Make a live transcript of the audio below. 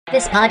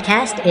This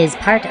podcast is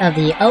part of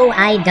the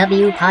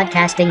OIW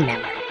Podcasting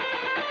Network.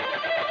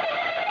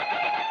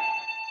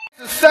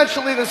 It's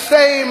essentially the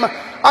same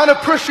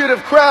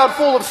unappreciative crowd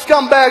full of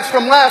scumbags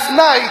from last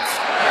night.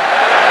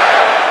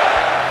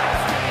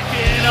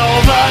 Taking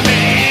over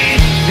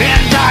me,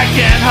 and I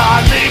can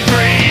hardly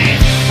breathe.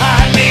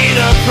 I need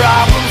a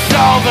problem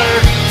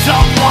solver,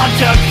 someone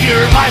to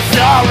cure my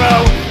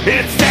sorrow.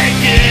 It's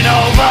taking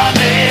over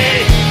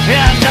me,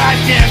 and I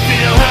can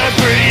feel her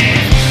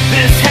breathe.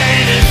 This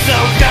hate is so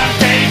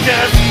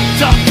contagious,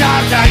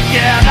 sometimes I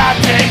cannot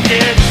take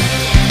it.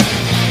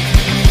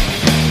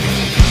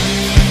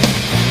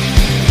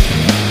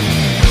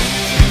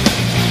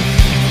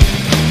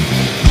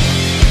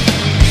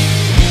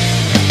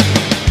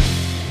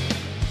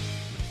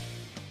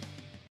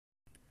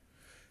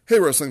 Hey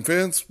wrestling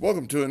fans,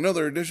 welcome to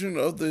another edition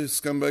of the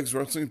Scumbags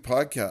Wrestling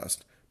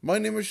Podcast. My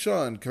name is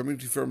Sean, coming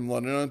to you from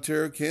London,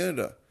 Ontario,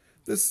 Canada.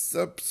 This is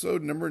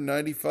episode number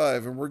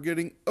 95, and we're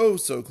getting oh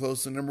so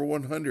close to number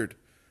 100.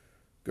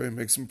 Going to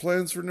make some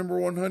plans for number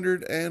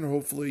 100, and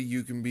hopefully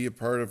you can be a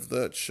part of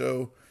that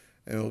show,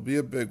 and it'll be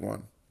a big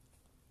one.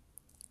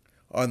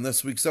 On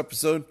this week's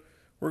episode,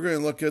 we're going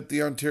to look at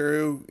the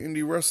Ontario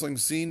Indy wrestling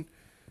scene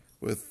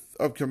with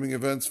upcoming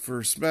events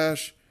for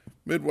Smash,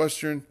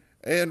 Midwestern,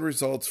 and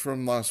results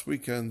from last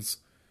weekend's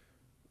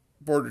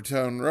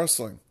Bordertown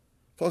Wrestling,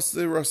 plus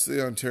the rest of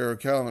the Ontario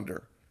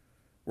calendar.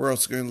 We're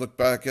also going to look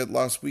back at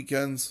last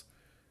weekend's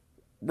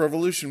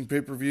Revolution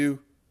pay-per-view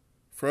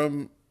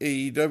from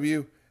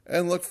AEW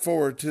and look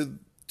forward to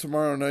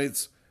tomorrow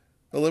night's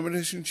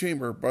Elimination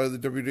Chamber by the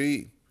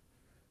WWE.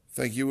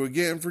 Thank you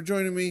again for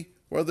joining me,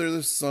 whether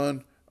this is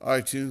on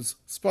iTunes,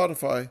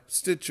 Spotify,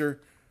 Stitcher,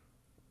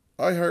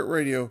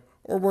 iHeartRadio,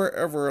 or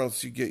wherever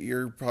else you get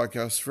your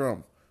podcasts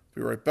from.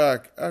 Be right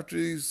back after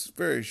these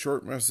very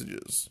short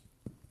messages.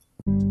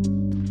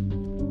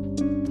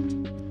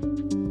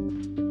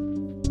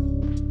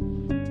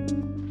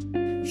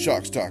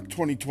 Shockstock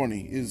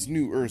 2020 is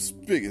New Earth's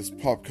biggest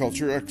pop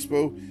culture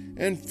expo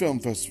and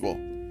film festival.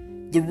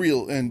 The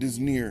real end is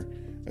near,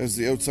 as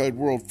the outside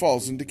world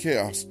falls into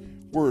chaos.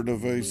 Word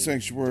of a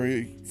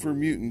sanctuary for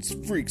mutants,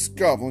 freaks,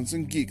 goblins,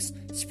 and geeks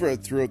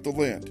spread throughout the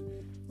land.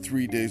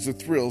 3 days of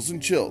thrills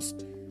and chills,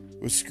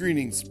 with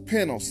screenings,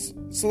 panels,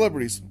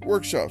 celebrities,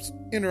 workshops,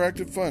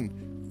 interactive fun,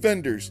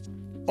 vendors,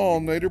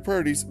 all-nighter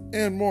parties,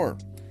 and more.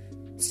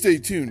 Stay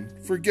tuned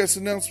for guest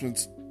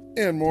announcements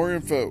and more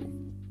info.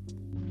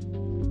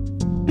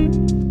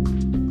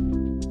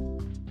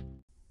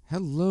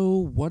 Hello,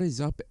 what is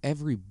up,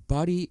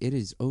 everybody? It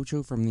is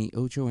Ocho from the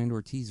Ocho and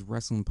Ortiz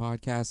Wrestling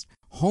Podcast,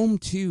 home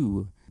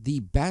to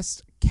the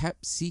best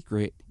kept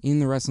secret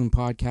in the wrestling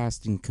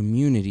podcasting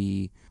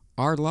community,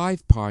 our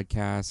live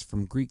podcast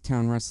from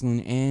Greektown Wrestling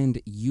and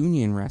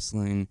Union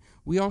Wrestling.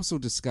 We also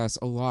discuss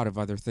a lot of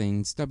other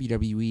things,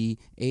 WWE,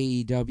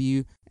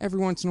 AEW. Every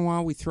once in a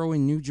while we throw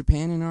in New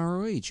Japan and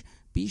ROH.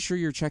 Be sure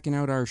you're checking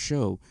out our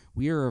show.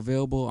 We are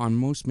available on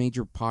most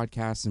major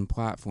podcasts and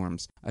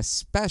platforms,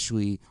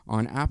 especially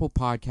on Apple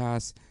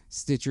Podcasts,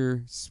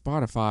 Stitcher,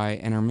 Spotify,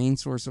 and our main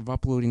source of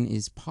uploading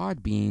is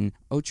Podbean,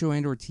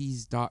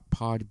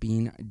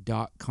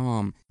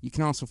 ochoandortiz.podbean.com. You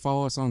can also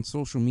follow us on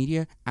social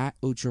media at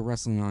Ocho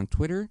Wrestling on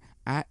Twitter,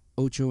 at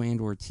Ocho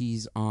and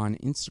Ortiz on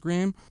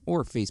Instagram,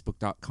 or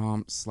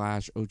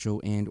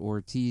facebook.com/Ocho and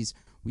Ortiz.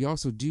 We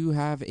also do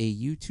have a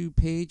YouTube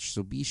page,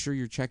 so be sure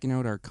you're checking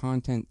out our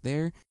content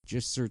there.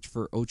 Just search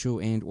for Ocho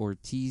and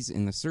Ortiz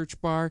in the search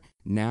bar.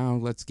 Now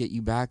let's get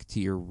you back to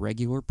your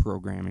regular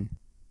programming.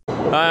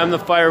 Hi, I'm the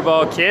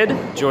Fireball Kid,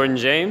 Jordan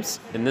James,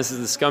 and this is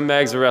the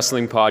Scumbags of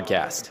Wrestling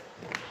Podcast.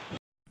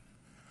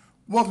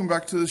 Welcome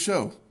back to the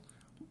show.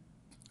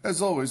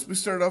 As always, we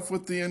start off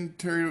with the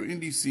Ontario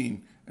Indy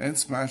scene and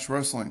Smash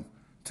Wrestling.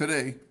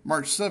 Today,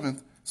 March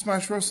 7th,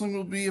 Smash Wrestling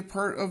will be a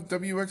part of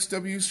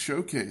WXW's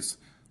Showcase.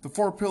 The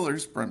Four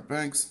Pillars, Brent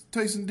Banks,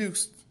 Tyson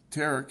Dukes,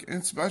 Tarek,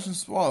 and Sebastian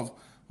Suave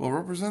will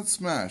represent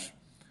Smash.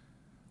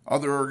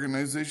 Other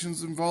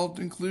organizations involved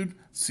include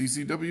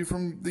CCW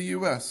from the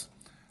US,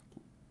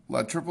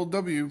 La Triple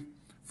W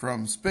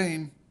from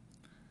Spain,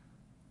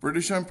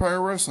 British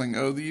Empire Wrestling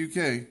out of the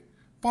UK,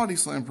 Body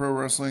Slam Pro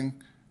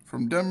Wrestling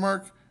from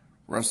Denmark,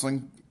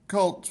 Wrestling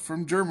Cult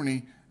from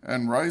Germany,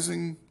 and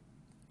Rising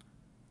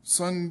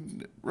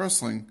Sun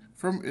Wrestling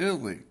from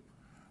Italy.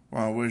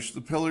 I want to wish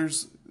the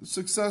Pillars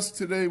success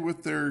today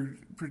with their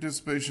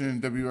participation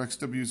in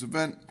WXW's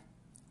event.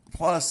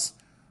 Plus,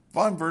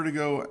 Von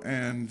Vertigo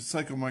and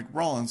Psycho Mike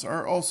Rollins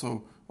are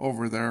also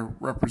over there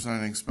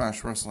representing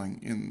Smash Wrestling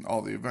in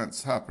all the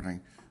events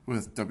happening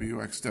with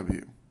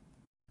WXW.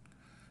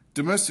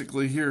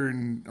 Domestically here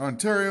in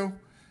Ontario,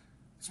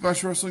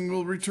 Smash Wrestling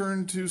will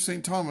return to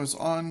St. Thomas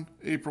on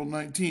April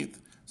 19th.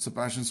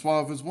 Sebastian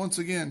Suave has once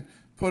again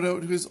put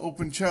out his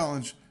open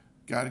challenge.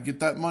 Got to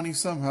get that money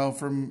somehow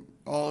from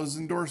all his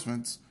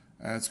endorsements.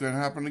 And it's going to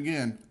happen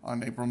again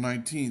on April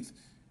 19th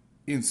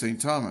in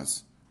St.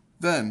 Thomas.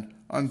 Then,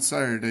 on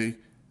Saturday,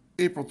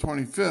 April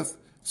 25th,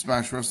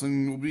 Smash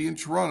Wrestling will be in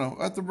Toronto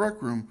at the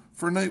Rec Room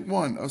for Night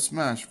 1 of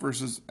Smash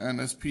vs.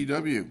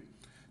 NSPW.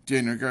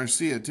 Daniel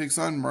Garcia takes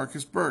on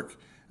Marcus Burke,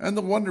 and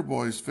the Wonder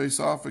Boys face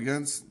off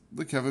against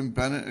the Kevin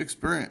Bennett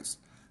Experience.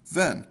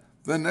 Then,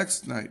 the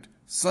next night,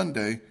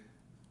 Sunday,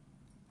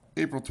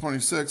 April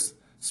 26th,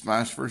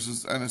 Smash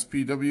vs.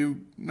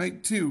 NSPW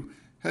Night 2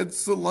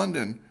 heads to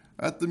London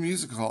at the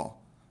Music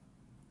Hall.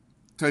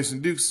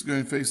 Tyson Dukes is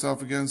going to face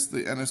off against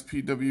the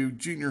NSPW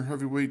Junior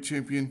Heavyweight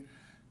Champion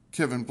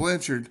Kevin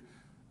Blanchard,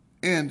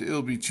 and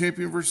it'll be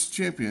champion versus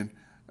champion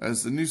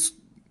as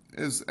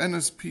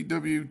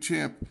NSPW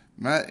champ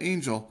Matt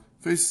Angel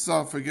faces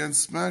off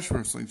against Smash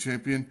Wrestling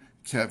champion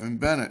Kevin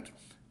Bennett.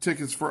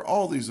 Tickets for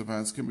all these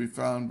events can be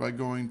found by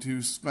going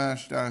to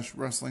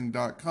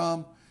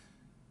smash-wrestling.com.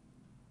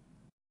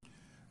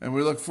 And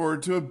we look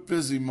forward to a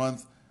busy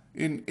month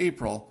in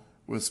April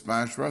with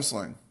Smash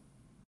Wrestling.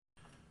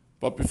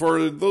 But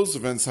before those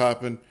events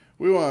happen,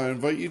 we want to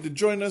invite you to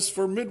join us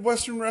for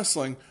Midwestern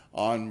Wrestling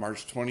on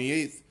March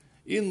 28th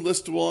in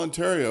Listowel,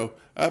 Ontario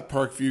at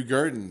Parkview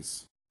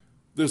Gardens.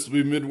 This will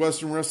be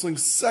Midwestern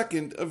Wrestling's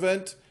second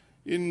event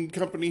in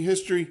company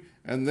history,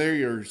 and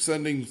they are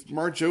sending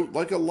March out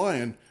like a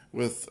lion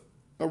with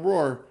a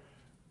roar,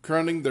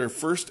 crowning their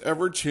first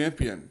ever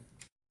champion.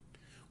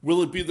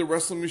 Will it be the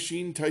Wrestling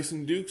Machine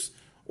Tyson Dukes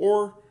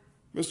or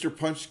Mr.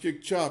 Punch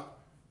Kick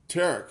Chop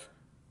Tarek?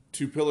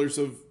 Two pillars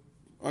of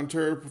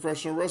Ontario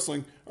professional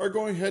wrestling are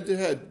going head to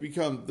head to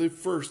become the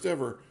first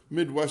ever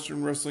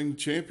Midwestern Wrestling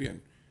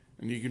champion.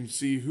 And you can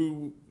see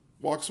who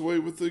walks away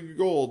with the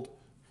gold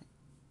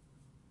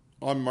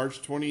on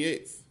March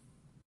 28th.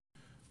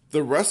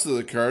 The rest of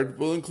the card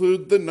will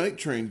include the Night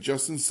Train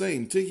Justin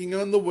Sane taking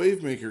on the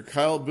Wavemaker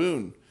Kyle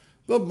Boone,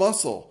 the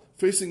Muscle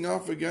facing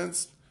off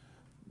against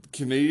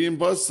Canadian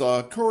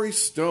Buzzsaw Corey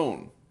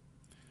Stone,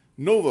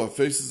 Nova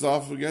faces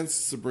off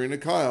against Sabrina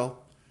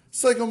Kyle,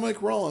 Psycho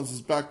Mike Rollins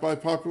is back by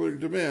popular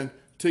demand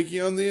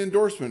taking on the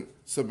Endorsement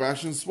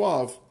Sebastian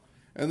Suave,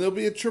 and there'll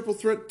be a triple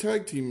threat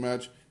tag team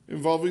match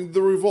involving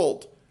The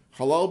Revolt,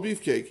 Halal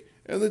Beefcake,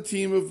 and the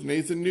team of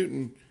Nathan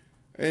Newton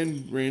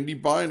and Randy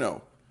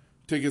Bino.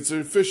 Tickets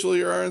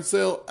officially are on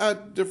sale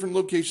at different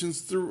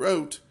locations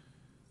throughout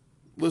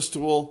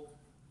Listowel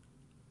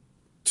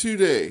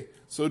today.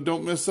 So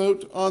don't miss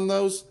out on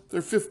those.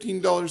 They're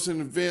 $15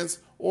 in advance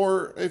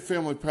or a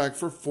family pack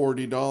for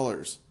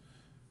 $40.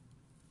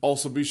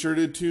 Also be sure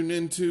to tune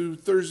in to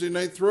Thursday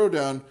Night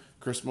Throwdown.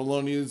 Chris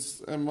Maloney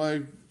is and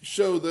my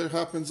show that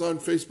happens on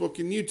Facebook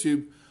and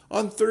YouTube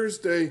on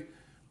Thursday,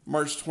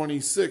 March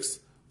 26th.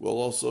 We'll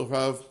also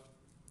have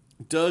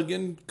Doug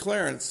and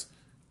Clarence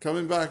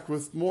coming back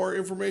with more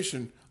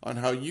information on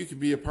how you can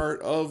be a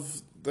part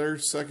of their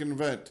second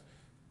event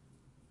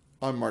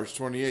on March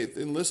 28th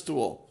in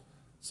Listowel.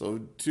 So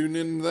tune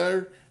in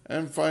there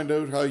and find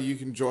out how you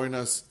can join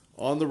us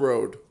on the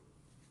road.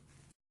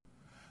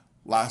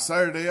 Last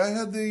Saturday, I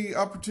had the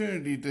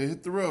opportunity to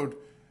hit the road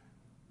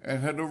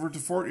and head over to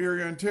Fort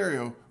Erie,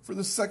 Ontario for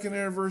the second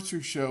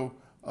anniversary show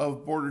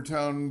of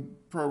Bordertown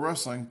Pro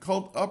Wrestling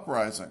called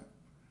Uprising.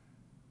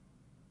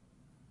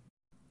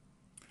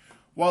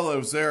 While I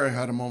was there, I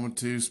had a moment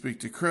to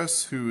speak to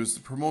Chris, who is the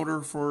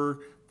promoter for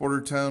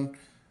Bordertown,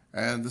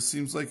 and this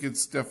seems like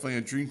it's definitely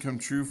a dream come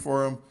true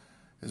for him.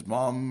 His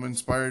mom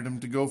inspired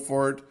him to go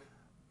for it.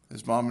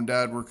 His mom and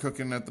dad were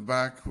cooking at the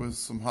back with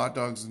some hot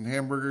dogs and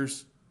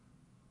hamburgers.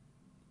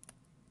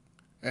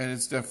 And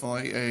it's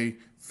definitely a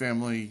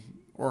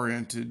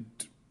family-oriented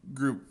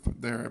group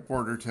there at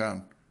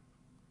Bordertown.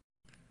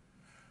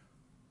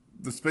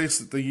 The space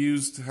that they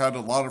used had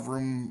a lot of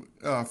room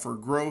for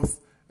growth,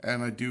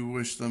 and I do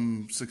wish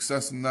them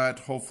success in that.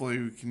 Hopefully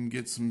we can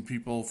get some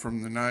people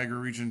from the Niagara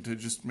region to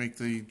just make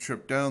the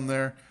trip down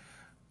there.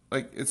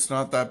 It's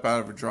not that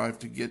bad of a drive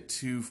to get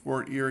to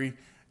Fort Erie,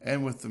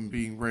 and with them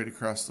being right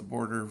across the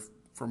border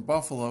from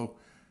Buffalo,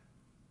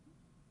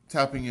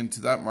 tapping into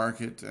that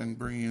market and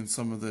bringing in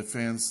some of the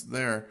fans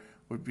there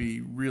would be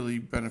really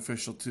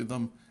beneficial to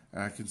them.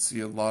 And I can see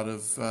a lot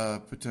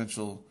of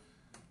potential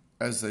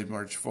as they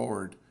march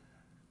forward.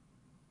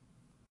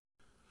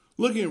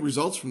 Looking at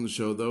results from the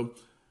show, though,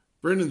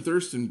 Brendan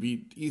Thurston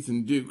beat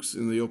Ethan Dukes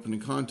in the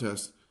opening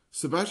contest.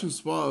 Sebastian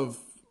Suave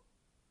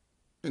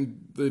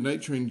and the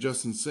Night Train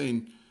Justin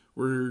Sane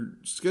were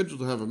scheduled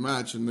to have a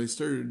match, and they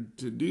started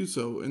to do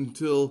so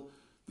until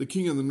the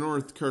King of the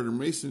North, Carter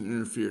Mason,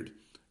 interfered.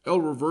 El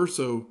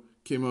Reverso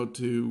came out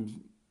to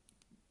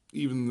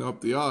even up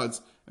the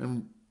odds,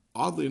 and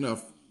oddly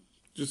enough,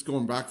 just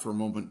going back for a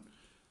moment,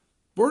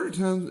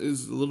 Bordertown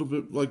is a little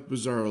bit like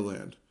Bizarro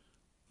Land.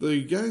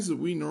 The guys that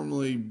we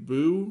normally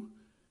boo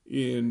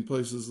in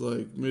places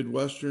like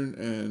Midwestern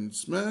and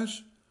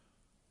Smash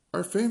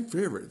are fan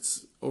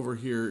favorites over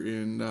here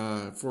in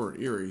Fort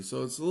Erie.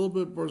 So it's a little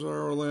bit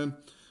Bizarro Land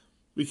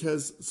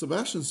because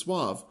Sebastian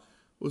Suave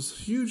was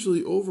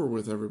hugely over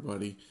with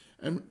everybody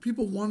and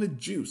people wanted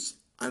juice.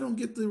 I don't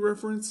get the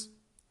reference.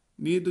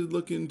 Needed to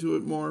look into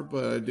it more,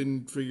 but I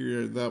didn't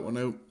figure that one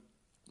out.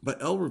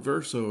 But El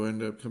Reverso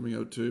ended up coming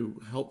out to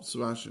help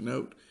Sebastian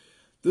out.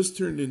 This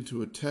turned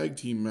into a tag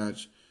team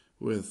match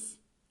with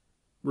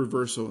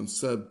Reverso and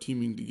Seb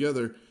teaming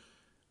together,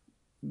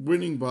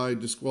 winning by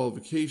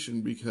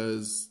disqualification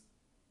because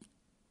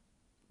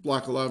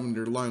Black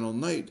Lavender Lionel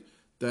Knight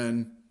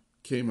then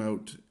came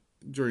out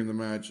during the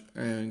match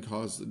and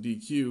caused the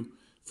DQ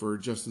for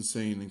Justin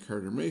Sane and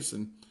Carter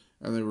Mason,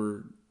 and they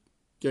were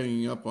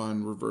ganging up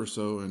on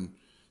Reverso and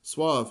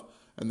Suave,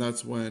 and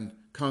that's when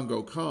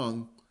Congo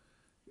Kong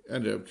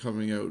ended up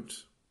coming out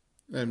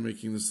and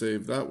making the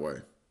save that way.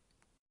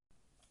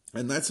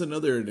 And that's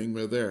another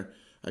enigma there.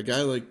 A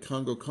guy like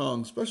Congo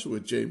Kong, especially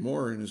with Jay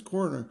Moore in his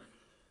corner,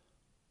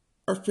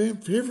 are fan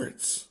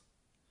favorites.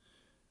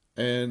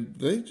 And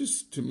they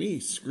just, to me,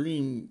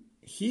 scream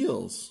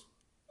heels.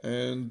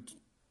 And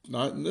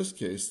not in this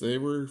case. They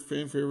were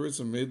fan favorites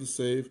and made the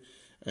save.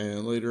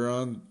 And later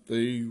on,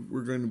 they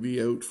were going to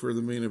be out for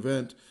the main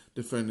event,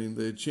 defending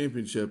the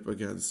championship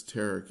against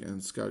Tarek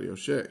and Scotty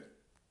O'Shea.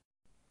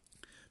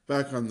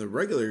 Back on the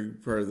regular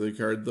part of the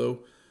card, though,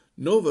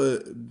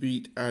 Nova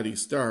beat Addy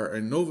Starr,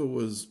 and Nova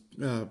was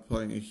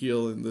playing a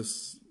heel in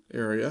this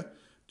area.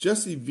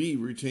 Jesse V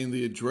retained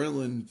the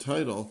Adrenaline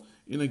title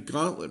in a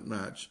gauntlet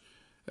match.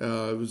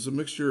 It was a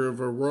mixture of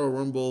a Royal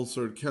Rumble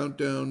sort of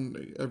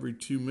countdown every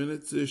 2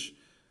 minutes-ish,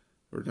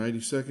 or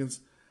 90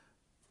 seconds.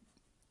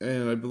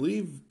 And I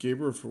believe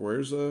Gabriel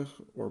Fuerza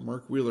or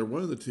Mark Wheeler,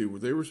 one of the two,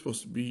 they were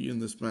supposed to be in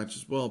this match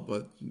as well,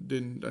 but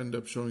didn't end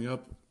up showing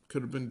up.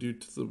 Could have been due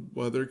to the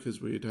weather,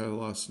 because we had a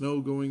lot of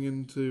snow going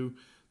into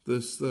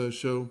this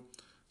show.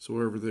 So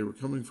wherever they were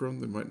coming from,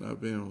 they might not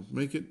have been able to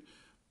make it.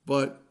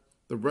 But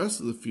the rest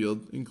of the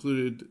field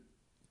included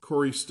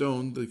Corey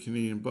Stone, the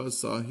Canadian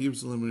Buzzsaw. He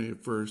was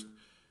eliminated first.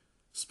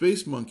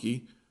 Space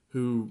Monkey,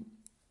 who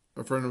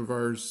a friend of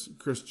ours,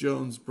 Chris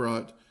Jones,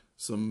 brought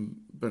some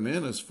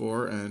bananas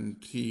for, and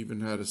he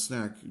even had a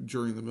snack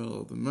during the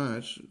middle of the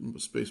match,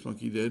 Space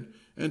Monkey did,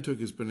 and took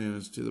his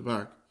bananas to the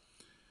back.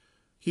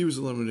 He was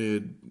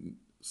eliminated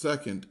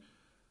second.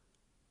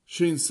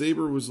 Shane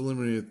Saber was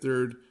eliminated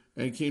third,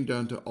 and it came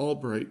down to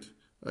Albright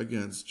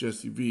against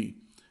Jesse V.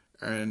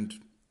 And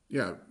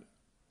yeah,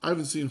 I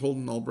haven't seen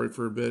Holden Albright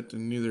for a bit,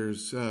 and neither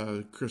has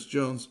Chris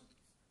Jones.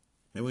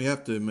 And we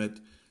have to admit,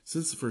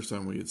 since the first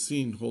time we had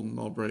seen Holden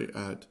Albright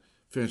at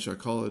Fanshawe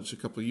College a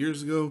couple of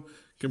years ago,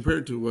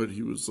 compared to what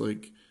he was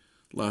like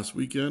last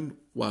weekend,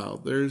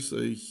 wow, there's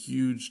a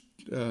huge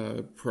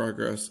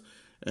progress.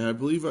 And I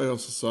believe I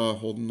also saw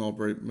Holden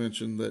Albright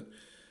mention that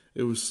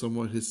it was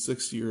somewhat his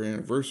 6th-year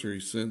anniversary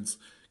since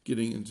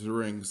getting into the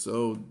ring.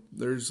 So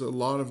there's a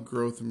lot of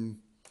growth and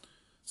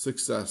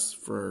success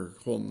for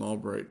Holden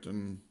Albright,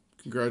 and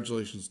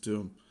congratulations to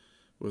him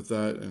with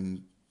that,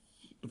 and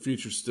the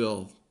future's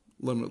still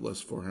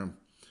limitless for him.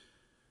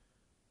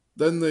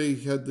 Then they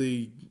had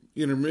the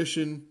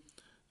intermission,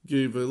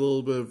 gave a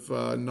little bit of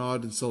a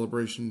nod and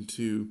celebration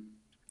to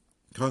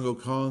Congo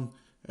Kong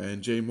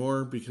and Jay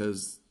Moore,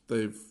 because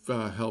they've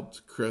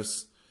helped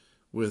Chris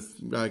with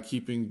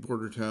keeping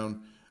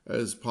Bordertown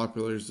as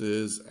popular as it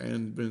is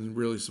and been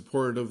really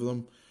supportive of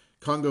them.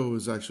 Congo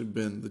has actually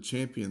been the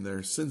champion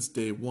there since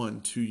day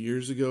one, 2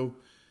 years ago.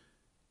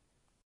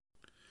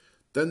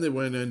 Then they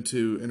went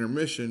into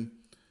intermission,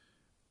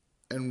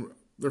 and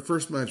their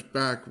first match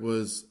back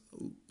was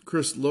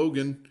Chris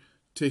Logan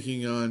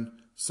taking on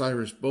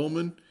Cyrus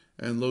Bowman,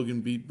 and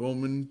Logan beat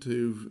Bowman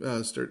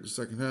to start the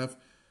second half.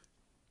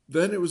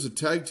 Then it was a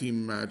tag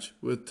team match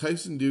with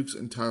Tyson Dukes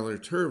and Tyler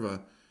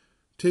Turva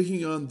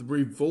taking on the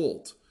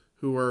Revolt,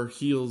 who are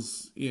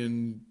heels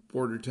in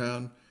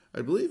Bordertown.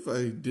 I believe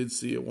I did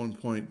see at one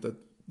point that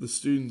the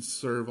students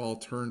sort of all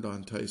turned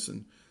on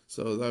Tyson,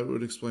 so that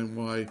would explain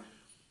why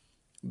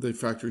the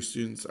factory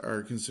students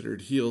are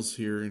considered heels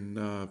here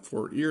in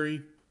Fort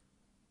Erie.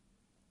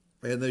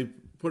 And they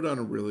put on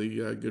a really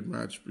good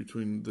match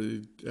between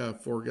the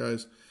four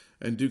guys,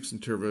 and Dukes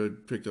and Turva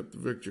picked up the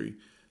victory.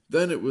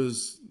 Then it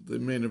was the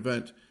main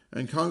event,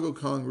 and Congo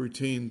Kong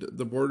retained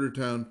the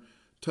Bordertown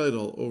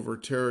title over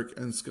Tarek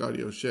and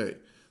Scotty O'Shea.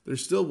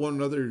 There's still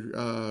one other,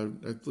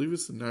 I believe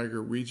it's the Niagara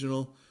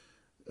Regional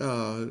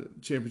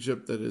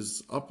Championship that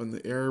is up in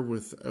the air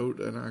without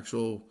an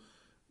actual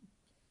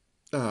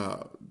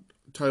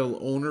title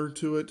owner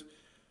to it.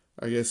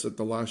 I guess at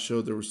the last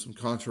show there was some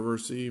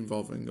controversy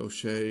involving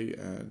O'Shea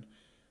and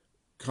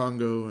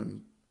Congo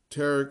and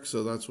Tarek,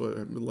 so that's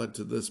what led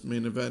to this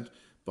main event.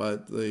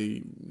 But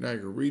the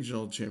Niagara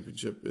Regional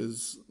Championship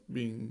is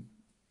being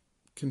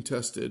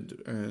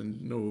contested and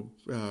no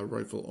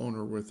rightful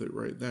owner with it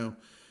right now.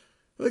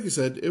 Like I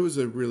said, it was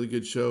a really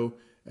good show,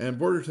 and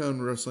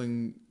Bordertown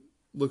Wrestling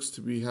looks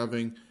to be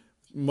having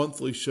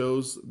monthly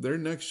shows. Their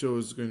next show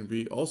is going to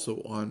be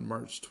also on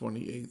March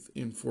 28th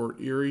in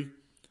Fort Erie.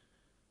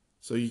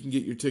 So you can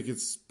get your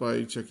tickets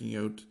by checking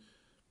out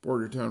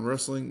Bordertown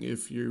Wrestling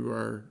if you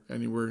are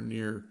anywhere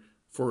near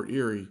Fort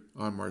Erie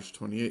on March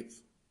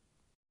 28th.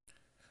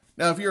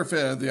 Now, if you're a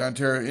fan of the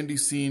Ontario Indy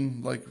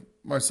scene, like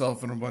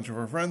myself and a bunch of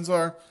our friends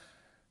are,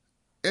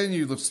 and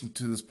you listen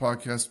to this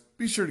podcast,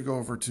 be sure to go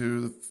over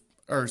to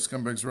our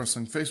Scumbags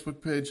Wrestling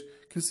Facebook page,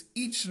 because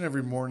each and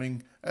every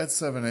morning at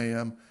 7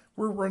 a.m.,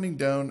 we're running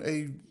down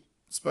a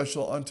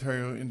special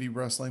Ontario Indie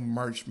Wrestling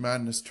March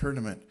Madness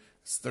tournament.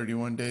 It's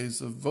 31 days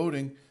of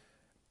voting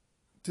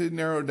to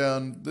narrow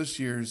down this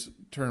year's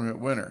tournament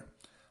winner.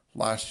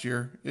 Last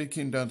year, it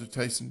came down to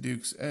Tyson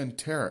Dukes and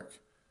Tarek.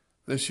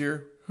 This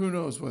year, who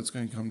knows what it's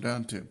going to come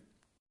down to.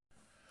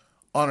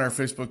 On our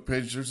Facebook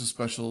page, there's a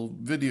special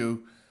video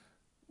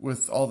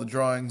with all the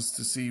drawings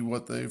to see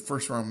what the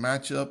first round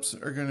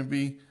matchups are going to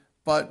be,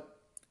 but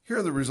here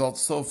are the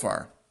results so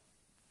far.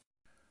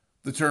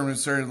 The tournament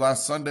started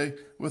last Sunday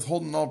with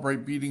Holden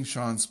Albright beating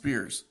Sean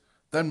Spears.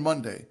 Then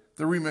Monday,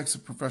 the remix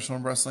of professional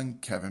wrestling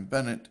Kevin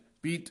Bennett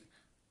beat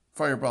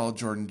Fireball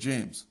Jordan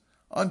James.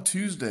 On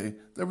Tuesday,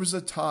 there was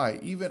a tie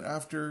even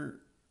after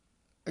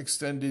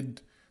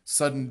extended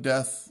sudden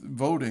death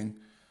voting,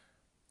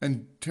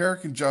 and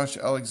Tarek and Josh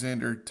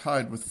Alexander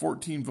tied with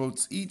 14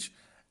 votes each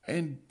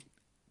and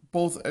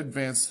both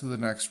advanced to the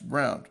next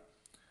round.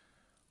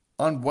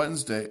 On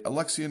Wednesday,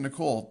 Alexia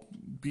Nicole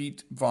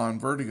beat Vaughn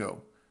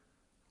Vertigo.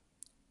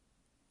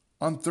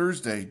 On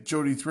Thursday,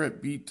 Jody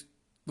Threat beat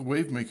the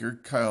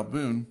Wavemaker Kyle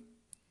Boone.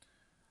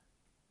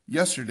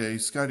 Yesterday,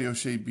 Scotty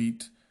O'Shea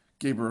beat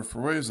Gabriel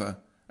Fuerza.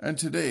 And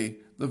today,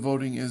 the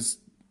voting is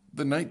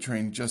the Night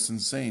Train Just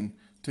Insane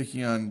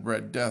taking on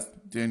Red Death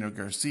Daniel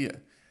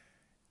Garcia.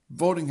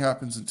 Voting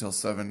happens until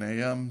 7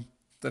 a.m.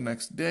 the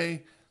next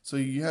day, so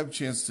you have a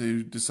chance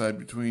to decide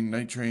between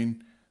Night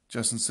Train,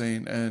 Just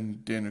Insane,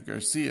 and Daniel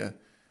Garcia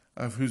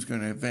of who's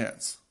going to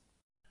advance.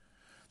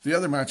 The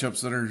other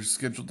matchups that are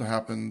scheduled to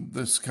happen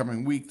this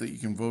coming week that you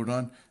can vote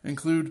on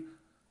include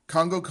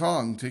Congo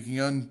Kong taking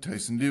on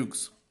Tyson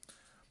Dukes,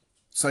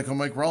 Psycho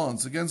Mike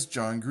Rollins against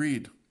John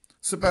Greed,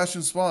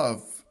 Sebastian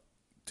Suave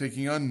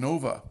taking on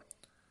Nova,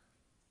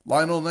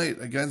 Lionel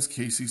Knight against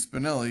Casey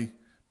Spinelli,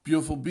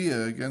 Beautiful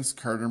Bia against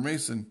Carter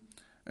Mason,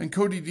 and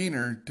Cody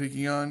Deaner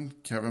taking on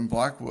Kevin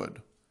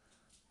Blackwood.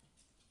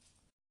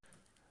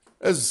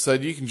 As I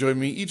said, you can join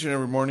me each and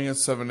every morning at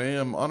 7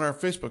 a.m. on our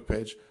Facebook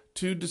page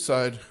to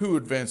decide who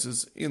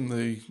advances in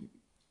the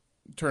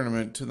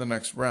tournament to the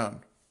next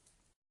round.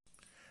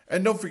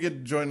 And don't forget to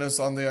join us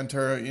on the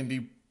Ontario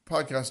Indy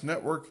Podcast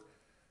Network,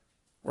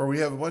 where we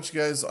have a bunch of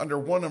guys under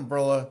one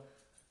umbrella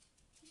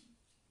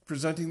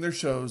presenting their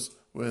shows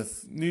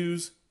with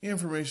news,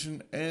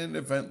 information, and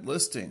event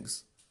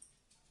listings.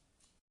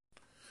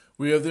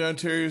 We have the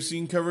Ontario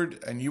scene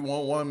covered, and you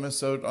won't want to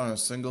miss out on a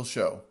single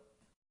show.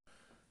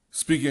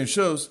 Speaking of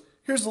shows,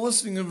 here's a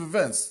listing of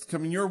events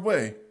coming your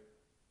way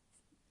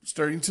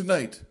starting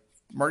tonight,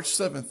 March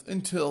 7th,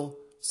 until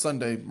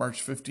Sunday,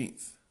 March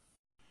 15th.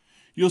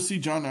 You'll see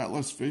John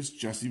Atlas face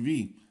Jesse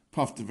V.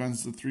 Puff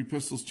defends the Three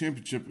Pistols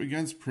Championship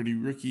against Pretty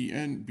Ricky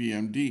and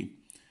BMD.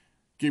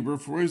 Gabriel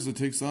Fuerza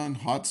takes on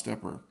Hot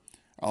Stepper.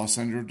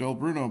 Alessandro Del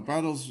Bruno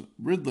battles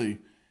Ridley.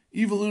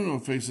 Evil Uno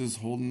faces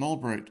Holden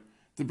Albright.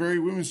 The Barrie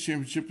Women's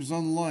Championship is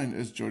on the line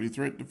as Jody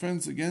Threat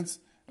defends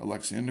against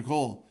Alexia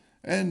Nicole.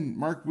 And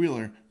Mark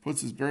Wheeler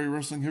puts his Barrie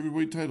Wrestling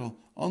Heavyweight title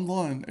on the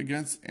line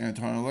against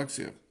Anton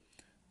Alexiev.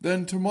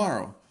 Then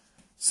tomorrow,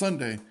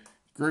 Sunday,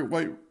 Great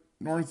White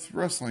North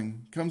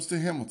Wrestling comes to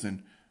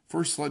Hamilton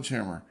for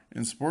Sledgehammer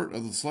in support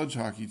of the sledge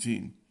hockey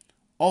team.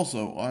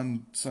 Also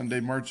on Sunday,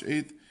 March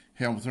 8th,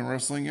 Hamilton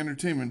Wrestling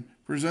Entertainment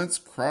presents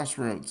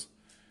Crossroads.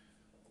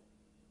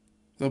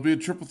 There'll be a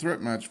triple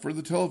threat match for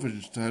the television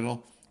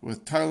title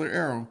with Tyler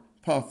Arrow,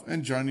 Puff,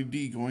 and Johnny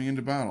D going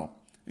into battle.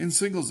 In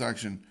singles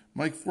action,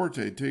 Mike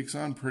Forte takes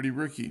on Pretty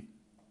Ricky.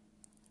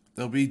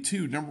 There'll be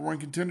two number one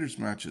contenders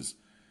matches.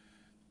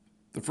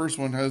 The first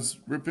one has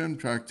Rip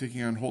Impact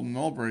taking on Holden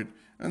Albright,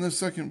 and the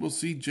second will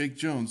see Jake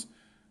Jones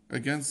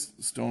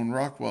against Stone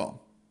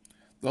Rockwell.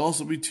 There'll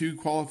also be two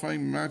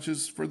qualifying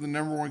matches for the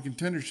number one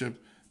contendership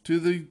to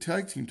the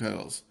tag team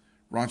titles.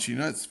 Raunchy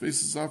Nuts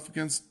faces off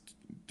against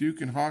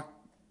Duke and Hawk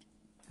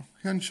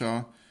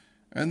Henshaw,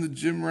 and the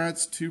Gym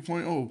Rats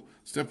 2.0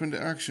 step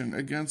into action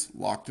against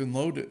Locked and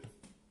Loaded.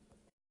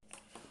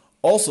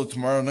 Also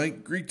tomorrow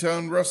night,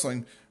 Greektown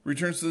Wrestling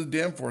returns to the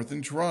Danforth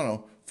in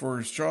Toronto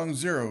for Strong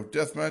Zero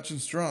Deathmatch in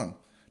Strong.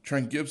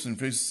 Trent Gibson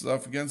faces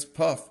off against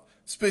Puff.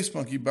 Space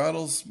Monkey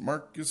battles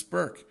Marcus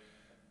Burke.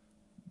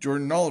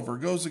 Jordan Oliver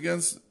goes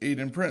against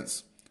Aiden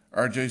Prince.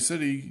 RJ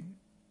City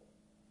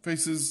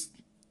faces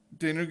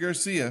Daniel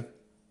Garcia.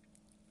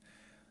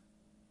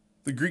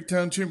 The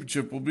Greektown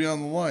Championship will be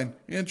on the line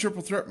in a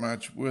triple threat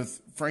match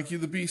with Frankie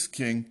the Beast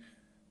King,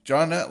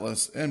 John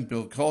Atlas, and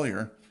Bill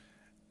Collier.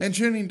 And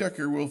Channing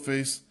Decker will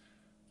face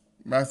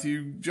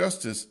Matthew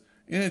Justice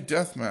in a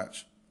death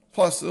match.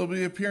 Plus, there will be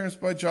an appearance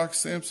by Jock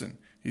Sampson.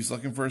 He's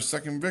looking for a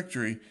second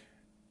victory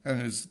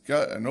and has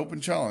got an open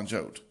challenge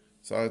out.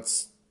 So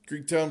it's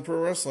Greektown Pro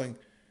Wrestling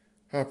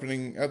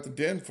happening at the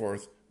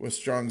Danforth with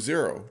Strong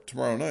Zero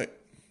tomorrow night.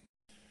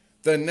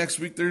 Then next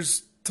week,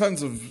 there's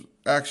tons of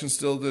action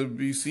still to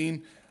be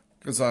seen,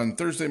 because on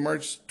Thursday,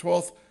 March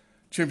 12th,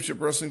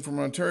 Championship Wrestling from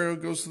Ontario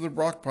goes to the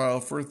Rock Pile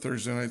for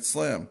Thursday Night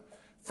Slam.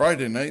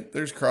 Friday night,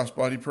 there's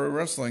Crossbody Pro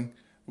Wrestling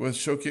with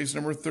Showcase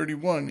number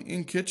 31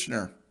 in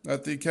Kitchener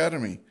at the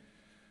Academy.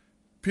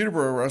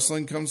 Peterborough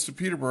Wrestling comes to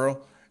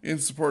Peterborough in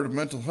support of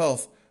mental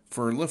health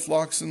for lift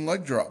locks and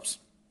leg drops.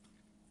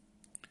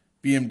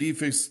 BMD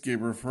faces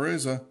Gabriel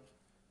Fuerza.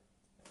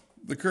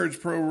 The Courage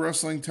Pro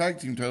Wrestling Tag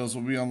Team titles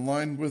will be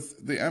online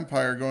with the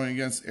Empire going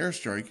against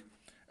Airstrike,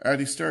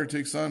 Addie Starr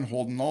takes on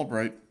Holden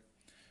Albright.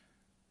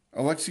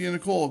 Alexia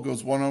Nicole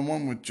goes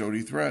one-on-one with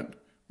Jody Threat.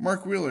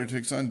 Mark Wheeler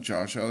takes on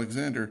Josh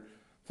Alexander,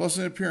 plus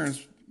an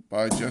appearance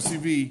by Jesse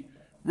V,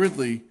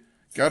 Ridley,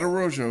 Gato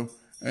Rojo,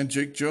 and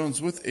Jake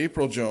Jones with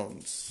April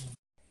Jones.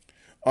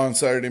 On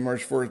Saturday,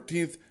 March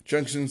 14th,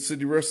 Junction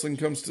City Wrestling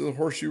comes to the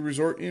Horseshoe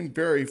Resort in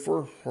Barrie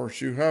for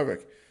Horseshoe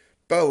Havoc.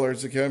 Battle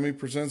Arts Academy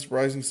presents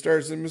Rising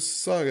Stars in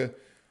Mississauga.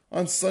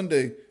 On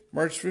Sunday,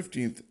 March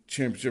 15th,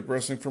 Championship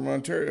Wrestling from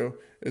Ontario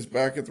is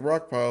back at the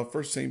Rockpile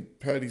for St.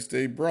 Paddy's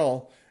Day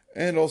Brawl.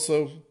 And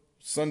also,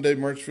 Sunday,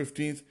 March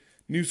 15th,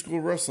 New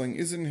School Wrestling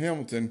is in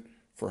Hamilton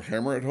for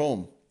Hammer at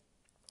Home.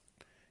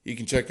 You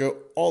can check out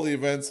all the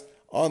events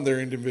on their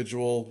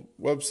individual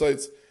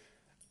websites,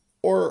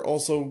 or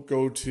also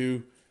go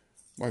to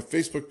my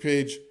Facebook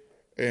page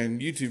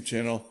and YouTube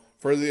channel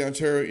for the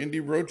Ontario Indy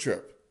Road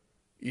Trip.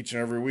 Each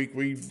and every week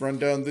we run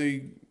down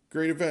the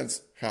great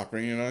events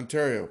happening in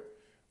Ontario.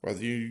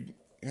 Whether you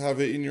have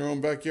it in your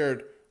own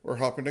backyard or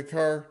hop in a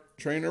car,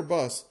 train, or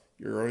bus,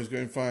 you're always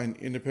going to find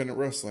independent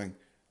wrestling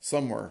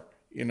somewhere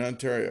in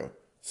Ontario.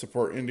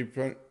 Support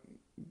independent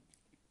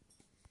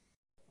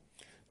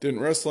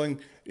wrestling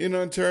in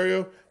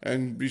Ontario,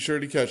 and be sure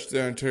to catch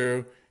the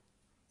Ontario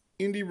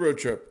Indy Road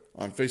Trip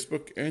on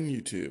Facebook and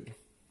YouTube.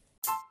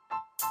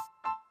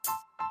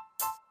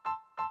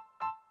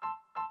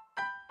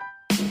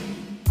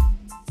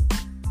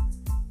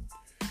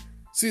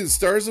 See the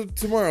stars of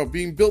tomorrow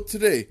being built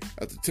today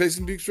at the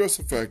Tyson Dukes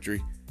Wrestle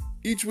Factory,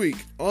 each week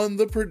on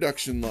the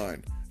production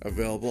line.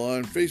 Available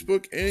on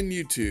Facebook and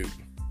YouTube.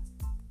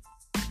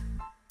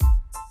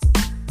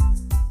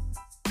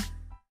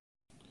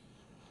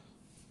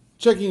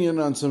 Checking in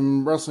on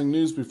some wrestling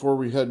news before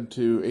we head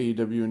to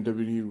AEW and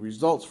WWE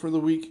results for the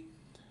week.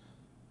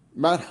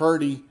 Matt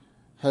Hardy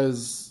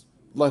has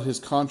let his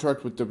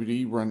contract with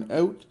WWE run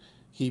out.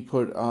 He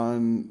put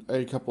on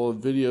a couple of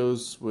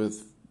videos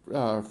with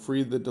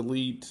Free the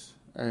Delete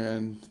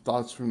and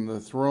Thoughts from the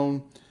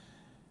Throne.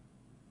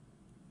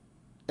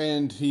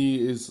 And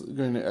he is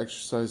going to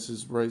exercise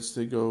his rights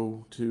to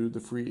go to the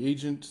free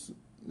agent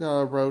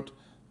route.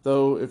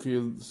 Though, if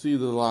you see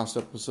the last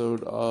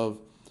episode of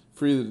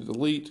Free the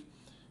Delete,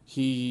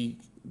 he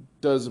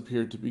does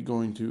appear to be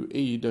going to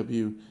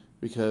AEW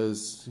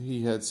because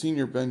he had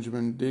Senior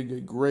Benjamin dig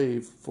a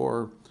grave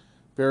for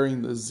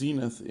burying the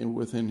zenith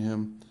within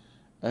him.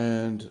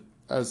 And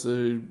as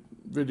the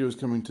video is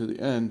coming to the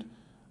end,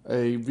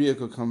 a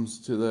vehicle comes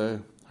to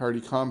the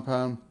Hardy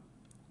compound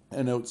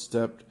and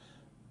outstepped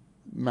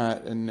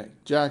Matt and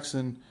Nick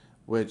Jackson,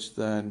 which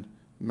then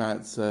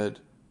Matt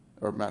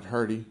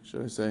Hardy,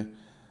 should I say,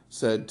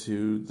 said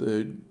to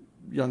the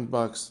Young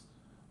Bucks,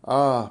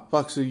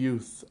 Bucks of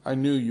Youth, I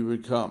knew you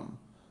would come.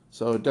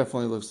 So it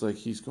definitely looks like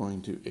he's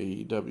going to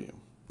AEW.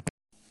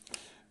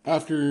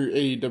 After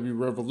AEW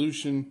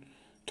Revolution,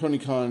 Tony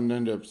Khan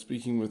ended up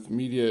speaking with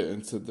media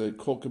and said that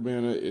Colt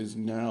Cabana is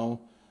now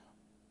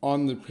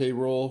on the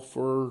payroll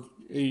for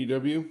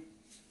AEW.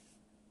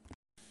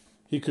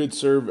 He could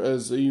serve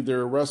as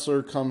either a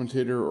wrestler,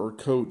 commentator, or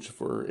coach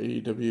for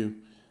AEW.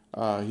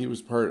 He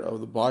was part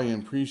of the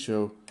buy-in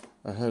pre-show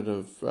ahead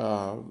of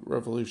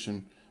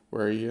Revolution,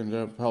 where he ended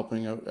up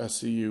helping out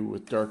SCU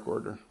with Dark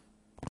Order.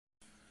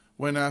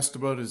 When asked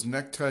about his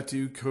neck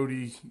tattoo,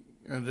 Cody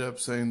ended up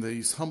saying that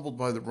he's humbled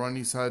by the run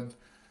he's had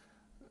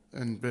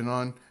and been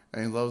on,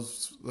 and he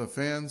loves the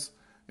fans.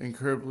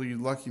 Incredibly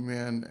lucky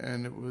man,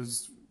 and it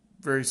was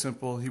very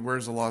simple. He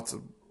wears lots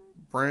of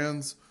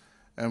brands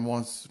and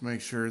wants to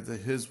make sure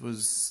that his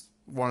was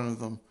one of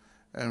them,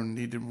 and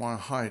he didn't want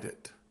to hide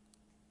it.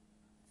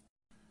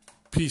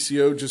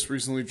 PCO just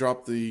recently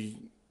dropped the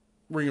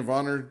Ring of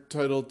Honor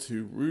title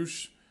to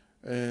Roosh,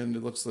 and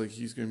it looks like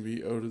he's going to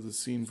be out of the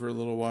scene for a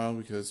little while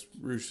because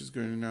Roosh is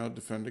going to now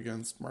defend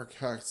against Mark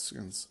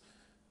Haskins.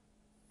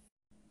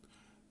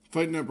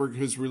 Fight Network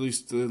has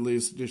released the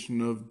latest edition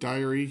of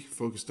Diary,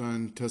 focused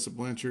on Tessa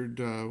Blanchard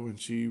when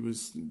she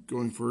was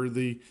going for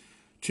the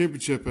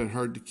championship at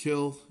Hard to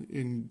Kill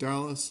in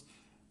Dallas.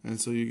 And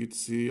so you get to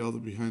see all the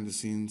behind the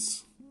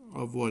scenes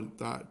of what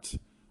that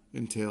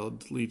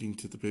entailed leading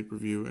to the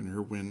pay-per-view and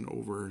her win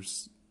over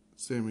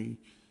Sami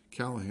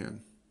Callihan.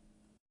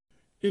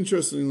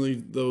 Interestingly,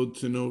 though,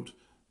 to note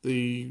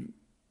the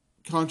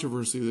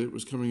controversy that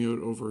was coming out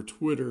over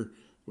Twitter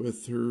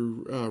with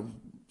her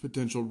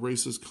potential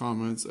racist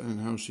comments and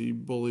how she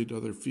bullied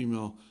other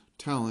female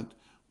talent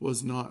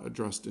was not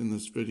addressed in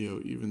this video,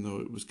 even though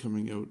it was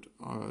coming out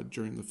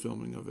during the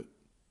filming of it.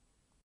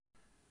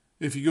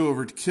 If you go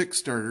over to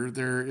Kickstarter,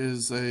 there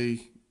is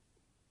a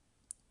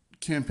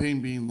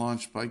campaign being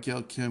launched by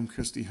Gail Kim,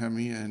 Christy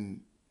Hemme,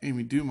 and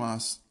Amy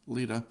Dumas,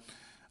 Lita,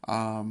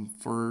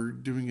 for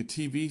doing a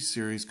TV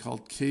series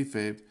called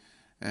Kayfabe,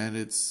 and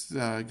it's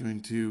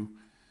going to,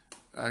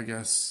 I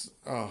guess,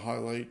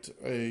 highlight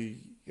a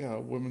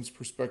women's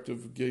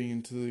perspective of getting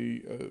into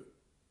the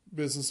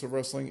business of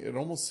wrestling. It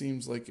almost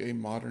seems like a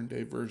modern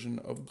day version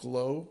of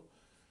Glow,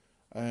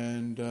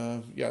 and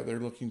they're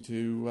looking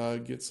to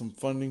get some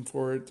funding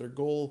for it. Their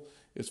goal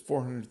is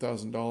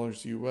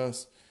 $400,000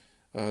 US,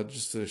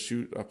 just to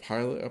shoot a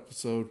pilot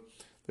episode.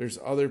 There's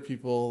other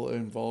people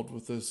involved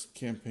with this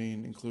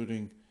campaign,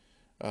 including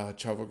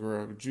Chavo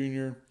Guerrero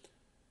Jr.,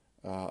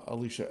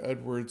 Alicia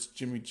Edwards,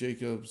 Jimmy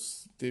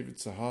Jacobs, David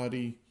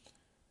Sahadi,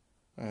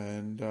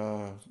 and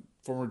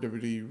former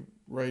WWE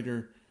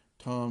writer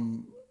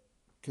Tom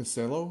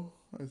Casello.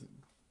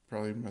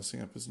 Probably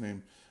messing up his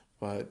name.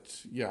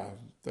 But yeah,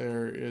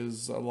 there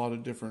is a lot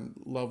of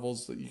different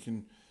levels that you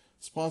can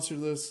sponsor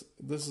this.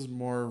 This is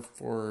more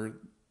for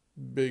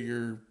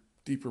bigger,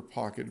 deeper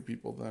pocketed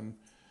people than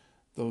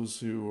those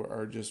who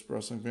are just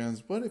wrestling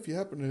fans. But if you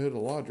happen to hit a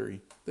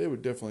lottery, they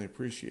would definitely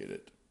appreciate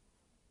it.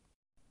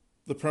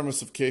 The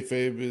premise of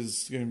kayfabe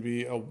is going to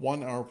be a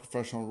 1-hour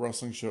professional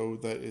wrestling show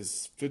that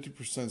is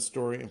 50%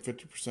 story and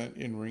 50%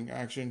 in-ring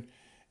action.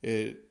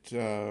 It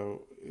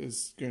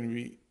is going to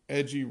be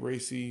edgy,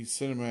 racy,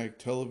 cinematic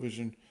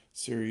television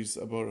series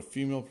about a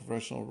female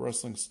professional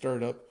wrestling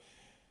startup.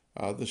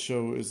 The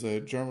show is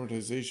a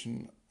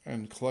dramatization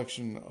and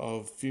collection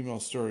of female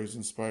stories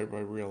inspired by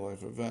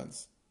real-life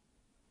events.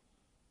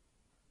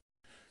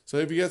 So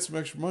if you got some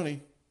extra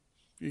money,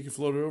 you can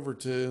float it over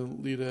to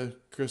Lita,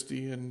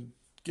 Christy, and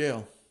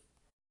Gail.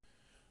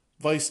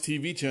 Vice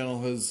TV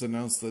channel has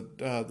announced that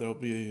there'll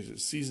be a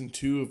season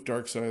 2 of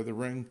Dark Side of the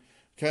Ring.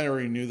 Kind of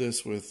already knew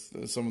this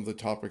with some of the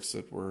topics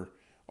that were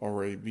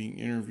already being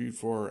interviewed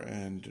for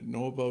and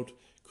know about.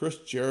 Chris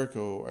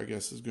Jericho, I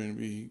guess, is going to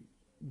be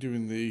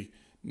doing the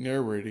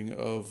narrating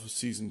of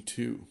season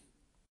 2.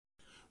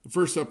 The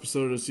first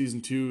episode of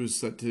season 2 is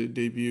set to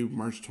debut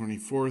March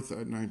 24th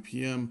at 9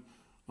 p.m.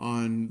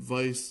 on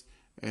Vice,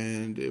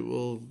 and it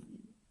will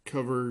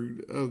cover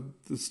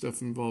the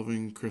stuff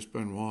involving Chris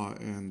Benoit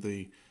and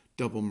the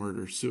double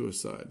murder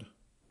suicide.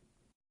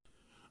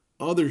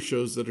 Other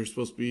shows that are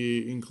supposed to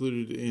be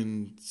included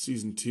in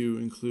season 2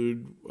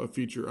 include a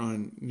feature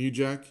on New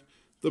Jack,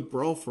 The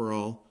Brawl for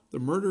All, The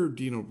Murder of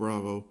Dino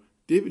Bravo,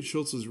 David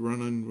Schultz's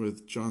run-in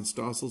with John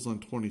Stossels on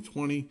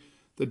 2020,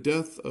 The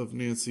Death of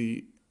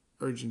Nancy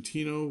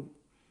Argentino,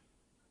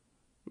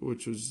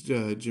 which was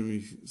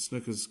Jimmy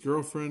Snuka's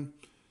girlfriend,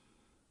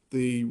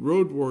 The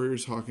Road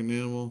Warriors Hawk and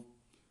Animal,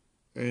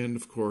 and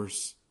of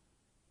course,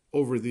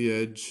 Over the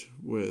Edge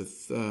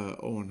with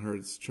Owen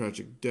Hart's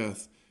tragic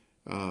death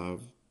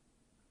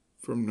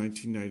from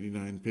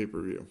 1999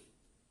 pay-per-view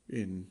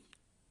in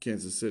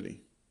Kansas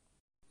City.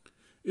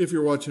 If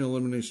you're watching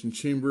Elimination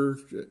Chamber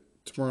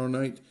tomorrow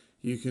night,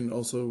 you can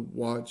also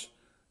watch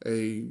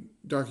a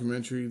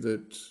documentary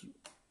that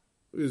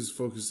is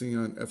focusing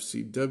on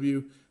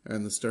FCW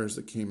and the stars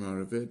that came out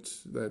of it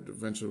that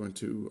eventually went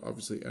to,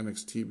 obviously,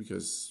 NXT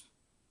because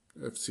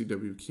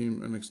FCW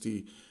became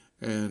NXT,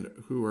 and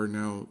who are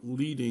now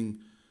leading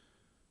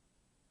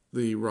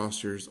the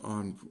rosters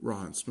on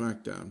Raw and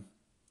SmackDown.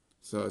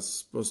 So it's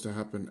supposed to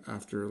happen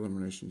after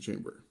Elimination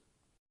Chamber.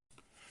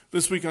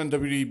 This week on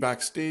WWE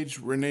Backstage,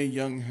 Renee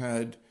Young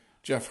had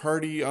Jeff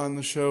Hardy on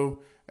the show,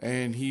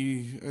 and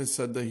he has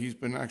said that he's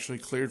been actually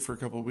cleared for a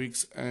couple of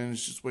weeks and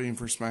is just waiting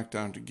for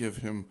SmackDown to give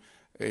him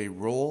a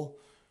role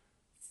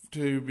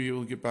to be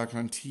able to get back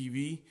on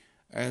TV.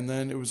 And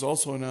then it was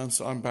also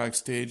announced on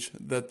Backstage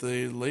that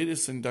the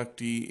latest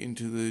inductee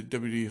into the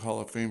WWE Hall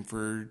of Fame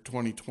for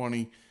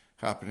 2020,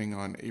 happening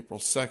on April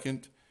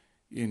 2nd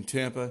in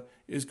Tampa,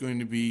 is going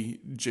to be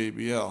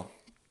JBL.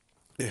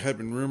 It had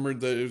been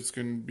rumored that it was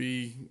going to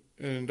be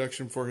an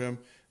induction for him.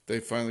 They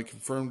finally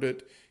confirmed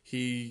it.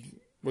 He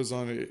was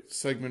on a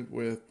segment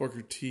with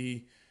Booker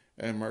T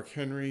and Mark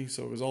Henry,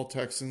 so it was all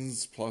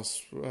Texans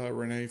plus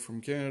Renee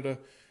from Canada,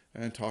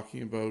 and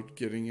talking about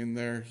getting in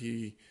there.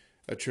 He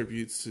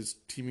attributes his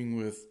teaming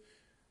with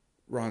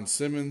Ron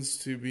Simmons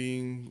to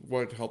being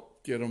what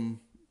helped get him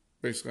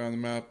basically on the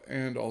map,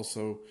 and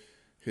also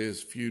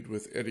his feud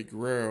with Eddie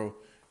Guerrero,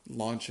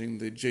 launching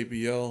the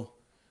JBL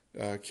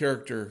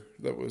character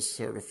that was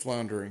sort of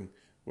floundering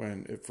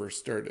when it first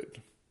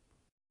started.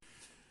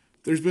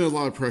 There's been a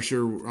lot of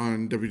pressure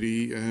on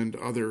WWE and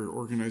other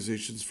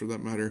organizations for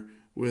that matter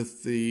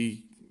with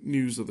the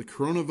news of the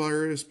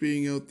coronavirus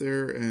being out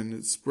there and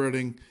it's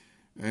spreading,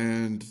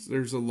 and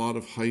there's a lot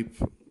of hype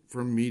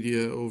from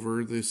media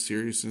over the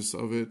seriousness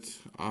of it.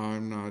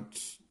 I'm not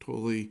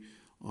totally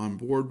on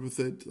board with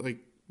it. Like,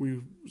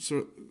 we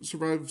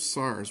survived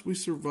SARS. We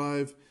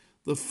survived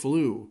the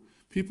flu.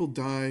 People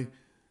die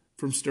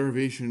from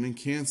starvation and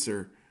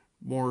cancer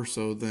more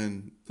so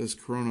than this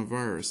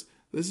coronavirus.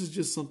 This is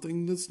just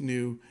something that's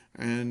new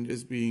and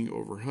is being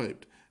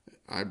overhyped,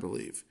 I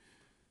believe.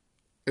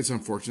 It's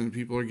unfortunate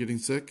people are getting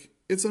sick.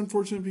 It's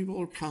unfortunate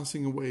people are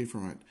passing away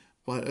from it.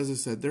 But as I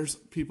said, there's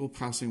people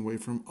passing away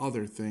from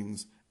other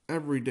things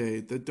every day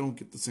that don't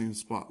get the same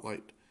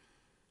spotlight.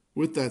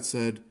 With that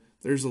said,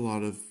 there's a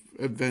lot of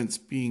events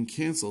being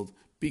canceled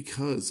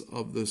because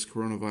of this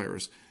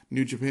coronavirus.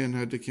 New Japan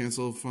had to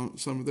cancel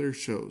some of their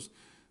shows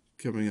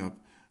coming up.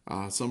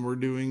 Some were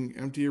doing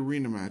empty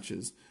arena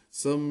matches.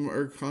 Some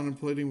are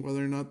contemplating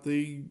whether or not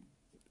the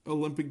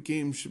Olympic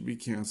Games should be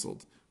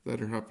canceled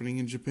that are happening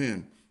in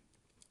Japan.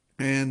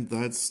 And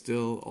that's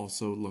still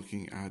also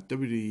looking at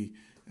WWE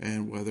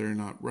and whether or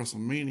not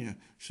WrestleMania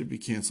should be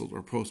canceled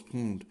or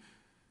postponed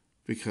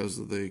because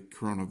of the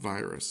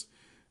coronavirus.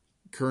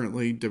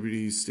 Currently,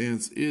 WWE's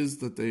stance is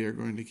that they are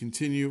going to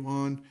continue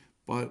on,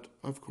 but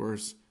of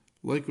course,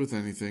 like with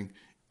anything,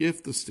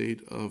 if the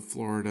state of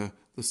Florida,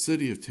 the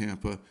city of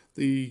Tampa,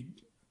 the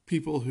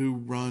people who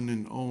run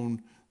and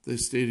own the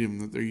stadium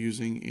that they're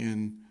using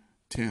in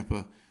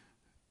Tampa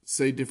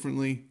say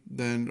differently,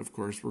 then of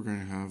course we're going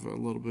to have a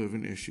little bit of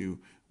an issue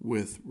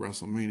with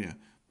WrestleMania.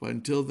 But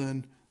until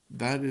then,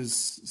 that is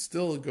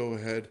still a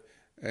go-ahead,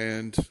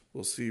 and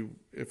we'll see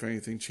if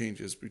anything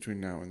changes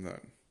between now and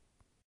then.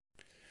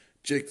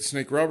 Jake the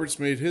Snake Roberts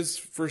made his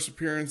first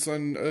appearance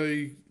on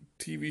a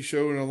TV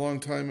show in a long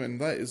time, and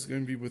that is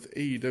going to be with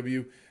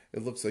AEW.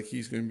 It looks like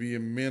he's going to be a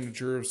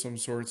manager of some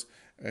sorts,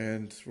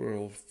 and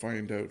we'll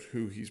find out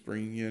who he's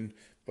bringing in.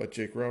 But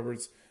Jake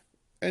Roberts,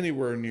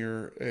 anywhere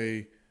near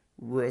a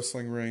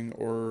wrestling ring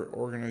or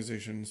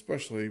organization,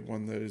 especially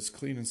one that is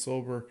clean and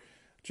sober,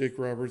 Jake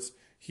Roberts,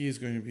 he is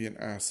going to be an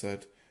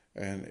asset,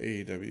 and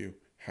AEW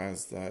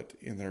has that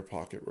in their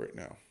pocket right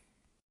now.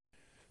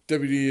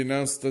 WWE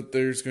announced that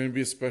there's going to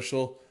be a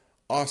special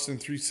Austin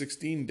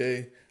 316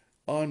 day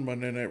on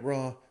Monday Night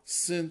Raw,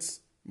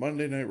 since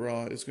Monday Night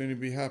Raw is going to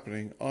be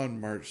happening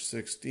on March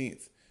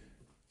 16th.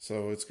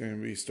 So it's going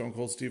to be Stone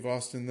Cold Steve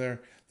Austin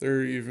there.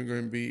 There's even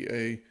going to be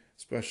a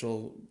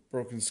special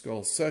Broken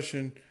Skull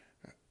session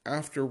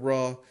after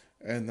Raw,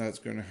 and that's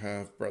going to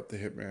have Bret the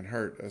Hitman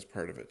Hart as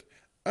part of it.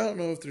 I don't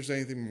know if there's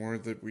anything more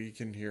that we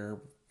can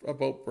hear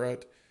about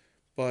Bret,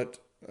 but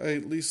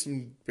at least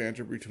some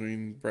banter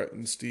between Bret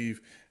and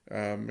Steve.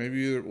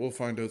 Maybe we'll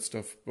find out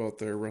stuff about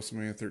their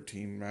WrestleMania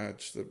 13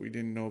 match that we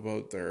didn't know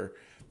about, their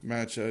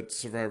match at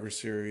Survivor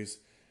Series,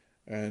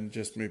 and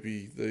just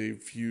maybe the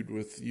feud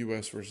with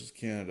US versus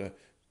Canada.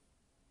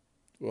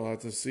 We'll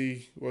have to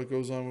see what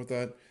goes on with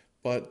that,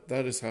 but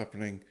that is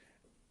happening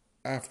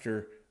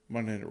after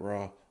Monday Night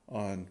Raw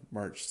on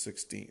March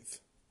 16th.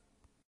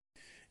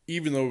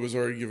 Even though it was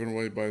already given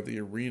away by the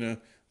arena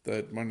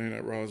that Monday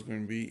Night Raw is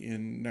going to be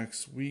in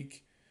next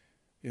week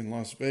in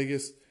Las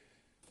Vegas,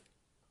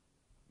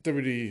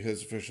 WWE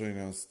has officially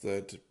announced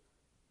that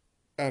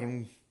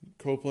Adam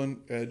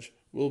Copeland, Edge,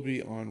 will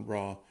be on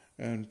Raw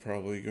and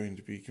probably going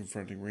to be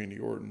confronting Randy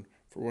Orton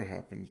for what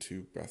happened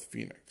to Beth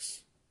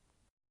Phoenix,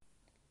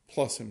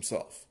 plus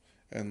himself,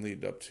 and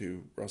lead up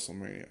to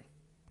WrestleMania.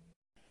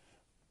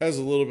 As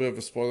a little bit of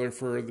a spoiler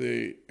for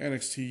the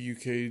NXT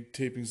UK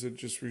tapings that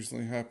just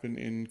recently happened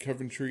in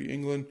Coventry,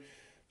 England,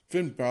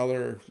 Finn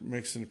Balor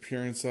makes an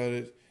appearance at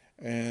it,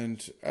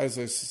 and as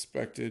I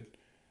suspected,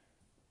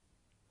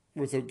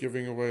 without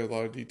giving away a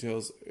lot of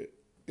details,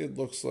 it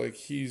looks like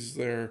he's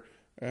there,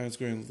 and it's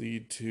going to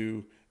lead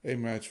to a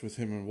match with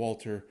him and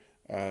Walter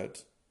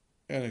at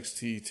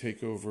NXT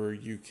TakeOver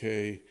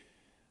UK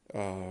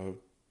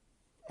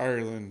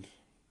Ireland.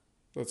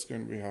 That's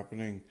going to be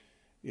happening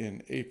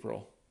in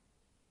April.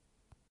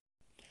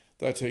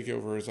 That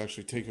takeover is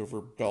actually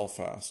TakeOver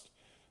Belfast.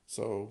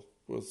 So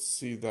we'll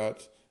see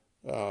that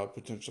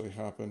potentially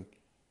happen,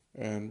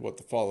 and what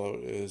the fallout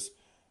is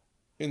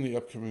in the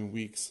upcoming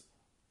weeks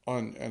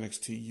on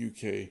NXT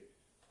UK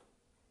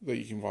that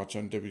you can watch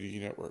on WWE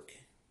Network.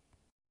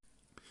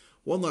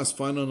 One last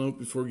final note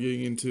before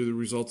getting into the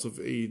results of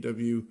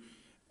AEW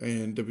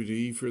and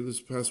WWE for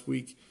this past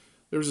week.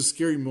 There was a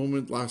scary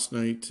moment last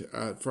night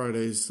at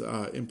Friday's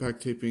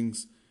Impact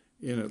tapings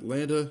in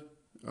Atlanta.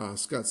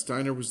 Scott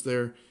Steiner was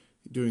there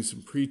doing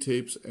some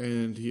pre-tapes,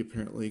 and he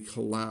apparently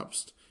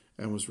collapsed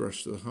and was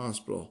rushed to the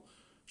hospital.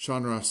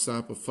 Sean Ross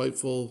Sapp of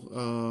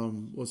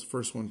Fightful was the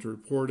first one to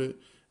report it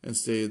and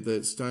stated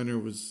that Steiner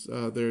was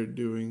there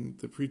doing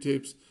the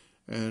pre-tapes,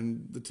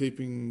 and the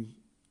taping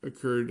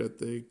occurred at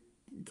the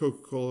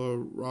Coca-Cola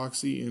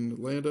Roxy in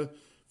Atlanta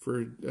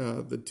for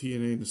the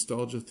TNA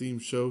Nostalgia theme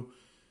show,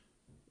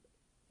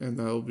 and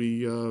that'll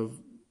be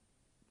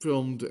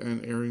filmed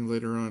and airing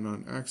later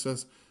on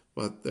Access.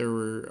 But there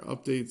were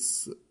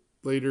updates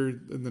later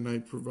in the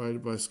night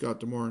provided by Scott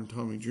D'Amore and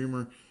Tommy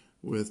Dreamer,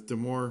 with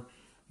D'Amore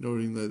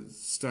noting that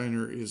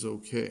Steiner is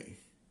okay.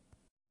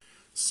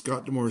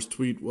 Scott D'Amore's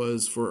tweet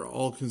was, "For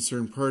all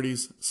concerned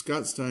parties,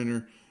 Scott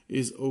Steiner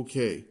is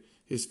okay.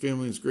 His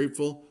family is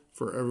grateful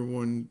for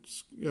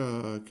everyone's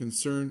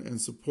concern and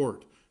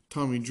support."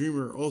 Tommy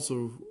Dreamer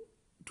also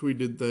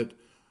tweeted that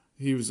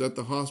he was at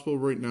the hospital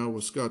right now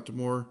with Scott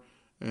D'Amore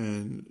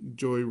and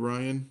Joey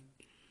Ryan.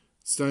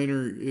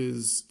 Steiner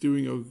is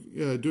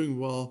doing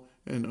well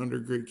and under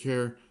great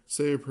care.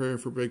 Say a prayer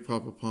for Big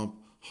Papa Pump.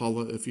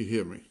 Holla if you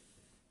hear me.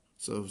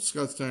 So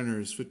Scott Steiner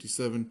is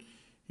 57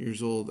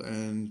 years old,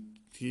 and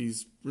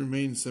he's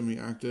remained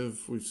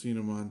semi-active. We've seen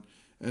him on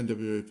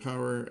NWA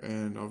Power,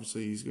 and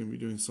obviously he's going to be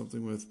doing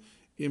something with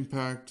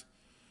Impact.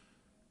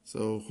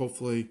 So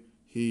hopefully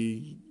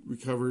he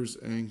recovers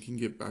and can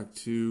get back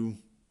to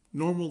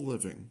normal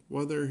living.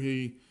 Whether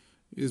he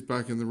is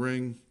back in the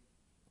ring,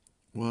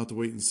 we'll have to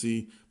wait and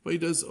see. But he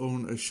does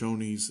own a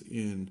Shoney's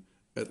in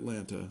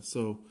Atlanta.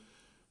 So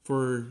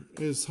for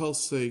his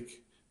health's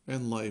sake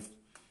and life,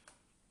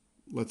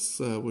 let's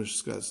wish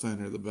Scott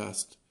Steiner the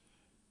best.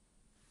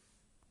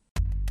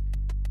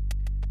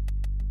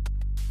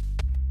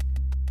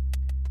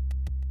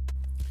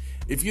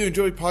 If you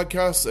enjoy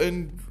podcasts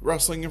and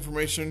wrestling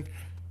information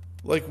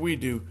like we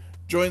do,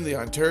 join the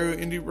Ontario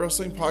Indy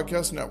Wrestling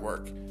Podcast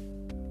Network.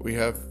 We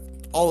have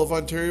all of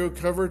Ontario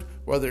covered,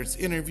 whether it's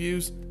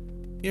interviews,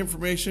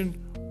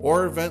 information,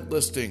 or event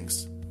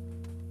listings.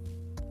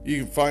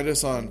 You can find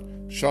us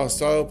on Shaw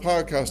Style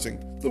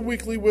Podcasting, The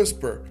Weekly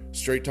Whisper,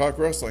 Straight Talk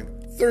Wrestling,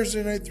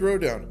 Thursday Night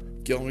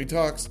Throwdown, Gilmy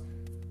Talks,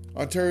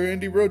 Ontario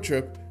Indy Road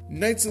Trip,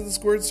 Knights of the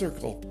Squared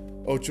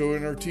Circle, Ocho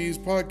and Ortiz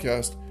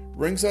Podcast,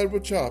 Ringside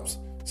with Chops,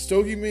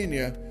 Stogie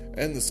Mania,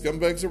 and the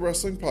Scumbags of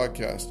Wrestling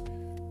Podcast.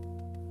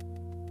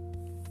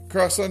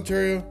 Across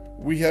Ontario,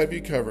 we have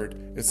you covered.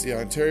 It's the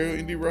Ontario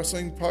Indy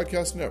Wrestling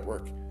Podcast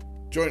Network.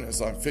 Join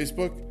us on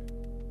Facebook,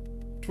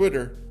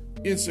 Twitter,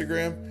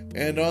 Instagram,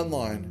 and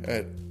online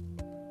at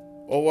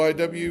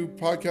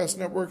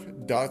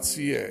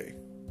oiwpodcastnetwork.ca.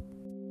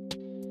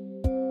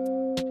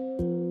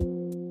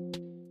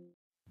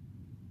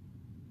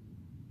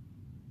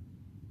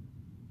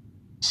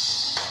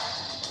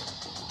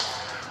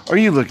 Are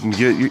you looking to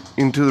get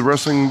into the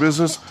wrestling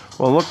business?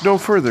 Well, look no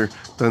further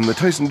than the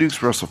Tyson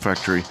Dukes Wrestle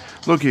Factory,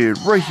 located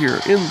right here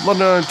in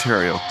London,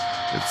 Ontario.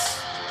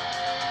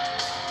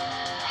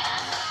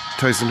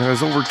 Tyson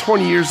has over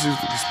 20 years of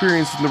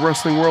experience in the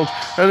wrestling world,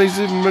 and he's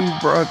even been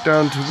brought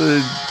down to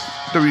the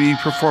WWE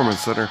Performance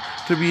Center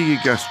to be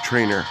a guest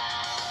trainer.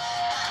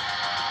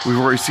 We've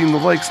already seen the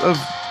likes of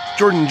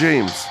Jordan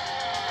James,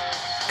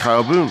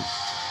 Kyle Boone,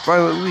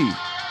 Violet Lee,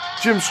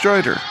 Jim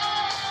Strider,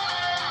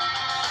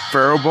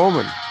 Pharaoh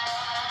Bowman,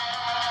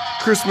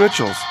 Chris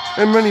Mitchells,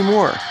 and many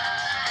more.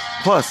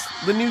 Plus,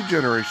 the new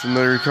generation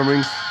that are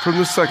coming from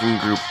the second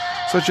group,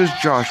 such as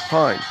Josh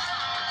Pine,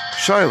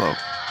 Shiloh,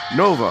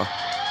 Nova,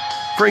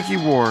 Frankie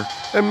War,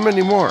 and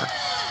many more.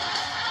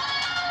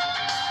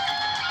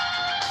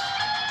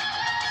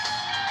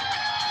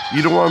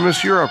 You don't want to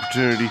miss your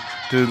opportunity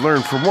to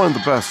learn from one of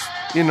the best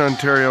in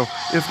Ontario,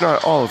 if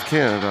not all of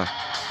Canada,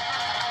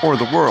 or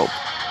the world,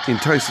 in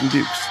Tyson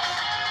Dukes.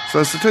 So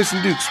that's the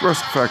Tyson Dukes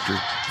Wrestle Factory.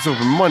 It's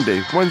open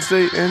Monday,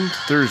 Wednesday, and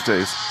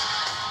Thursdays,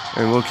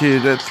 and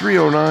located at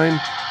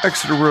 309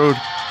 Exeter Road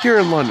here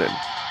in London.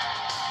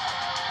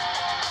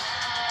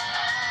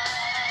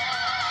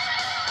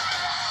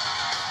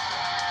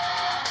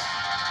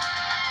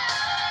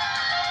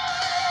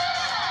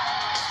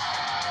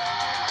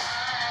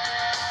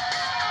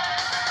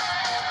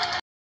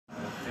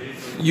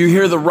 You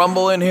hear the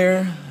rumble in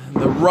here?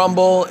 The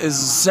rumble is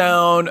the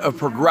sound of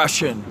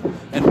progression,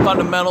 and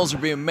fundamentals are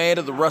being made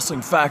at the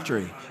Wrestling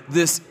Factory.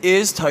 This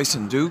is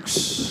Tyson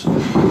Dukes,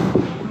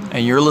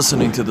 and you're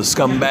listening to the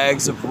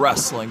Scumbags of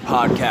Wrestling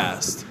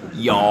podcast,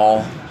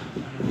 y'all.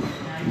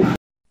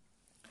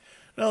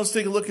 Now let's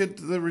take a look at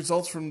the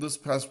results from this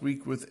past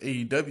week with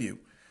AEW.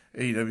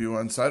 AEW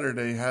on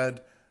Saturday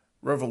had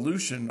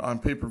Revolution on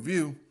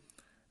pay-per-view,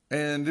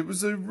 and it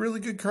was a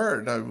really good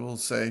card, I will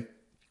say.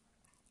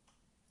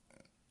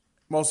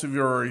 Most of you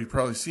have already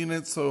probably seen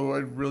it, so I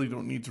really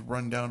don't need to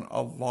run down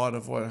a lot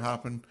of what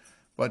happened,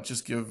 but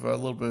just give a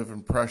little bit of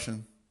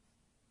impression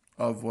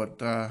of what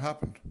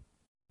happened.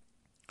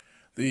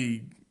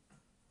 The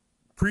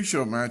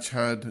pre-show match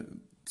had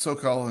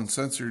SoCal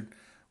Uncensored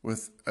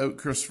without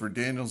Christopher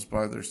Daniels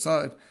by their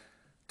side,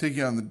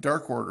 taking on the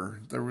Dark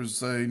Order. There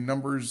was a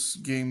numbers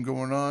game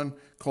going on.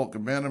 Colt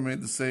Cabana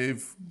made the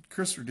save.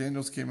 Christopher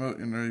Daniels came out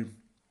in a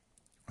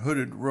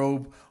hooded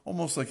robe,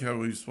 almost like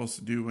how he was supposed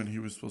to do when he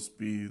was supposed to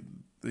be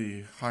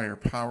the higher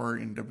power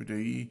in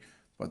WWE,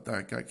 but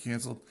that got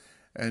canceled,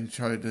 and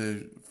tried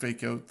to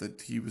fake out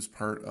that he was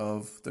part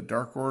of the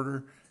Dark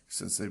Order,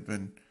 since they've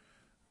been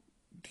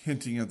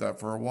hinting at that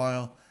for a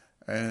while,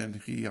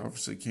 and he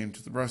obviously came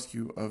to the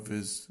rescue of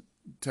his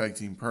tag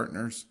team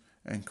partners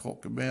and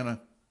Colt Cabana.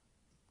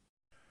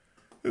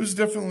 It was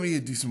definitely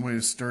a decent way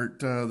to start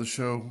the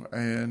show,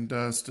 and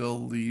still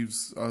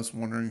leaves us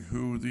wondering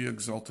who the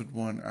Exalted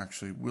One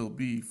actually will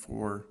be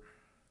for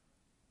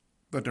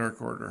the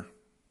Dark Order.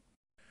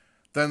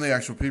 Then the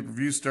actual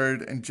pay-per-view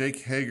started, and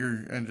Jake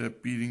Hager ended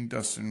up beating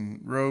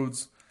Dustin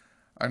Rhodes.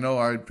 I know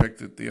I'd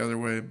picked it the other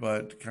way,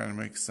 but it kind of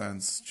makes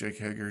sense. Jake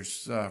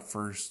Hager's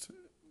first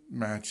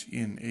match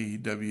in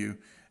AEW,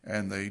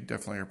 and they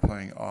definitely are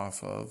playing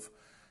off of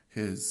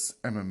his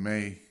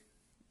MMA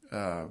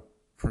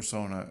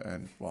persona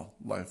and, well,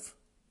 life.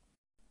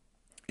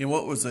 In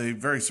what was a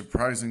very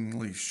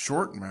surprisingly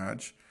short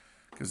match,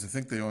 because I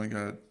think they only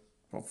got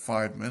about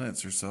 5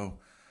 minutes or so,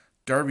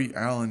 Darby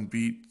Allin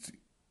beat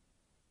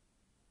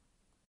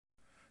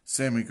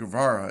Sammy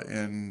Guevara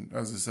in,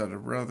 as I said, a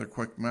rather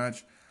quick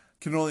match.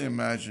 Can only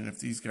imagine if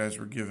these guys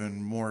were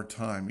given more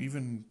time,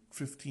 even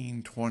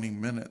 15, 20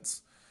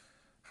 minutes,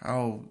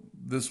 how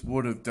this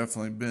would have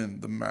definitely been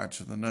the match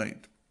of the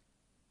night.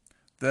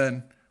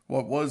 Then,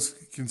 what was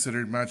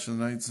considered match of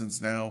the night, since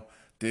now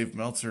Dave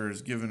Meltzer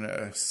has given it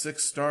a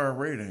 6-star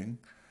rating,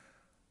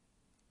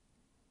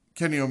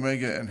 Kenny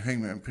Omega and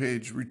Hangman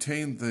Page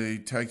retained the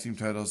tag team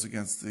titles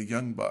against the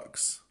Young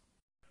Bucks.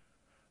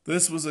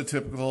 This was a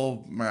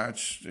typical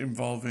match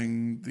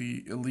involving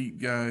the elite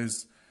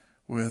guys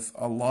with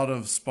a lot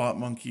of spot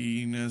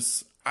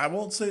monkeyness. I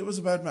won't say it was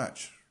a bad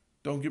match.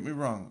 Don't get me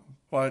wrong.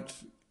 but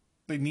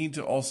they need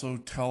to also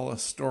tell a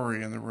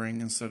story in the ring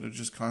instead of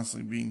just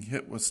constantly being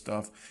hit with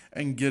stuff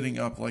and getting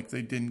up like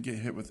they didn't get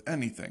hit with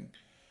anything.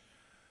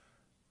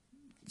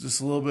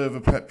 Just a little bit of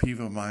a pet peeve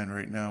of mine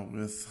right now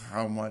with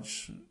how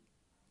much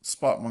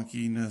spot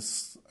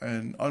monkeyness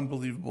and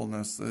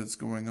unbelievableness that's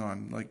going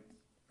on. Like,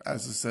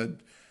 as I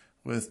said,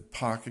 with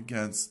Pac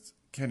against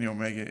Kenny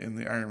Omega in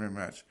the Iron Man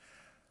match,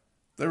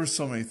 there were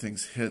so many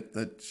things hit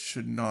that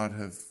should not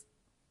have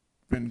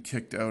been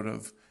kicked out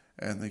of,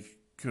 and they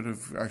could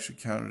have actually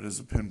counted as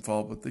a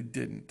pinfall, but they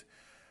didn't.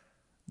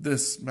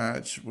 This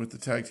match with the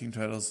tag team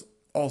titles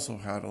also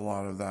had a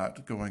lot of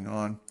that going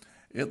on.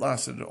 It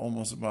lasted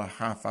almost about a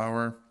half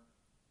hour.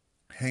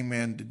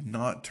 Hangman did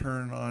not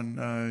turn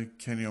on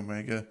Kenny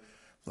Omega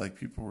like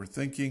people were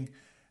thinking,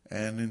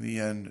 and in the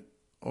end,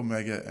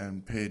 Omega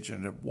and Page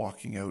ended up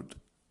walking out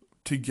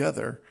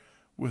together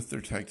with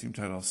their tag team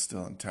titles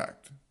still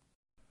intact.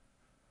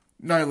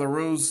 Nyla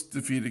Rose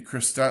defeated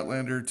Chris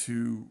Statlander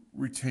to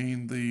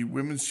retain the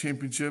Women's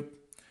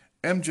Championship.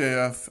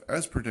 MJF,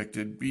 as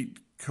predicted, beat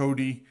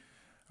Cody.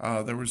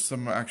 There was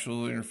some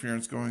actual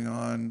interference going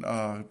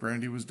on.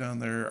 Brandy was down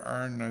there.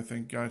 Arn, I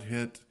think, got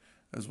hit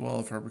as well,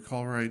 if I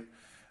recall right.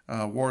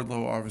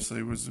 Wardlow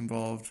obviously was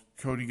involved.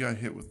 Cody got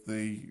hit with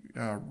the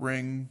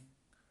ring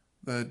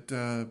that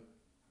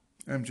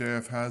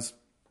MJF has.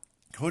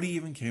 Cody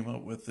even came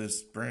out with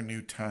this brand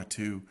new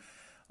tattoo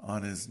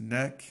on his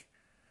neck.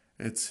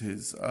 It's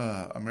his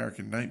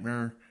American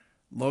Nightmare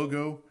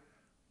logo.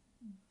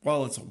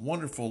 While it's a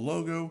wonderful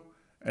logo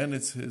and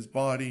it's his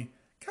body,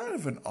 kind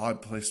of an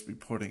odd place to be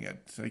putting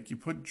it. Like, you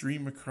put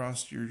Dream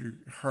across your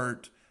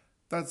heart,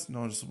 that's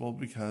noticeable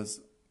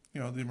because,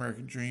 the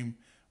American Dream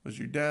was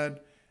your dad,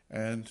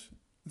 and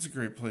it's a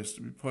great place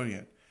to be putting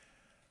it.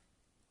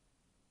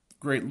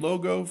 Great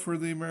logo for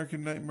the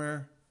American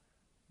Nightmare,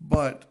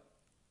 but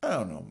I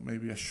don't know,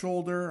 maybe a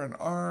shoulder, an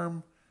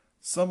arm,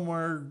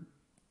 somewhere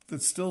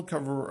that's still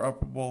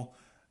cover-upable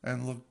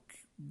and look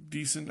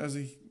decent as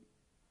a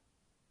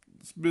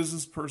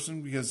business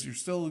person, because you're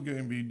still going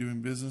to be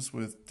doing business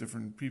with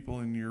different people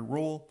in your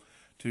role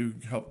to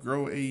help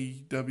grow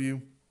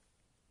AEW.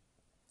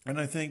 And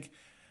I think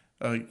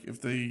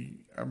if the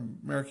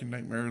American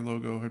Nightmare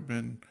logo had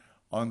been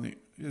on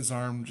his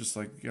arm, just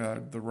like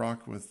The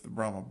Rock with the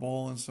Brahma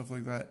Bull and stuff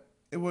like that,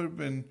 it would have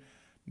been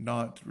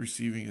not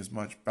receiving as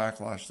much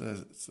backlash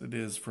as it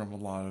is from a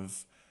lot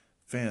of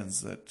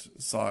fans that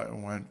saw it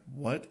and went,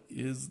 what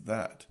is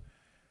that?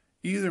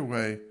 Either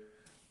way,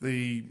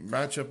 the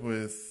matchup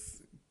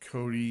with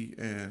Cody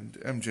and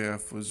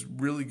MJF was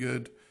really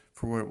good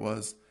for what it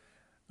was.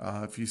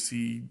 If you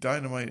see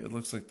Dynamite, it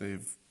looks like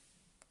they've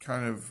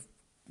kind of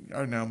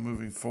are now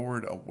moving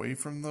forward away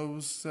from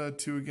those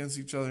two against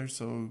each other.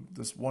 So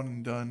this one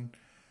and done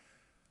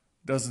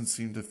doesn't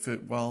seem to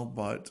fit well,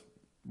 but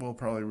we'll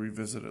probably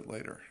revisit it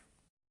later.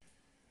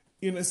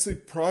 In a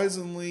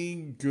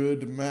surprisingly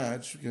good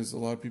match, because a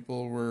lot of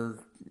people were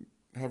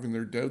having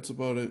their doubts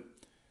about it,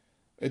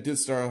 it did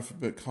start off a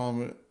bit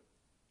comment-wise,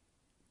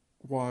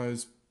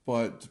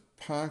 but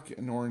Pac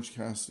and Orange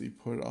Cassidy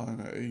put on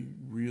a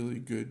really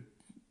good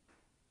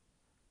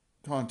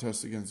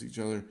contest against each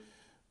other.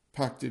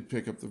 Pac did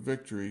pick up the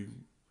victory,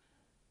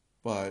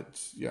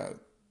 but yeah,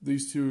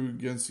 these two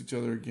against each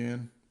other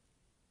again,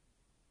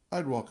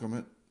 I'd welcome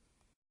it.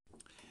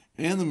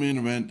 And the main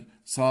event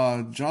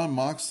saw Jon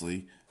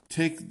Moxley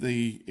take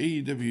the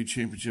AEW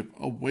Championship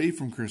away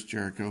from Chris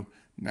Jericho.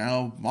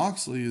 Now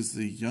Moxley is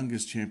the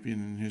youngest champion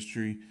in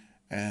history,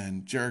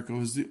 and Jericho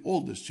is the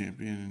oldest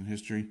champion in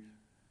history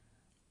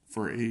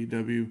for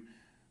AEW.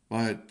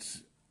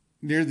 But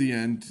near the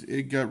end,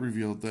 it got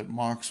revealed that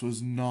Mox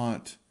was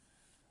not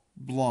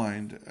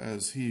blind,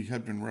 as he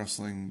had been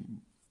wrestling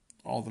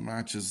all the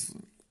matches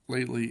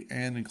lately,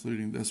 and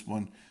including this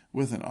one,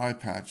 with an eye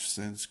patch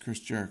since Chris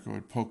Jericho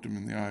had poked him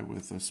in the eye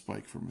with a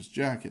spike from his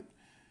jacket.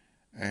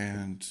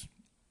 And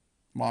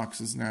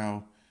Mox is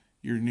now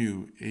your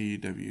new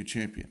AEW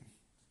champion.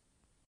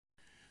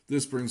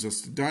 This brings us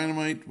to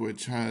Dynamite,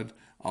 which had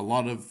a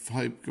lot of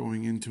hype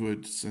going into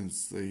it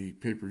since the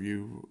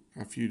pay-per-view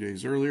a few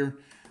days earlier.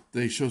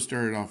 The show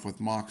started off with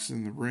Mox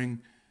in the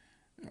ring.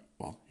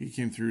 Well, he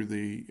came through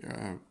the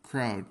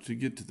crowd to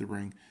get to the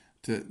ring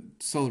to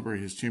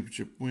celebrate his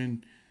championship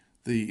win.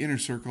 The Inner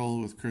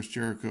Circle with Chris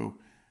Jericho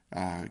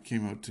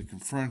came out to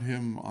confront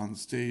him on the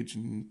stage,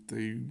 and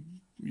they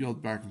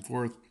yelled back and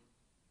forth.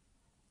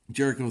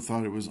 Jericho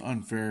thought it was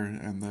unfair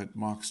and that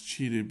Mox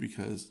cheated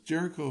because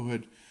Jericho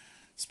had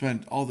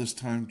spent all this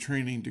time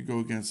training to go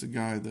against a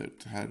guy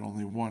that had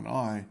only one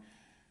eye.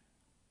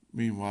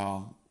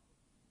 Meanwhile,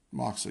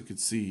 Moxley could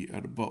see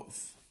out of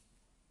both.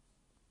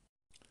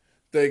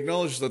 They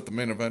acknowledged that the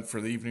main event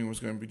for the evening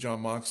was going to be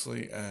Jon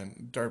Moxley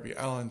and Darby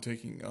Allin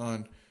taking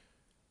on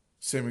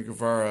Sammy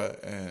Guevara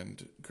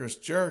and Chris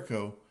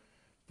Jericho,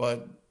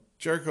 but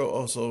Jericho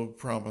also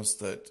promised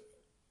that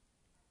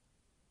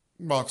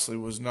Moxley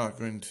was not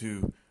going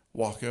to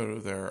walk out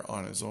of there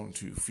on his own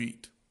 2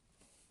 feet.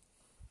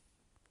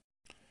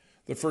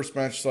 The first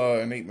match saw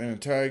an 8-man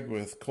tag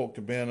with Colt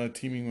Cabana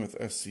teaming with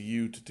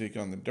SCU to take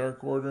on the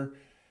Dark Order,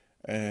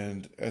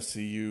 and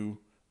SCU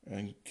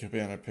and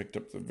Cabana picked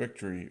up the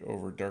victory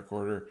over Dark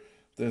Order.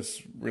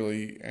 This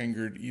really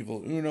angered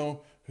Evil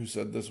Uno, who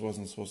said this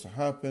wasn't supposed to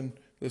happen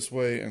this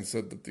way, and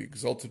said that the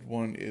Exalted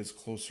One is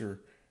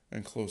closer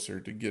and closer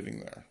to getting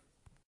there.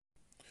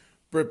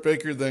 Britt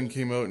Baker then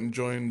came out and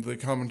joined the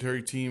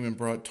commentary team and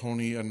brought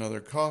Tony another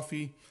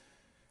coffee,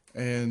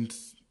 and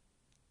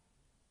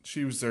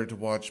she was there to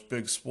watch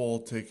Big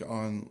Swole take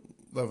on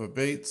Leva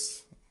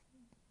Bates.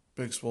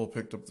 Big Swole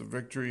picked up the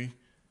victory.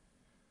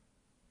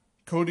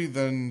 Cody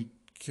then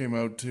came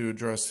out to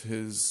address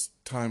his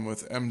time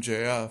with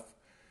MJF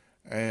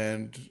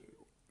and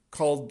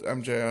called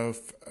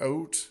MJF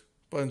out,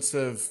 but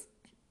instead of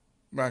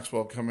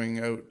Maxwell coming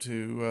out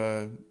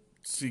to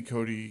see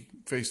Cody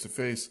face to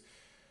face,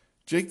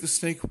 Jake the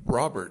Snake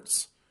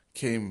Roberts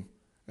came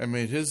and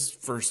made his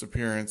first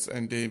appearance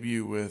and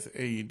debut with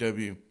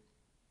AEW.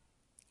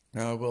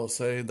 Now, I will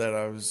say that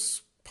I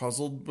was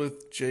puzzled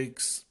with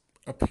Jake's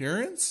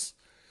appearance.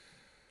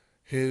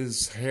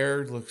 His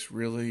hair looks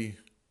really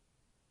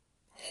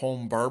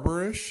home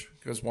barberish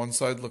because one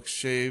side looks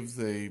shaved,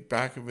 the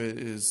back of it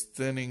is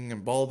thinning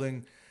and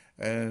balding,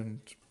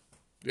 and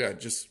yeah,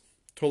 just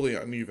totally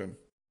uneven.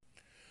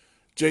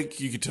 Jake,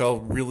 you could tell,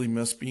 really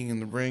missed being in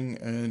the ring,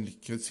 and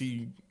because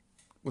he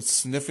was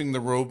sniffing the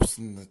ropes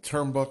and the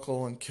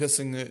turnbuckle and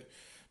kissing it,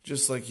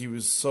 just like he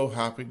was so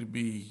happy to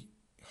be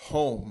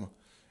home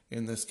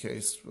in this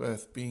case,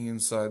 with being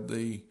inside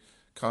the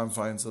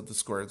confines of the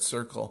squared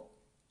circle.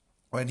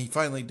 When he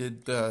finally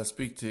did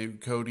speak to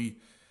Cody,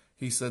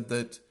 he said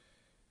that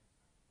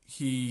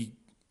he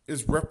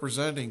is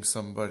representing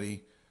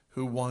somebody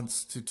who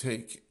wants to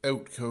take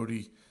out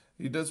Cody.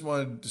 He doesn't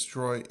want to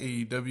destroy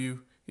AEW.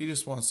 He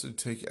just wants to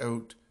take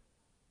out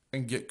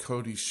and get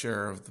Cody's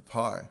share of the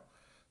pie.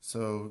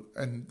 So,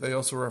 and they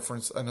also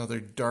reference another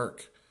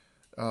dark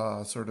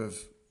sort of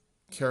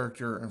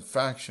character and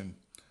faction.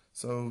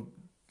 So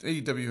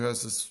AEW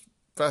has this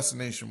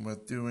fascination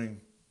with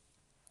doing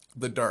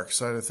the dark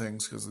side of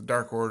things, because the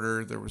Dark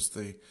Order, there was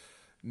the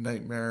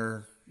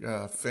Nightmare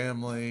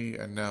family,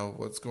 and now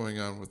what's going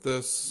on with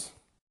this.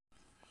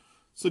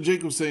 So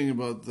Jake was saying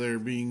about there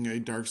being a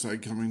dark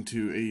side coming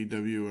to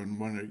AEW, and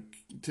when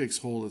it takes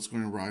hold, it's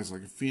going to rise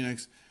like a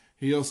phoenix.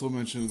 He also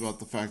mentioned about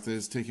the fact that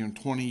it's taken him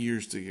 20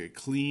 years to get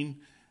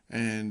clean,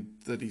 and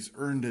that he's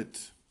earned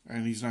it,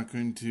 and he's not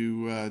going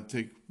to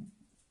take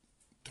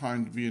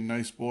time to be a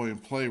nice boy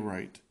and play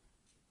right.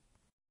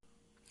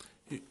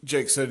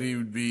 Jake said he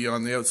would be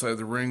on the outside of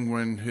the ring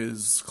when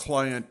his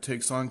client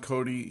takes on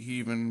Cody. He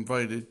even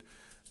invited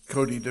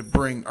Cody to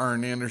bring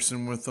Arn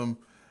Anderson with him,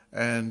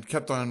 and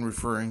kept on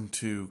referring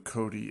to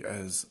Cody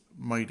as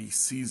Mighty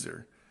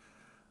Caesar.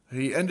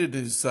 He ended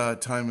his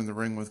time in the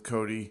ring with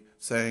Cody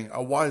saying,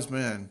 "A wise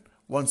man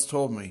once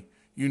told me,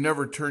 you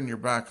never turn your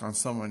back on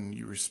someone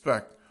you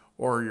respect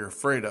or you're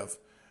afraid of."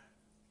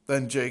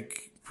 Then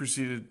Jake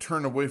proceeded to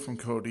turn away from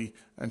Cody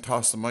and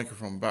toss the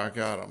microphone back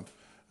at him.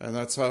 And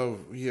that's how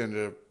he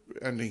ended up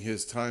ending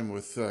his time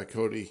with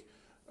Cody.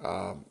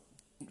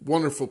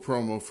 Wonderful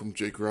promo from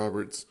Jake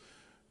Roberts.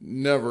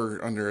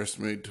 Never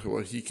underestimate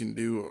what he can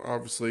do.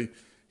 Obviously,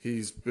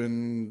 he's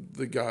been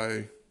the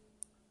guy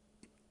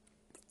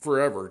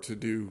forever to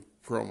do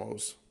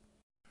promos.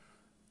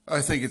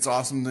 I think it's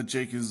awesome that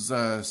Jake is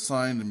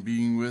signed and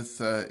being with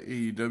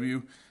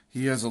AEW.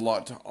 He has a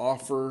lot to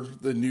offer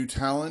the new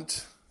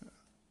talent.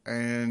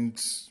 And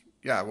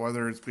yeah,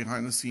 whether it's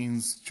behind the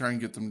scenes, trying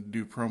to get them to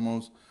do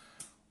promos,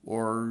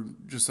 or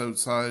just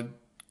outside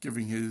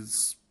giving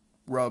his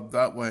rub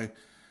that way,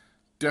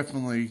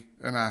 definitely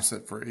an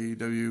asset for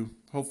AEW.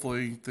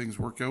 Hopefully things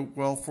work out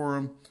well for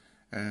him.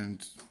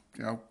 And,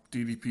 you know,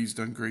 DDP's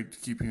done great to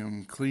keeping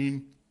him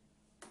clean.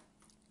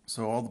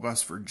 So all the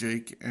best for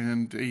Jake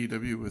and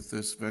AEW with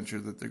this venture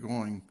that they're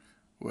going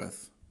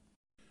with.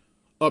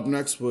 Up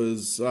next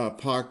was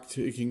Pac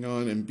taking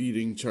on and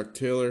beating Chuck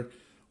Taylor.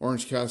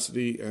 Orange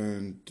Cassidy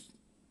and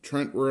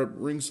Trent were at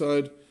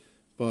ringside,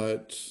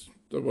 but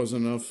that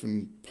wasn't enough,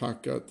 and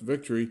Pac got the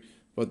victory.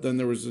 But then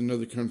there was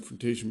another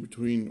confrontation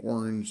between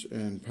Orange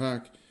and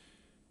Pac,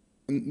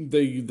 and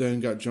they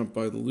then got jumped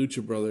by the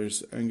Lucha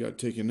Brothers and got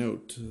taken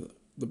out.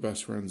 The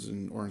best friends,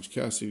 and Orange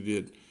Cassidy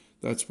did.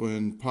 That's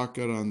when Pac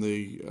got on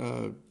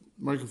the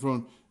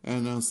microphone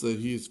and announced that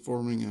he is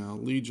forming an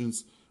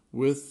allegiance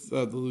with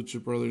the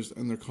Lucha Brothers,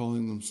 and they're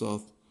calling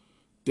themselves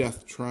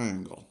Death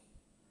Triangle.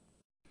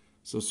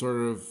 So sort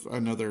of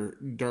another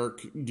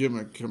dark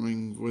gimmick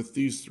coming with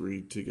these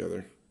three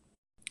together.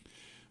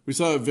 We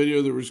saw a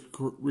video that was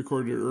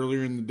recorded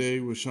earlier in the day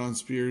with Sean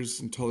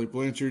Spears and Tully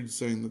Blanchard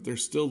saying that they're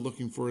still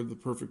looking for the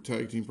perfect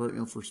tag team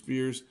partner for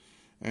Spears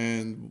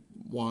and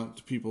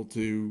want people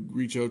to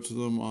reach out to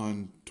them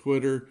on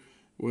Twitter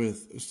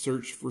with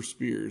search for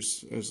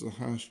Spears as the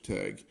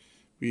hashtag.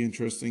 Be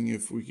interesting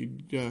if we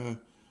could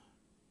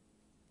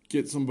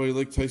get somebody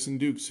like Tyson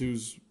Dukes,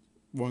 who's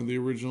one of the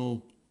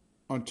original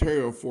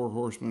Ontario Four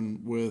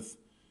Horsemen, with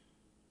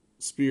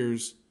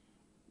Spears,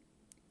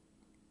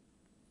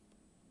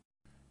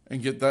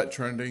 and get that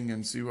trending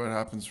and see what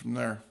happens from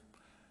there.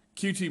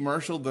 QT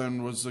Marshall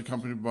then was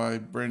accompanied by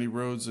Brandy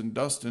Rhodes and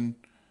Dustin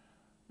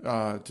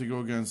to go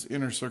against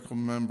Inner Circle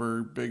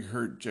member Big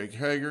Hurt Jake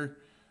Hager.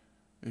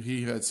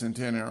 He had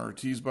Santana and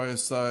Ortiz by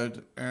his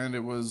side, and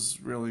it was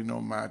really no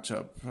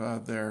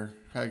matchup there.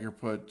 Hager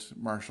put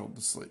Marshall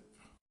to sleep.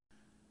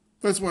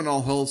 That's when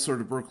all hell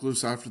sort of broke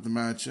loose after the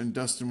match, and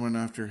Dustin went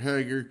after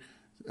Hager.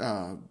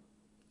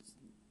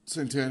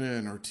 Santana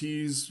and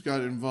Ortiz got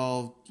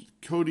involved.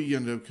 Cody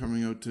ended up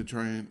coming out to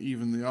try and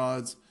even the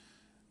odds,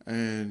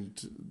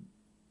 and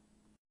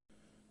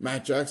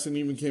Matt Jackson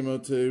even came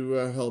out to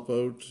help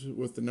out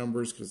with the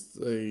numbers because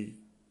the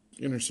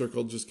Inner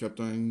Circle just kept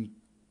on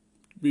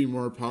being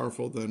more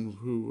powerful than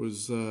who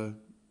was in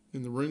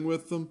the ring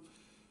with them.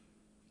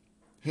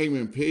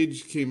 Hangman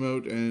Page came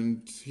out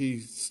and he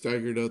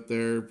staggered out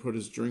there, put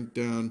his drink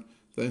down,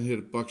 then hit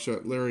a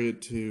buckshot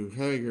lariat to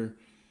Hager,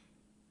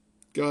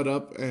 got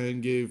up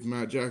and gave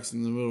Matt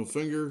Jackson the middle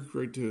finger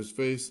right to his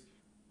face,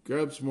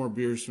 grabbed some more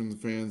beers from the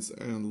fans,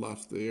 and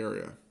left the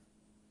area.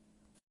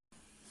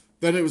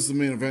 Then it was the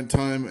main event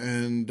time,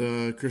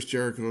 and Chris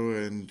Jericho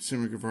and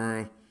Sammy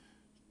Guevara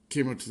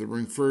came out to the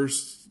ring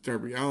first.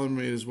 Darby Allin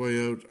made his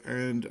way out,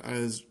 and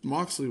as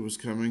Moxley was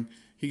coming,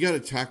 he got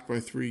attacked by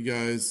three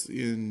guys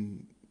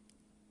in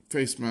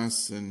face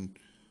masks and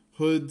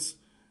hoods.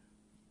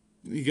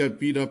 He got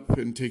beat up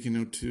and taken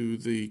out to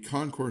the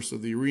concourse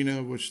of the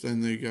arena, which then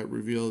they got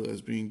revealed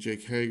as being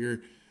Jake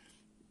Hager,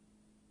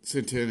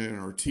 Santana, and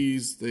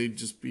Ortiz. They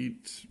just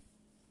beat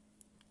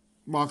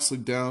Moxley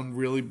down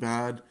really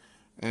bad,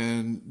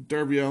 and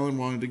Darby Allin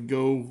wanted to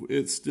go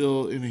it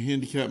still in a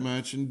handicap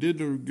match and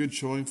did a good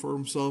showing for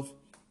himself,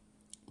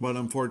 but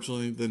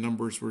unfortunately the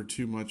numbers were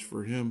too much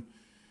for him,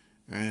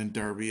 and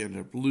Darby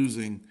ended up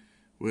losing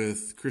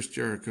with Chris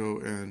Jericho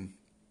and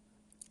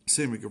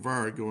Sammy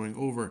Guevara going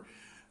over.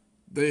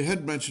 They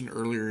had mentioned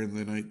earlier in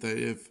the night that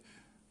if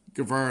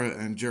Guevara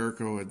and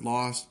Jericho had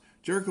lost,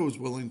 Jericho was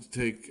willing to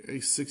take a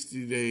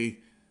 60-day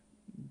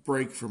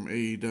break from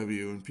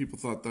AEW, and people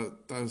thought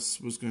that this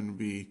was going to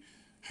be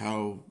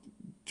how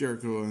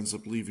Jericho ends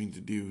up leaving to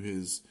do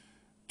his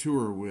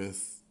tour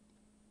with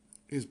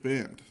his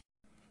band.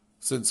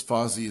 Since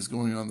Fozzy is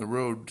going on the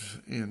road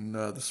in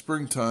the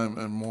springtime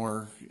and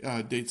more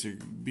dates are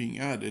being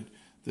added,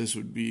 this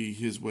would be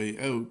his way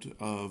out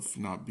of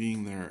not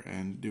being there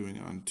and doing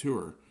on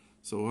tour.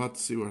 So we'll have to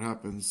see what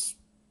happens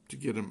to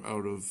get him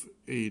out of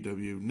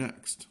AEW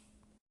next.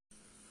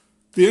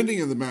 The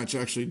ending of the match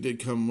actually did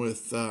come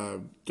with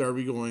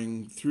Darby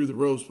going through the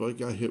ropes, but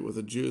got hit with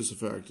a Judas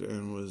effect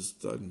and was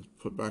then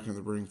put back in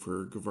the ring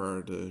for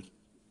Guevara to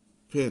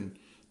pin.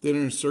 The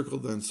Inner Circle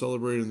then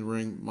celebrated in the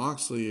ring.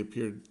 Moxley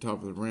appeared at the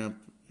top of the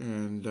ramp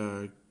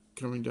and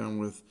coming down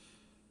with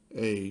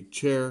a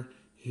chair.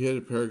 He hit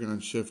a Paragon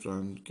Shift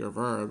on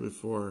Guevara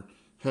before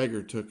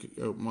Hager took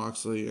out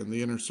Moxley, and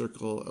the Inner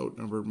Circle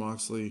outnumbered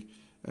Moxley,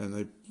 and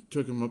they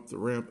took him up the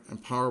ramp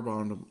and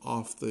powerbombed him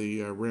off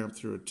the ramp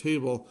through a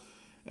table,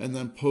 and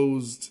then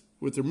posed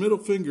with their middle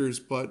fingers,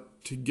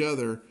 but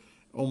together,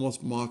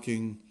 almost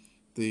mocking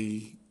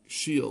the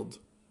Shield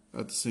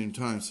at the same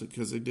time. So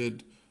because they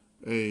did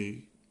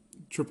a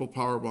triple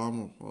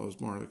powerbomb, well, it was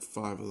more like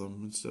 5 of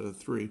them instead of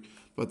 3,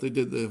 but they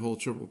did the whole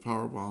triple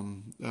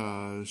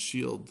powerbomb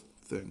Shield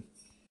thing.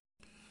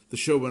 The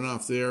show went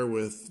off the air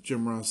with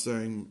Jim Ross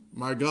saying,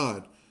 "My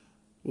God,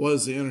 what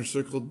has the Inner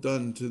Circle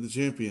done to the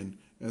champion?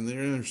 And the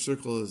Inner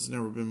Circle has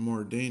never been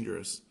more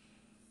dangerous."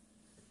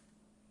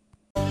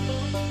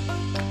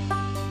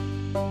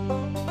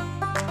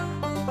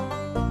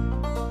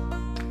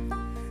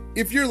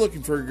 If you're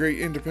looking for a great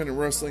independent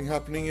wrestling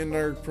happening in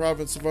our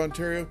province of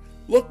Ontario,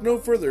 look no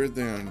further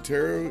than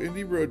Ontario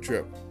Indy Road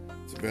Trip.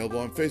 It's available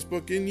on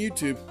Facebook and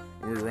YouTube,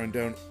 and we run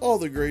down all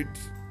the great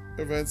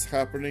events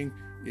happening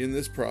in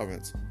this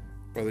province.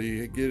 Whether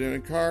you get in a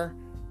car,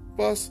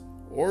 bus,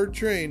 or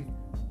train,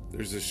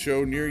 there's a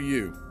show near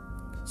you.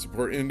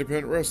 Support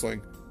independent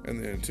wrestling and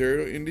the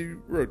Ontario Indy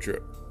Road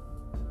Trip.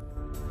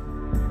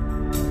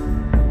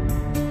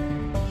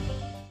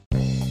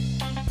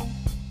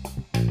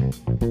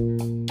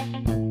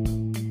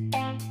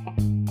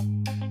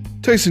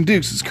 Tyson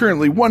Dukes is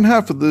currently one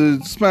half of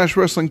the Smash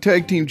Wrestling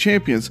Tag Team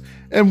Champions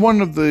and one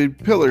of the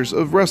pillars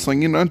of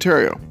wrestling in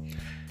Ontario.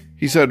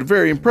 He's had a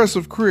very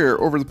impressive career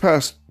over the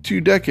past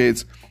 2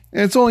 decades,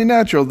 and it's only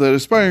natural that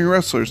aspiring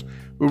wrestlers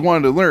would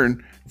want to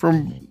learn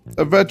from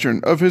a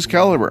veteran of his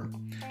caliber.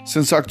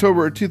 Since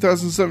October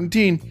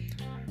 2017,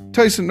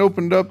 Tyson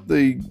opened up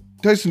the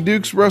Tyson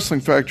Dukes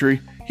Wrestling Factory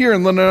here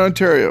in London,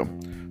 Ontario.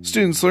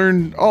 Students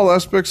learn all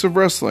aspects of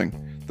wrestling.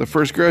 The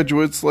first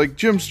graduates like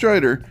Jim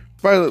Strider,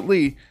 Violet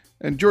Lee,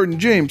 and Jordan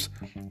James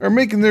are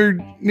making their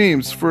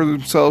names for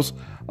themselves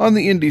on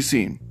the indie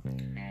scene.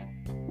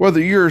 Whether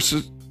you're a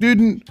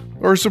student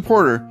or a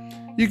supporter,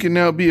 you can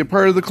now be a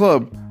part of the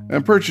club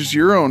and purchase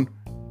your own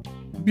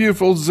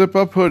beautiful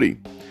zip-up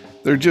hoodie.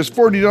 They're just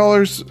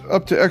 $40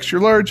 up to extra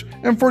large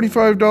and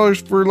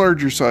 $45 for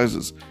larger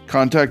sizes.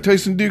 Contact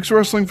Tyson Dukes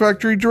Wrestling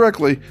Factory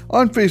directly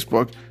on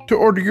Facebook to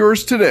order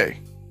yours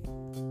today.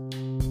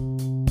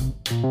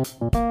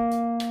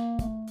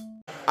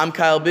 I'm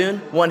Kyle Boone,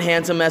 one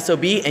handsome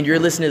SOB, and you're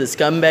listening to the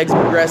Scumbags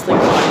Wrestling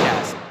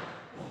Podcast.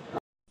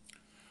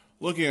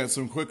 Looking at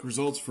some quick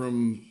results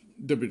from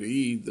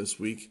WWE this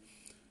week,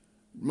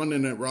 Monday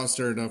Night Raw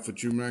started off with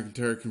Drew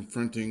McIntyre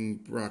confronting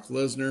Brock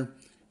Lesnar.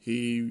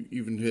 He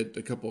even hit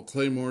a couple of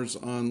claymores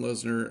on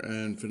Lesnar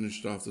and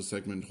finished off the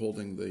segment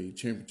holding the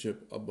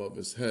championship above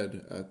his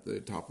head at the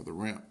top of the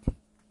ramp.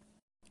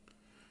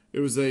 It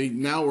was a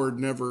now or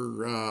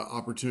never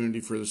opportunity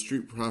for the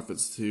Street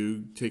Profits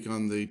to take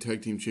on the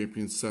tag team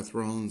champions Seth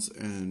Rollins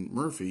and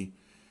Murphy.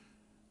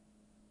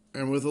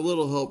 And with a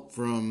little help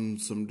from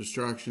some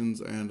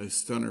distractions and a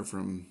stunner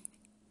from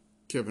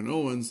Kevin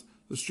Owens,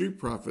 the Street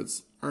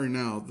Profits are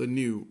now the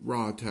new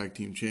Raw Tag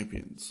Team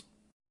Champions.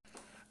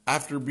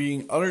 After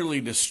being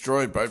utterly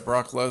destroyed by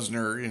Brock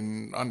Lesnar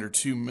in under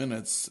 2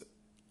 minutes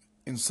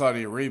in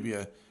Saudi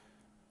Arabia,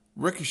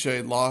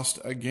 Ricochet lost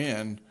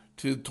again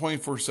to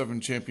 24/7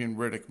 champion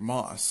Riddick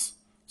Moss.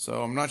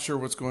 So I'm not sure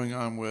what's going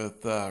on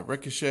with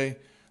Ricochet.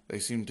 They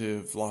seem to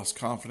have lost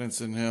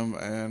confidence in him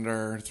and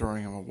are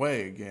throwing him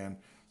away again.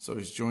 So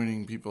he's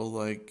joining people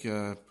like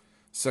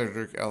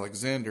Cedric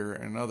Alexander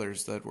and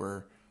others that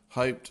were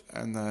hyped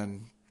and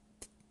then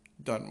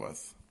done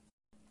with.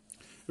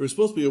 It was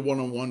supposed to be a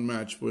one-on-one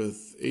match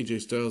with AJ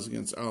Styles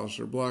against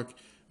Aleister Black.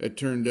 It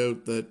turned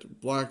out that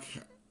Black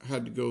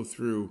had to go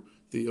through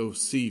the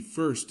OC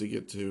first to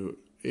get to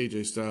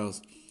AJ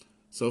Styles.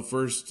 So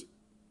first,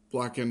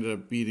 Black ended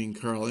up beating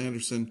Carl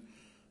Anderson.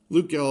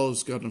 Luke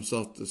Gallows got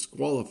himself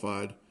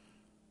disqualified,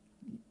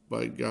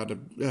 but got a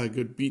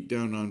good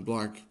beatdown on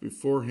Black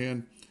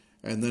beforehand.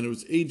 And then it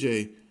was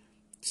AJ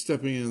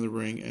stepping into the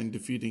ring and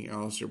defeating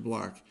Aleister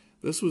Black.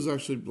 This was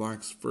actually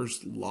Black's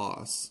first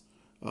loss,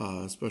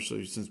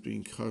 especially since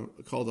being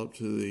called up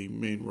to the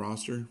main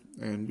roster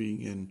and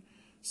being in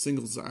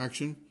singles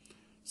action.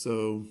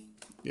 So,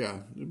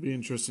 yeah, it'd be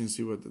interesting to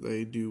see what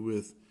they do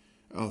with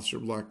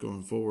Aleister Black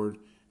going forward,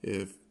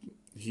 if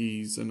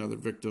he's another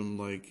victim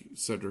like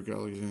Cedric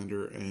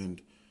Alexander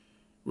and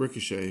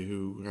Ricochet,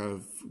 who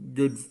have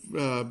good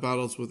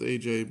battles with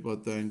AJ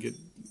but then get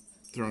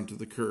thrown to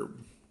the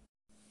curb.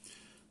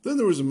 Then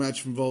there was a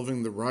match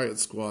involving the Riot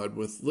Squad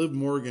with Liv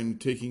Morgan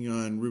taking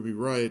on Ruby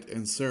Riott,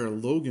 and Sarah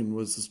Logan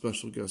was the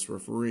special guest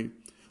referee.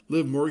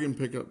 Liv Morgan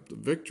picked up the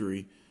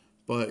victory,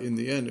 but in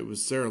the end it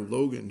was Sarah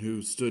Logan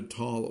who stood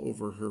tall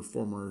over her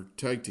former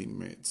tag team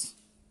mates.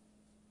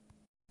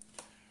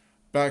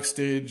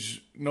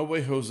 Backstage, No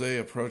Way Jose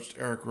approached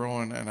Eric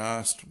Rowan and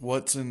asked,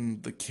 "What's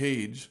in the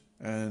cage?"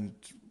 And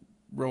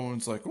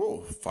Rowan's like,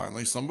 "Oh,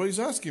 finally somebody's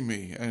asking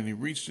me." And he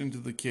reached into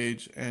the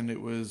cage and it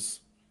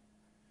was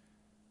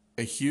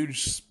a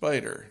huge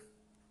spider.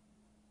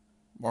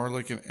 More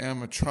like an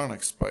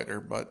animatronic spider,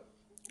 but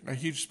a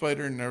huge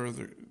spider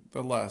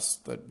nevertheless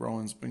that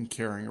Rowan's been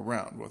carrying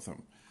around with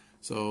him.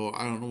 So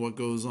I don't know what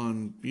goes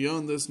on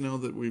beyond this now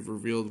that we've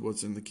revealed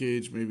what's in the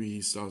cage. Maybe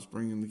he stops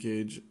bringing the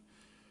cage.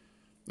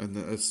 And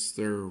that's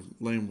their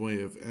lame way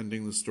of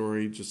ending the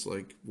story, just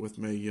like with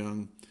Mae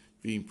Young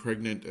being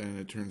pregnant and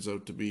it turns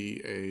out to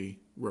be a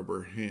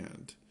rubber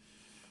hand.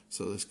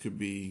 So this could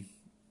be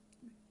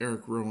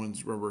Eric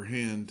Rowan's rubber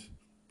hand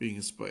being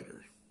a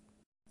spider.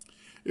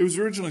 It was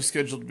originally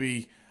scheduled to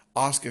be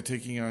Asuka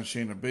taking on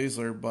Shayna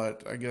Baszler,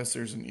 but I guess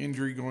there's an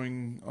injury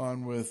going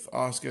on with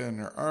Asuka in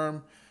her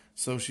arm,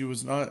 so she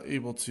was not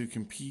able to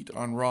compete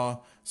on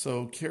Raw.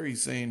 So Kairi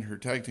Sane, her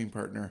tag team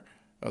partner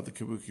of the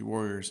Kabuki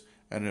Warriors,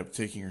 ended up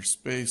taking her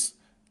space.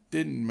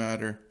 Didn't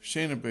matter.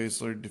 Shayna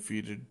Baszler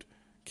defeated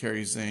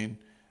Kairi Sane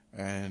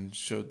and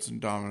showed some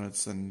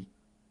dominance, and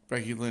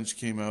Becky Lynch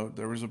came out.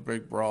 There was a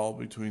big brawl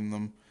between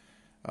them.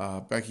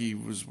 Becky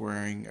was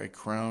wearing a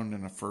crown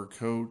and a fur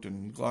coat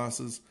and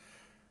glasses.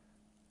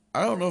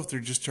 I don't know if they're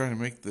just trying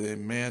to make the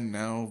man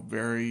now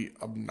very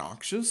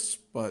obnoxious,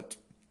 but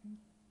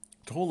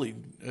totally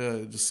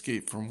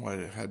escaped from what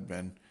it had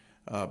been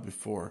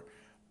before.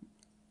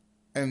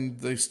 And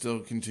they still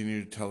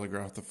continue to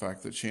telegraph the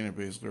fact that Shayna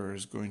Baszler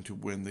is going to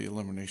win the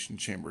Elimination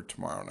Chamber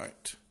tomorrow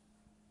night.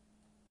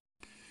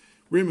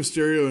 Rey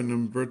Mysterio and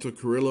Humberto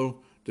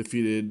Carrillo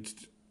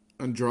defeated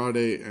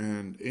Andrade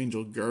and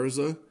Angel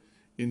Garza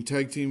in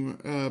tag team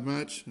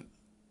match.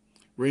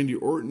 Randy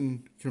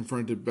Orton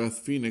confronted Beth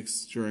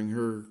Phoenix during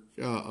her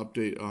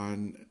update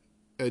on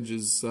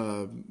Edge's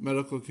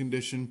medical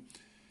condition.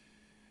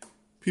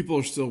 People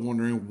are still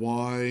wondering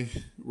why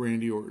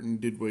Randy Orton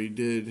did what he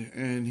did,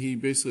 and he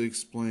basically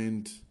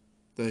explained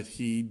that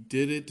he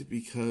did it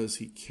because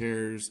he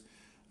cares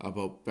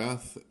about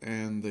Beth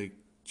and the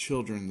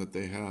children that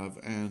they have,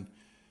 and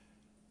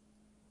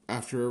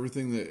after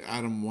everything that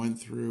Adam went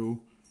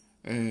through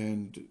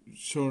and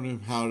showing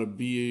him how to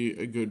be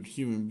a good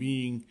human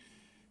being,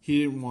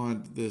 he didn't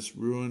want this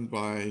ruined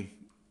by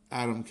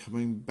Adam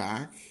coming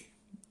back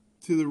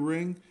to the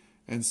ring,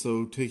 and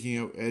so taking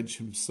out Edge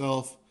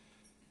himself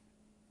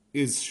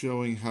is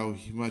showing how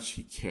much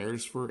he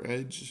cares for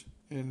Edge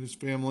and his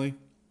family.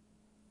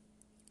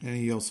 And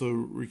he also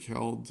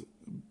recalled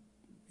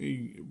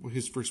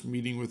his first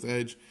meeting with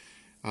Edge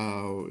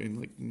in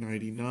like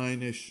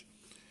 99-ish.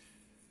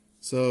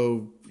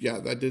 So, yeah,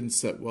 that didn't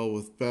set well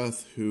with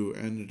Beth, who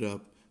ended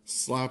up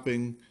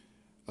slapping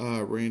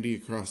Randy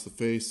across the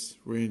face.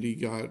 Randy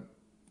got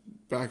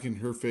back in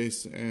her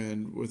face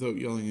and, without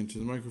yelling into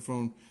the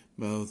microphone,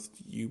 mouthed,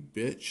 "You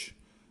bitch,"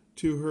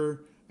 to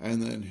her,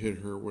 and then hit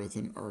her with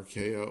an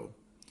RKO.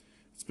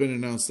 It's been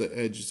announced that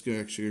Edge is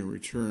actually going to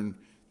return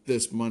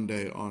this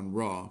Monday on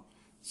Raw.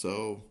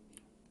 So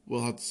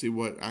we'll have to see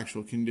what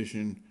actual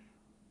condition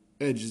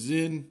Edge is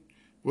in,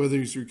 whether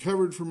he's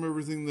recovered from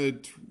everything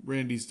that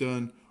Randy's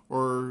done,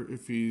 or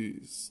if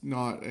he's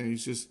not and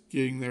he's just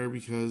getting there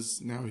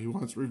because now he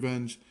wants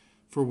revenge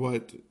for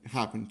what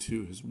happened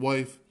to his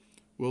wife.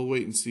 We'll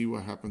wait and see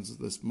what happens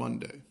this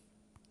Monday.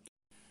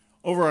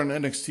 Over on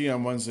NXT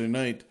on Wednesday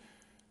night,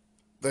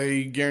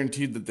 they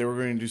guaranteed that they were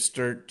going to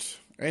start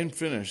and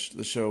finish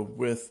the show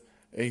with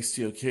a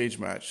steel cage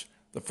match.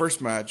 The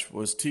first match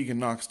was Tegan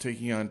Nox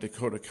taking on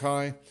Dakota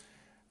Kai,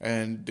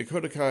 and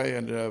Dakota Kai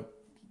ended up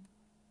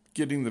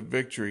getting the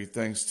victory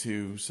thanks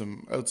to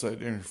some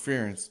outside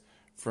interference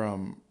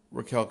from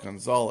Raquel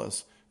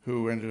Gonzalez,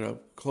 who ended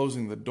up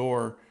closing the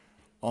door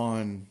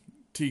on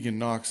Tegan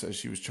Nox as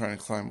she was trying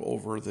to climb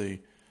over the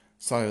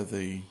side of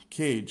the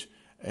cage,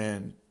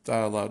 and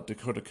that allowed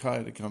Dakota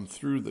Kai to come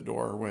through the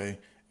doorway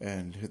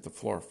and hit the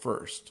floor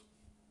first.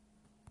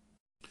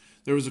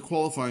 There was a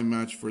qualifying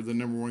match for the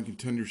number one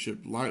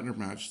contendership ladder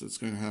match that's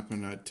going to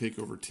happen at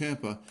TakeOver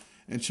Tampa,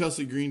 and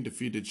Chelsea Green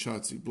defeated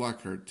Shotzi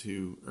Blackheart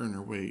to earn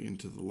her way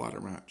into the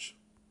ladder match.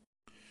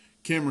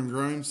 Cameron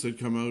Grimes had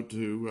come out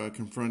to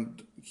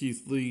confront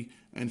Keith Lee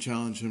and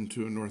challenge him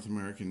to a North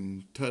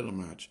American title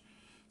match,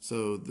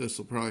 so this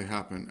will probably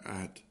happen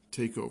at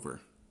TakeOver.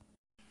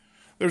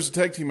 There was a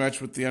tag team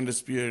match with the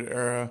Undisputed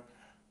Era,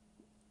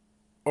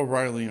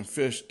 O'Reilly and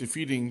Fish,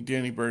 defeating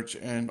Danny Burch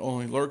and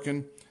Only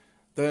Lorcan.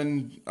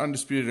 Then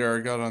Undisputed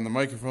Era got on the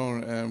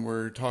microphone and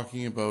were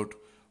talking about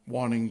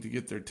wanting to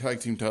get their tag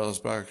team titles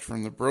back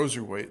from the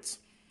Broserweights.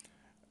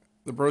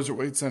 The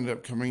Broserweights ended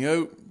up coming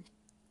out.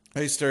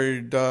 They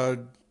started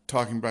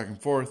talking back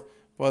and forth,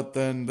 but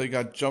then they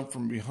got jumped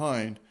from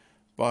behind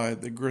by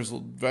the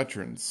grizzled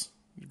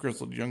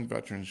young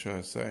veterans, should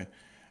I say,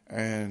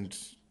 and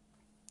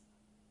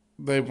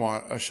they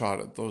want a shot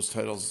at those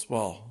titles as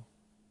well.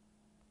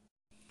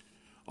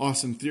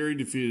 Austin Theory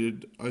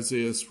defeated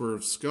Isaiah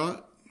Swerve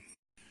Scott.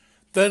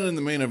 Then in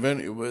the main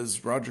event, it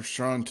was Roderick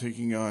Strong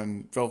taking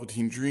on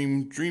Velveteen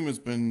Dream. Dream has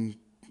been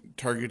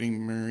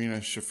targeting Marina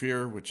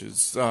Shafir, which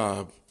is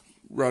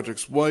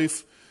Roderick's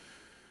wife.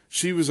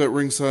 She was at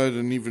ringside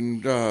and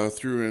even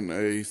threw in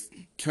a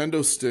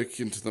kendo stick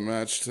into the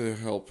match to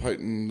help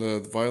heighten the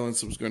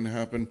violence that was going to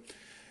happen.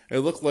 It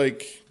looked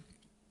like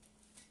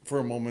for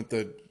a moment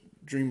that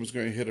Dream was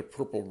going to hit a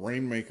purple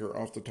rainmaker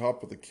off the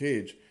top of the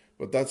cage,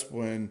 but that's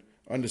when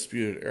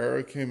Undisputed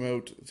Era came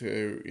out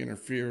to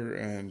interfere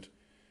and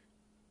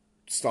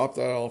stop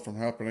that all from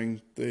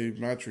happening. The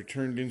match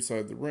returned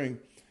inside the ring,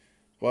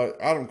 but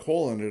Adam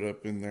Cole ended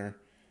up in there,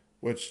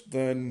 which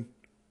then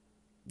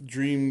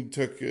Dream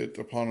took it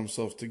upon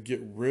himself to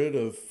get rid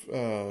of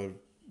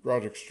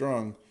Roderick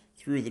Strong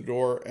through the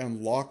door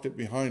and locked it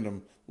behind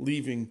him,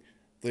 leaving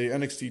the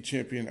NXT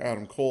champion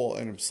Adam Cole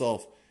and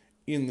himself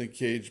in the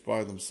cage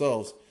by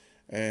themselves.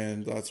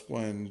 And that's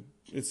when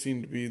it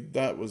seemed to be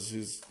that was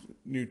his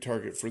new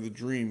target for the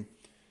Dream.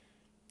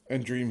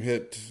 And Dream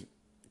hit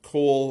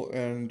Cole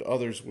and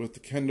others with the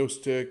kendo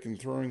stick and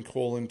throwing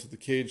Cole into the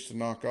cage to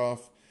knock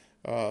off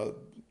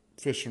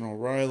Fish and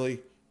O'Reilly.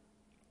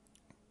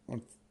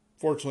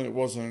 Unfortunately, it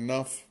wasn't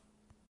enough.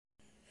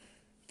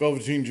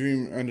 Velveteen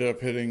Dream ended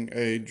up hitting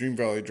a Dream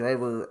Valley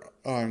driver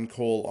on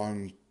Cole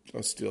on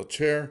a steel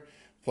chair.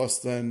 Plus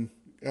then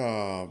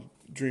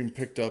Dream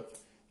picked up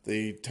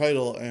the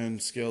title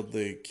and scaled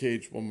the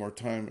cage one more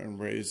time and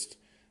raised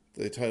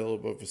the title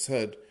above his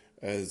head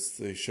as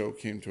the show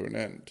came to an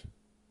end.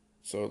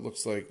 So it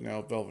looks like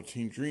now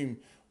Velveteen Dream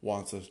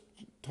wants a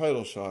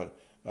title shot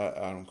at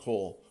Adam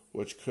Cole,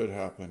 which could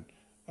happen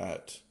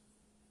at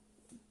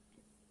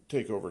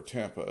TakeOver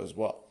Tampa as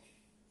well.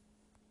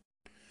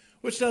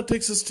 Which now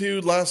takes us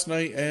to last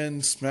night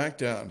and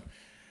SmackDown.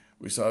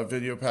 We saw a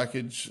video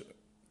package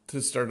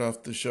to start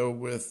off the show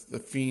with The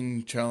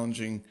Fiend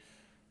challenging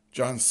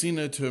John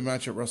Cena to a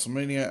match at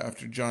WrestleMania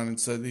after John had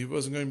said that he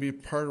wasn't going to be a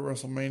part of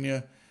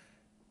WrestleMania.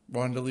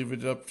 Wanted to leave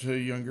it up to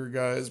younger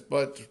guys,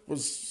 but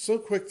was so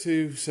quick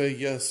to say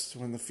yes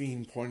when The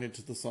Fiend pointed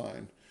to the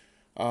sign.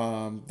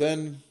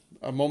 Then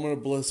a moment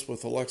of bliss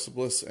with Alexa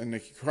Bliss and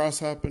Nikki Cross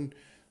happened.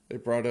 They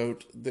brought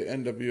out the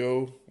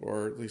NWO,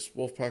 or at least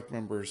Wolfpack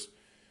members,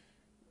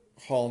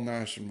 Hall,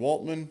 Nash, and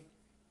Waltman.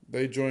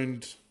 They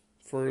joined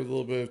for a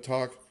little bit of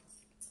talk.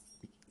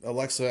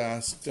 Alexa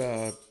asked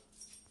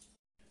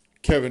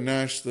Kevin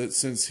Nash that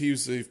since he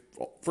was the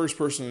first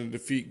person to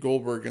defeat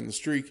Goldberg in the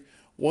streak,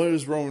 what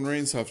does Roman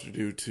Reigns have to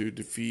do to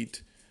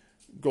defeat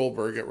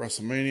Goldberg at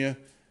WrestleMania?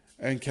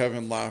 And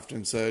Kevin laughed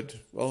and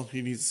said, well,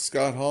 he needs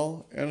Scott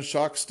Hall and a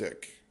shock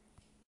stick.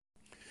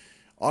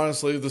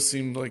 Honestly, this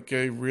seemed like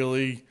a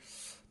really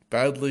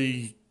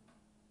badly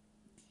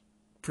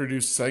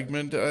produced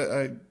segment.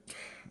 I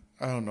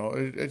I don't know.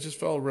 It just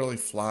felt really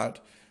flat,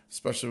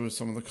 especially with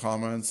some of the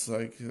comments.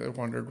 Like, I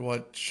wondered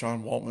what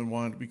Sean Waltman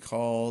wanted to be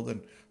called,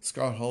 and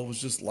Scott Hall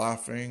was just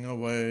laughing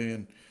away.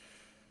 And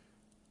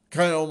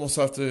kind of almost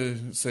have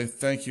to say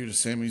thank you to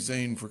Sami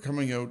Zayn for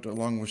coming out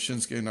along with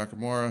Shinsuke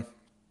Nakamura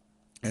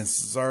and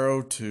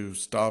Cesaro to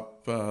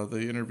stop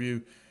the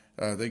interview.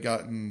 They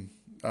got in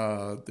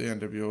the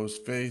NWO's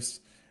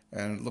face,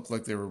 and it looked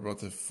like they were about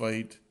to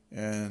fight.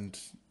 And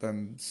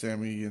then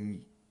Sami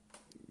and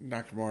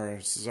Nakamura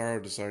and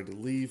Cesaro decided to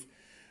leave.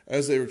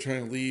 As they were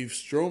trying to leave,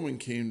 Strowman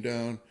came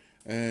down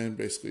and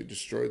basically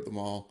destroyed them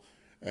all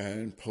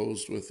and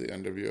posed with the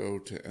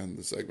NWO to end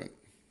the segment.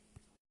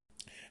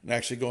 And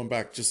actually, going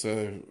back just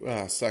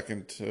a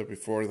second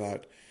before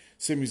that,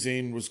 Sami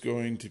Zayn was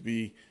going to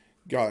be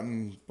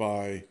gotten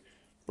by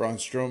Braun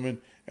Strowman,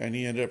 and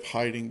he ended up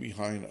hiding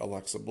behind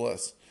Alexa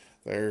Bliss.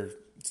 They're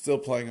still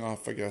playing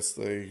off, I guess,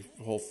 the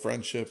whole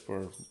friendship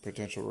or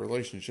potential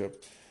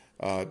relationship,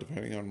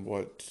 depending on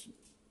what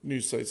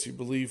news sites you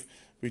believe,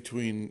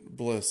 between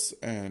Bliss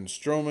and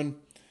Strowman.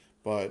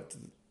 But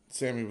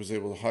Sami was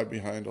able to hide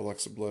behind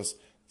Alexa Bliss,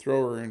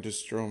 throw her into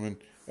Strowman,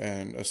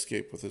 and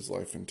escape with his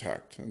life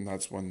intact. And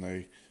that's when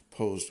they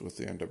posed with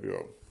the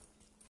NWO.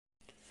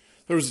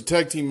 There was a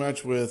tag team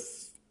match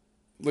with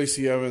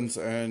Lacey Evans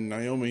and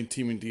Naomi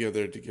teaming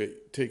together to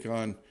take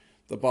on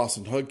the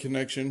Boston Hug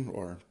Connection,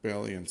 or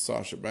Bayley and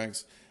Sasha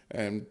Banks.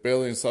 And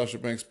Bayley and Sasha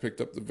Banks picked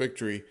up the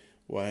victory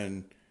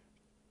when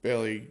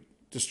Bayley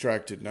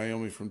distracted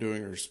Naomi from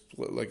doing her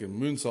split-legged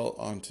moonsault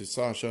onto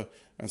Sasha,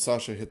 and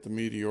Sasha hit the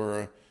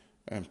Meteora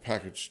and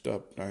packaged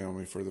up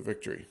Naomi for the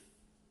victory.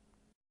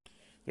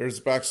 There's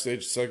a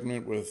backstage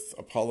segment with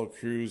Apollo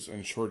Crews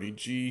and Shorty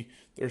G.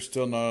 They're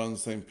still not on the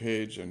same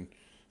page, and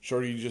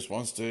Shorty just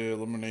wants to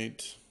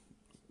eliminate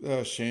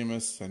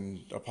Sheamus,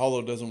 and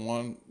Apollo doesn't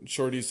want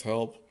Shorty's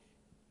help.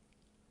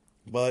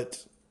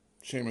 But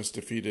Sheamus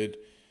defeated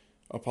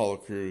Apollo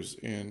Crews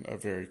in a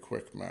very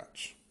quick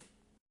match.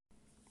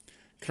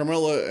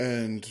 Carmella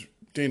and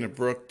Dana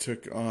Brooke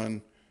took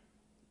on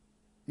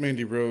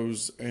Mandy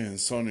Rose and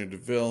Sonya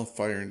Deville,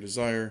 Fire and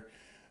Desire.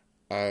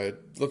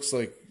 It looks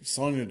like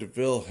Sonya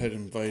Deville had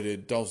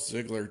invited Dolph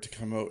Ziggler to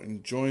come out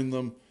and join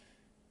them.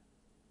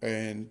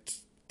 And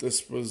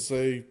this was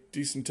a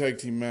decent tag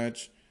team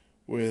match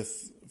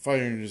with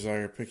Fire and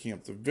Desire picking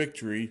up the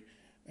victory.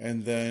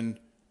 And then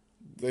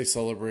they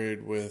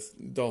celebrated with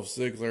Dolph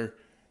Ziggler.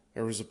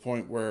 There was a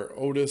point where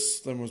Otis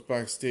then was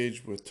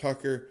backstage with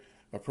Tucker,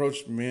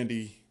 approached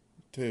Mandy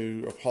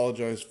to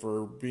apologize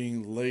for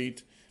being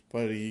late,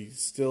 but he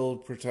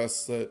still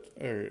attests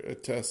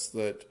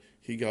that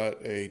he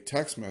got a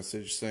text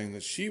message saying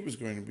that she was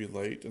going to be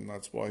late, and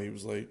that's why he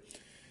was late.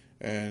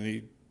 And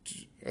he,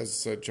 as I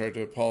said, tried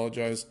to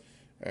apologize,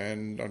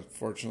 and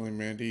unfortunately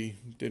Mandy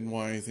didn't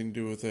want anything to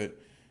do with it.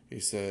 She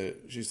said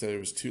it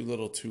was too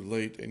little too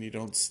late, and you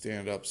don't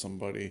stand up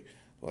somebody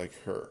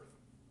like her.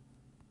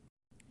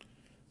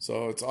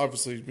 So it's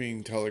obviously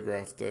being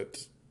telegraphed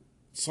that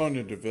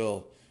Sonya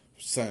Deville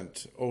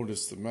sent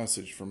Otis the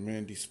message from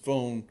Mandy's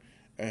phone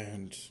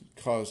and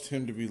caused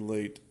him to be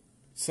late,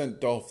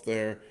 sent Dolph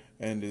there,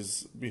 and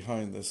is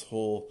behind this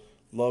whole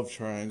love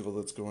triangle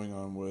that's going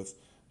on with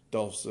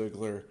Dolph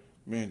Ziggler,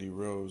 Mandy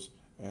Rose,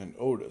 and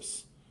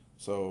Otis.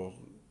 So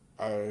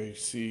I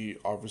see,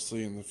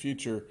 obviously, in the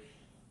future,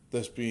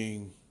 this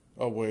being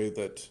a way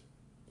that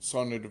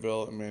Sonya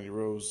Deville and Mandy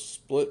Rose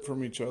split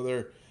from each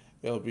other.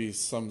 It'll be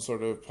some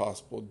sort of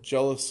possible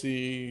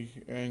jealousy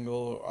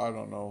angle. I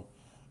don't know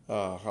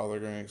how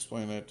they're going to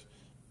explain it,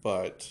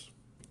 but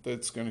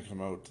it's going to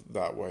come out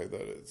that way,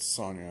 that it's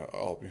Sonya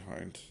all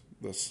behind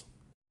this.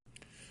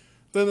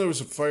 Then there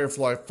was a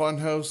Firefly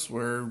Funhouse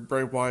where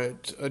Bray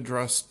Wyatt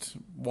addressed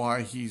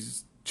why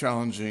he's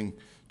challenging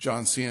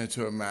John Cena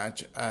to a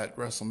match at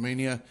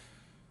WrestleMania.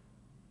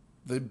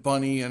 The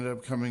Bunny ended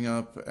up coming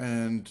up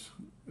and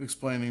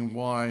explaining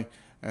why,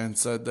 and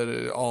said that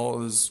it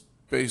all is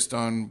based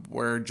on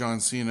where John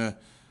Cena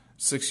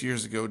 6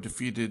 years ago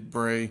defeated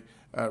Bray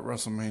at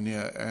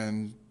WrestleMania,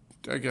 and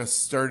I guess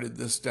started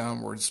this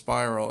downward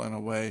spiral in a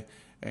way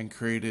and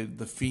created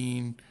The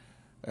Fiend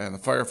and the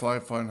Firefly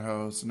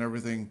Funhouse and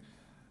everything.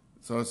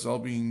 So it's all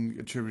being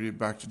attributed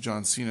back to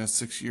John Cena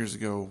 6 years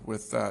ago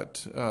with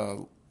that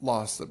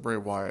loss that Bray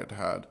Wyatt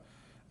had.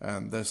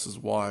 And this is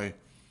why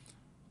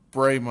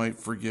Bray might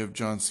forgive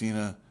John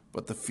Cena,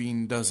 but The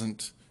Fiend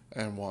doesn't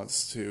and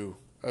wants to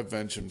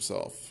avenge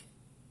himself.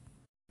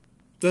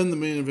 Then the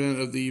main event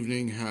of the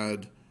evening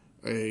had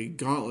a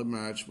gauntlet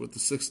match with the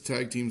 6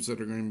 tag teams that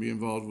are going to be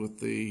involved with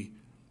the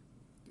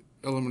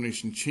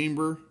Elimination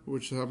Chamber,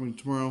 which is happening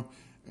tomorrow.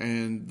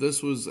 And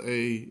this was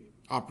a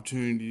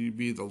opportunity to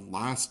be the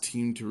last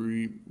team to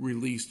be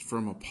released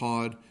from a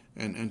pod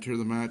and enter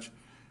the match.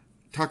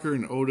 Tucker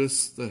and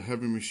Otis, the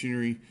Heavy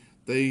Machinery,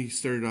 they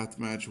started out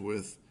the match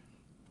with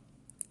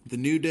the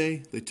New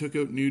Day. They took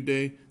out New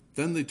Day.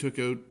 Then they took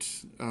out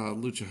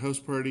Lucha House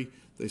Party.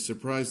 They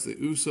surprised the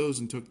Usos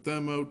and took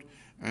them out.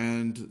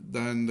 And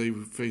then they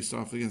faced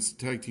off against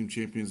the tag team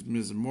champions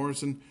Miz and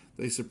Morrison.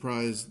 They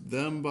surprised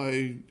them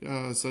by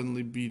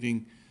suddenly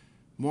beating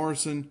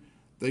Morrison.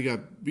 They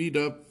got beat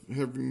up,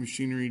 Heavy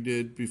Machinery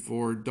did,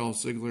 before Dolph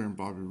Ziggler and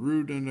Bobby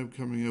Roode ended up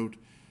coming out.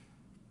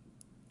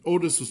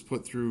 Otis was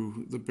put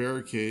through the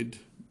barricade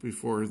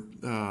before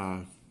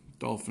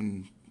Dolph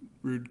and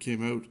Roode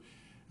came out,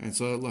 and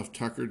so that left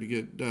Tucker to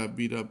get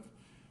beat up.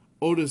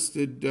 Otis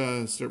did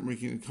start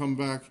making a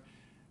comeback,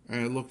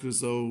 and it looked as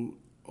though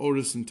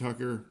Otis and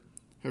Tucker,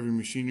 Heavy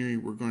Machinery,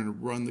 were going to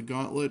run the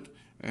gauntlet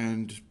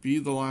and be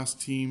the last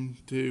team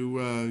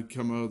to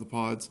come out of the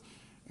pods,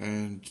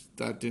 and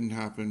that didn't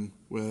happen,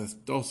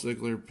 with Dolph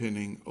Ziggler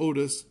pinning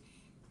Otis,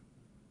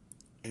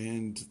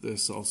 and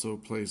this also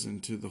plays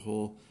into the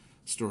whole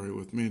story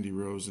with Mandy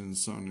Rose and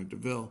Sonya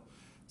Deville.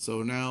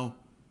 So now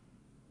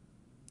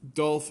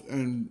Dolph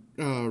and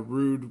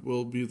Roode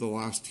will be the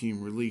last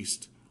team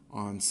released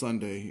on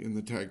Sunday in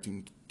the tag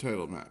team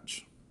title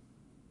match.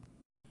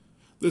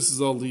 This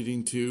is all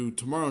leading to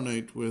tomorrow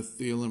night with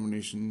the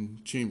Elimination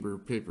Chamber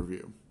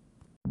pay-per-view.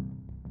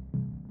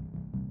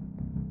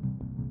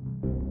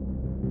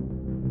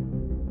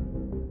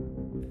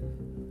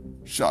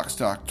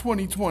 Shockstock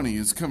 2020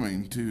 is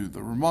coming to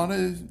the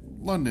Ramada,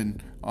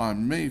 London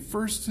on May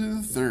 1st to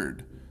the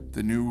 3rd,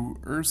 the new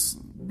Earth's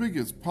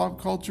biggest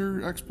pop culture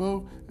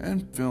expo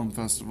and film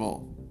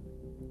festival.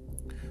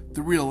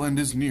 The real end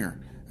is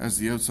near, as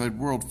the outside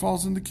world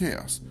falls into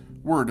chaos.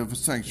 Word of a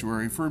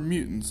sanctuary for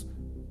mutants,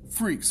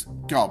 freaks,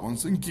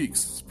 goblins, and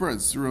geeks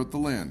spreads throughout the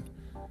land.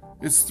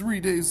 It's 3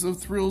 days of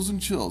thrills and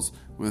chills,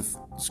 with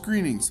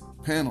screenings,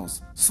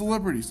 panels,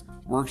 celebrities,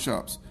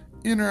 workshops,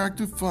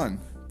 interactive fun,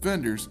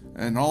 vendors,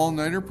 and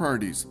all-nighter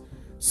parties.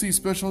 See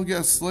special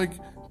guests like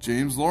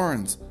James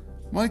Lawrence,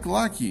 Mike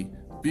Lackey,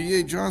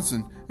 B.A.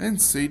 Johnson,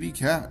 and Sadie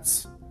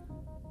Katz.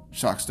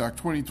 Shockstock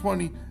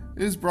 2020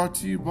 is brought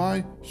to you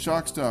by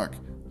Shockstock,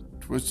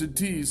 Twisted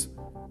Teas,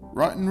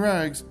 Rotten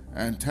Rags,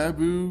 and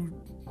Taboo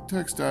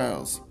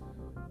Textiles.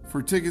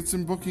 For tickets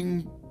and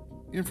booking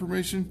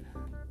information,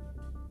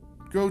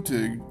 go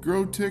to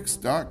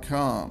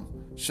growtix.com.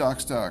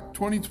 Shockstock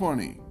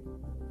 2020.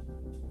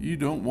 You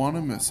don't want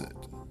to miss it.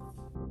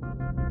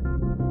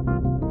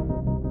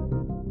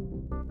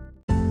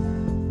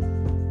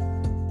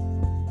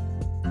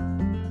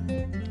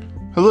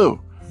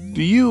 Hello.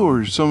 Do you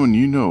or someone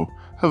you know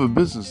have a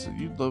business that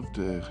you'd love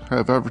to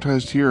have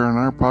advertised here on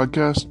our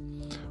podcast?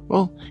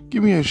 Well,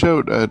 give me a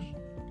shout at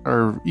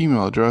our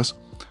email address,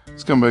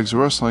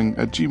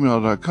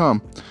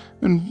 scumbagswrestling@gmail.com,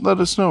 and let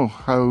us know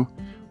how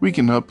we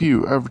can help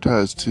you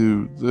advertise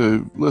to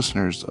the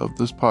listeners of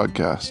this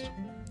podcast.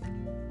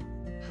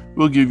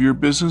 We'll give your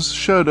business a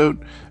shout out,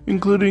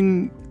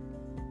 including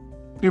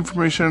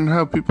information on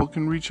how people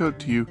can reach out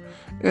to you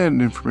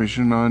and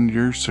information on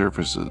your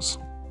services.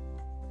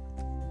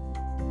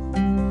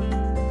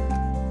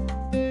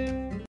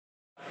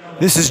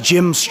 This is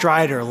Jim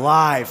Strider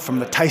live from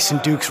the Tyson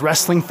Dukes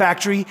Wrestling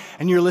Factory,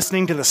 and you're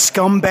listening to the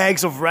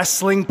Scumbags of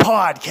Wrestling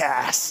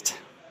podcast.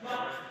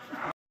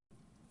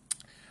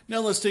 Now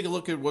let's take a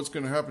look at what's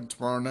going to happen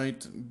tomorrow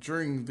night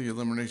during the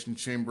Elimination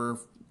Chamber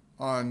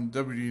on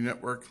WWE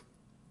Network.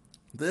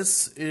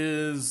 This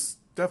is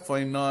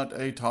definitely not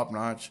a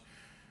top-notch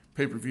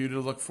pay-per-view to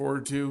look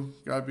forward to,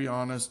 gotta be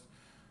honest.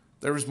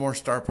 There was more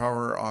star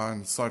power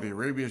on Saudi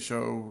Arabia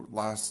show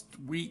last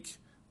week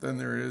than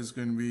there is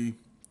going to be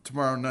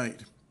tomorrow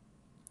night.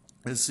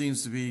 It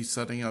seems to be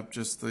setting up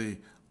just the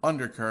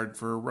undercard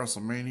for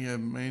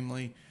WrestleMania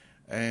mainly,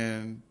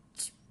 and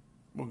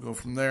we'll go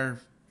from there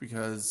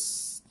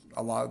because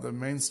a lot of the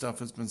main stuff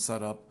has been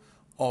set up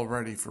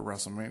already for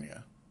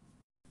WrestleMania.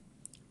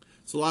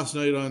 So last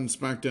night on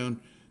SmackDown,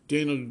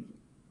 Daniel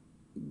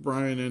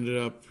Bryan ended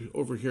up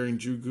overhearing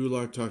Drew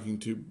Gulak talking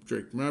to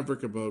Drake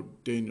Maverick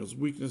about Daniel's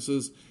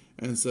weaknesses,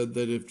 and said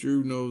that if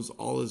Drew knows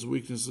all his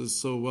weaknesses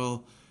so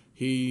well,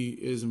 he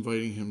is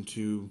inviting him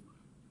to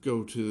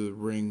go to the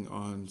ring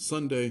on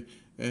Sunday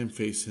and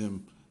face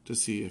him to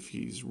see if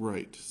he's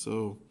right.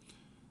 So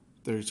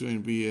there's going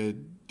to be a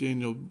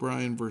Daniel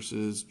Bryan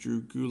versus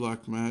Drew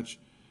Gulak match.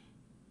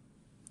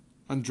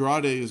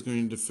 Andrade is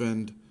going to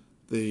defend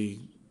the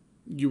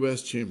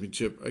U.S.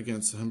 Championship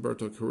against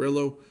Humberto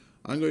Carrillo.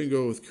 I'm going to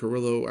go with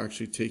Carrillo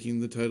actually taking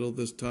the title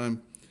this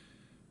time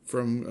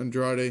from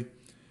Andrade.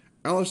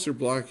 Aleister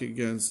Black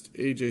against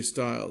AJ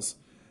Styles.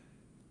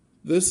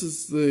 This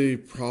is the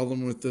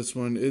problem with this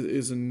one. It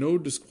is a no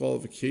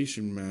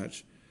disqualification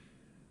match.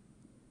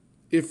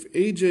 If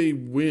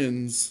AJ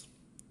wins,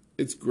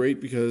 it's great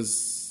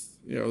because,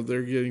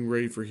 they're getting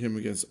ready for him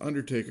against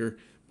Undertaker.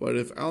 But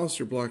if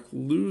Aleister Black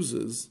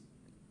loses,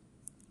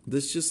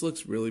 this just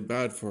looks really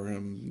bad for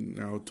him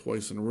now,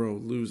 twice in a row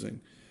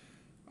losing.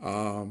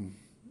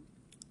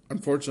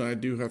 Unfortunately, I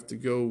do have to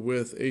go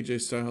with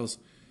AJ Styles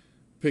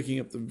picking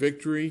up the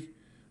victory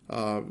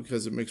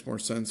because it makes more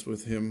sense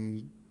with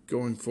him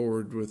going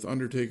forward with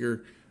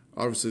Undertaker.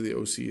 Obviously, the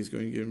OC is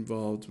going to get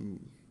involved.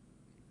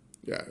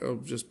 Yeah, it'll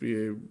just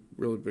be a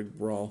really big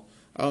brawl.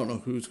 I don't know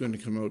who's going to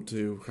come out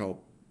to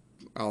help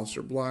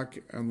Aleister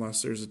Black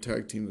unless there's a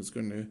tag team that's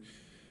going to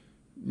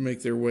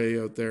make their way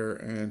out there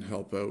and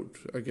help out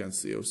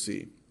against the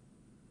OC.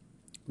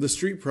 The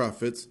Street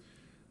Profits,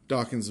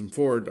 Dawkins and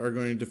Ford are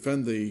going to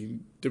defend the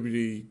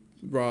WWE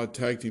Raw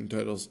Tag Team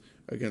titles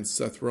against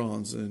Seth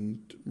Rollins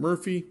and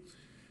Murphy.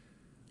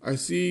 I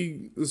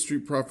see the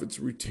Street Profits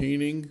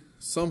retaining.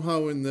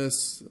 Somehow in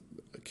this,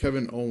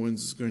 Kevin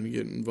Owens is going to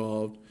get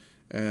involved,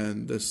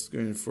 and this is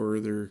going to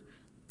further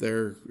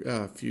their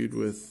feud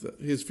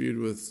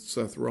with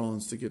Seth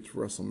Rollins to get to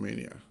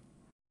WrestleMania.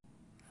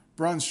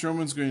 Braun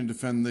Strowman's going to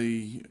defend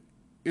the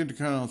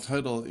Intercontinental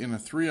title in a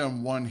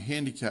 3-on-1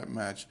 handicap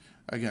match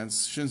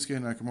against Shinsuke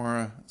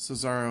Nakamura,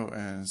 Cesaro,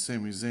 and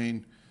Sami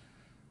Zayn.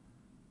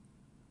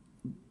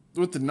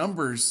 With the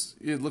numbers,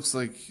 it looks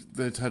like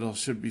the title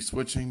should be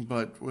switching,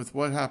 but with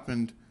what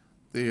happened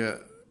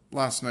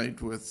last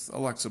night with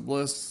Alexa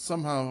Bliss,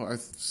 somehow I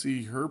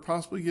see her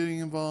possibly getting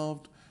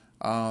involved.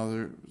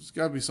 There's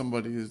got to be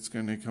somebody that's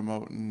going to come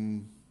out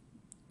and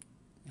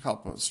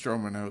help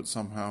Strowman out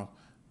somehow,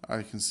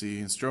 I can see.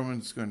 And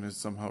Strowman's going to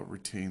somehow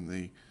retain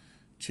the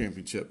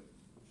championship.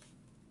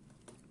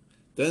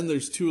 Then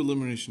there's 2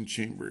 Elimination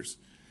Chambers.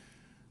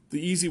 The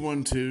easy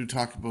one to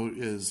talk about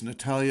is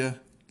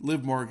Natalya,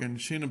 Liv Morgan,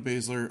 Shayna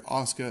Baszler,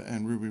 Asuka,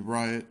 and Ruby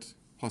Riott,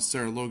 plus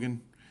Sarah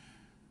Logan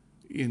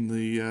in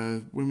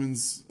the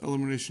Women's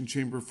Elimination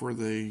Chamber for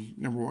the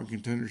 #1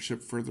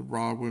 contendership for the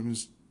Raw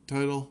Women's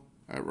title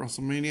at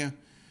WrestleMania.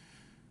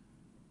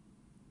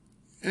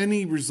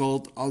 Any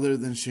result other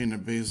than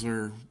Shayna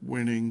Baszler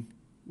winning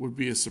would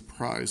be a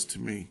surprise to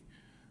me.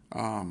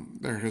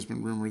 There has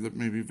been rumor that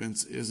maybe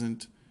Vince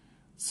isn't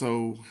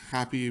so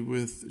happy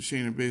with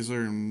Shayna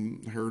Baszler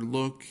and her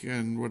look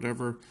and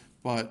whatever,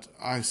 but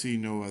I see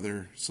no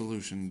other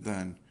solution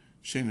than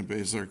Shayna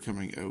Baszler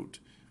coming out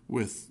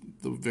with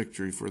the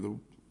victory for the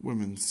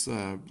Women's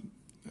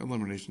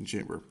Elimination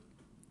Chamber.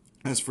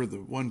 As for the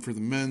one for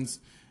the men's,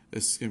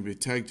 this is going to be a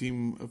tag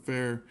team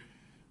affair.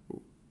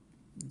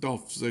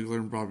 Dolph Ziggler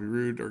and Bobby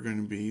Roode are going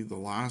to be the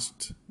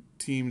last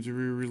team to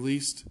be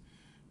released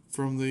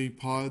from the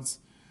pods.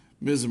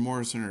 Miz and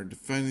Morrison are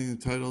defending the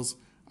titles.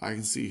 I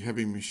can see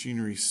Heavy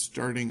Machinery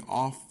starting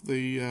off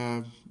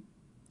the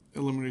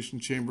Elimination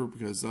Chamber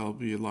because that'll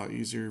be a lot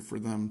easier for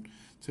them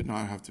to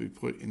not have to be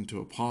put into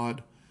a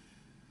pod.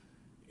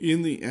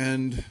 In the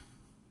end,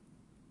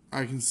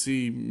 I can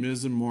see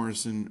Miz and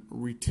Morrison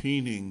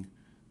retaining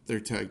their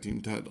tag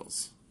team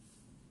titles.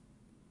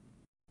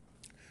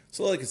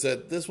 So like I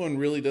said, this one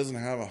really doesn't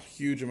have a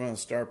huge amount of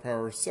star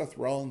power. Seth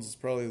Rollins is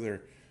probably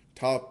their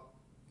top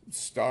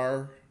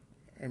star,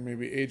 and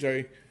maybe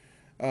AJ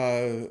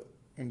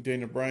and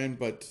Dana Bryan,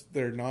 but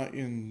they're not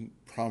in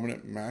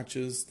prominent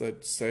matches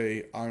that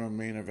say I'm a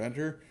main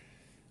eventer.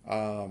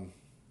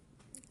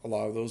 A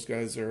lot of those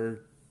guys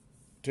are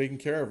taken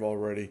care of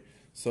already.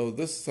 So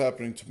this is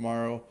happening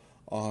tomorrow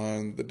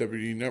on the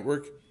WWE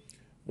Network.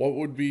 What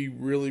would be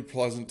really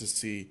pleasant to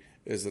see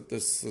is that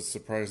this is a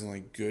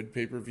surprisingly good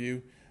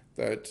pay-per-view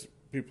that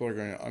people are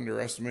going to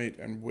underestimate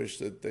and wish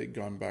that they'd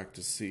gone back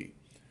to see.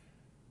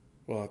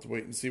 We'll have to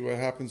wait and see what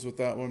happens with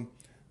that one.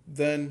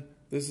 Then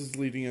this is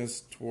leading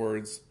us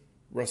towards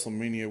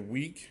WrestleMania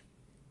week.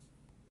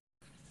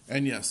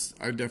 And yes,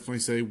 I definitely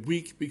say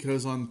week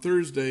because on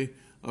Thursday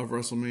of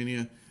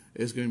WrestleMania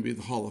is going to be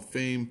the Hall of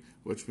Fame,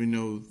 which we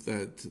know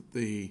that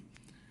the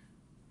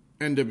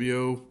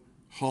NWO,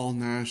 Hall,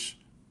 Nash,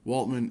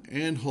 Waltman,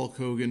 and Hulk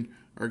Hogan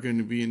are going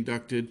to be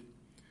inducted.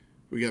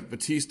 We got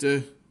Batista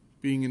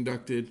being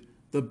inducted,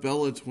 the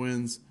Bella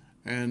Twins,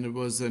 and it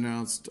was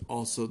announced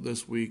also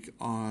this week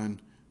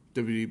on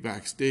WWE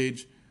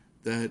Backstage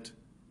that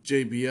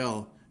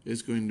JBL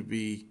is going to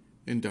be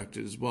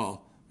inducted as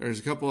well. There's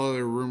a couple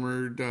other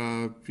rumored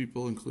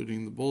people,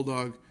 including the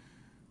Bulldog,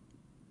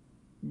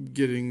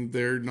 getting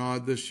their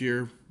nod this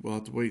year. We'll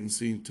have to wait and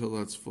see until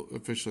that's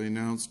officially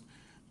announced.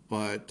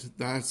 But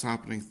that's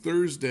happening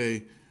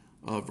Thursday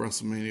of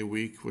WrestleMania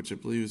week, which I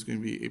believe is going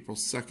to be April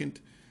 2nd.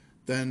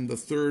 Then the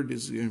 3rd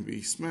is going to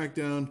be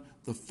SmackDown.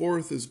 The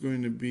 4th is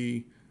going to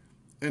be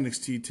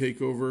NXT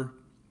TakeOver.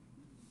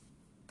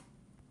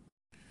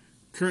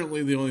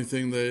 Currently, the only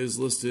thing that is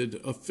listed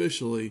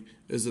officially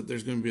is that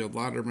there's going to be a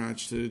ladder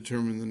match to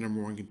determine the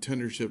 #1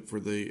 contendership for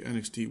the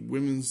NXT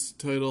Women's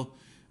title,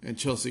 and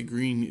Chelsea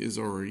Green is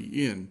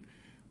already in.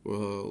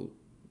 We'll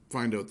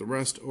find out the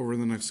rest over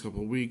the next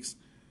couple of weeks.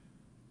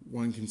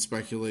 One can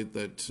speculate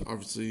that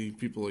obviously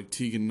people like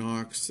Tegan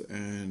Nox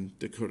and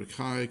Dakota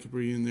Kai could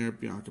be in there,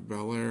 Bianca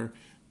Belair.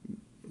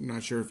 I'm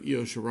not sure if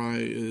Io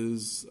Shirai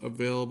is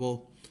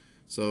available.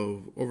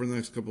 So over the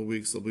next couple of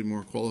weeks, there'll be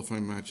more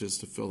qualifying matches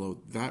to fill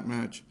out that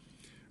match.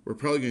 We're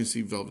probably going to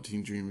see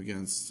Velveteen Dream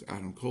against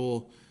Adam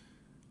Cole,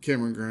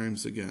 Cameron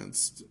Grimes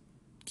against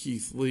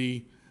Keith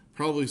Lee,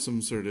 probably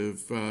some sort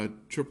of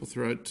triple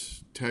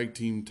threat tag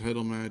team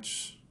title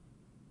match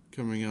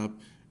coming up,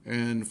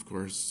 and of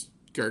course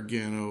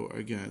Gargano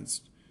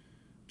against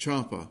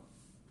Ciampa,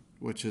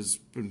 which has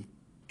been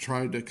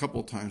tried a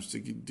couple times to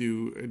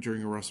do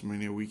during a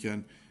WrestleMania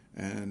weekend,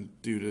 and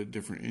due to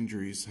different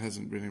injuries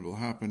hasn't been able to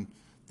happen.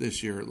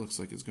 This year it looks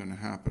like it's going to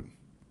happen.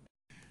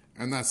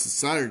 And that's the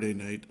Saturday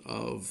night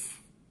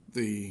of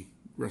the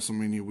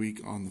WrestleMania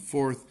week on the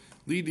 4th,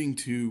 leading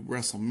to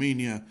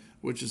WrestleMania,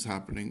 which is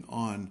happening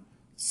on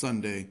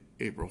Sunday,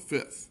 April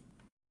 5th.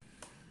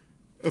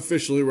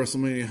 Officially,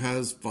 WrestleMania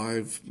has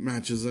 5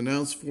 matches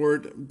announced for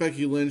it.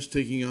 Becky Lynch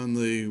taking on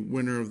the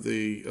winner of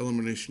the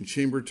Elimination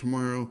Chamber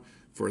tomorrow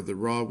for the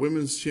Raw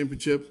Women's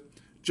Championship.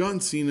 John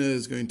Cena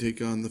is going to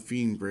take on The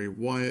Fiend Bray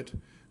Wyatt.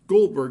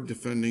 Goldberg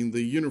defending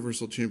the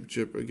Universal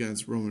Championship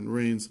against Roman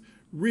Reigns.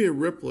 Rhea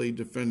Ripley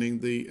defending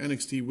the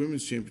NXT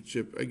Women's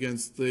Championship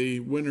against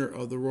the winner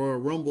of the Royal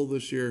Rumble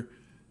this year,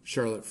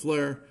 Charlotte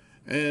Flair.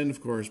 And,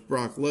 of course,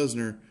 Brock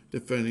Lesnar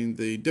defending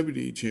the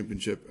WWE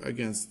Championship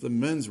against the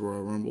Men's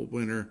Royal Rumble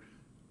winner,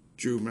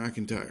 Drew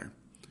McIntyre.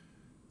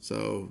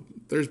 So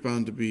there's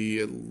bound to be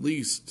at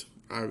least,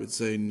 I would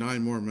say,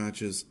 9 more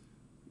matches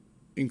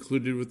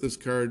included with this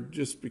card,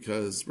 just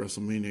because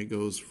WrestleMania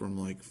goes from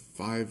like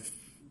 5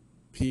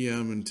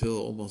 p.m. until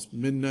almost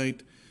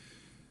midnight,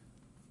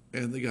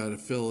 and they got to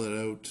fill it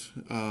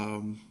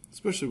out,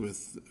 especially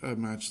with a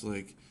match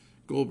like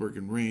Goldberg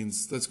and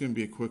Reigns. That's going to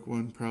be a quick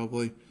one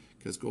probably,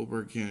 because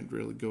Goldberg can't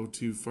really go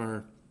too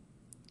far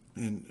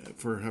and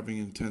for having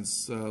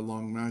intense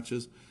long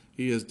matches.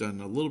 He has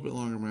done a little bit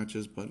longer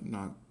matches, but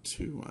not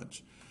too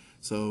much.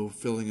 So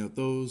filling out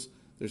those,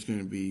 there's going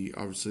to be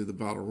obviously the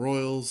Battle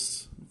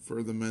Royals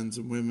for the men's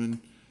and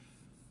women,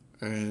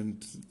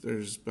 and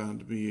there's bound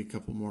to be a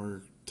couple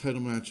more title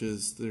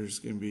matches. There's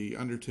going to be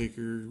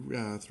Undertaker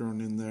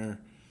thrown in there.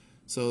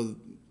 So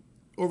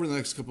over the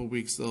next couple of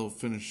weeks, they'll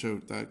finish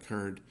out that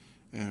card,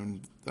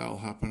 and that'll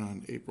happen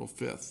on April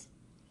 5th.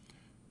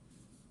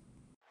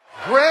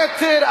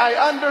 Granted, I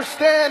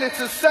understand it's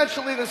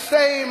essentially the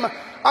same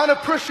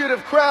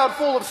unappreciative crowd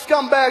full of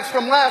scumbags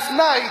from last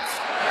night.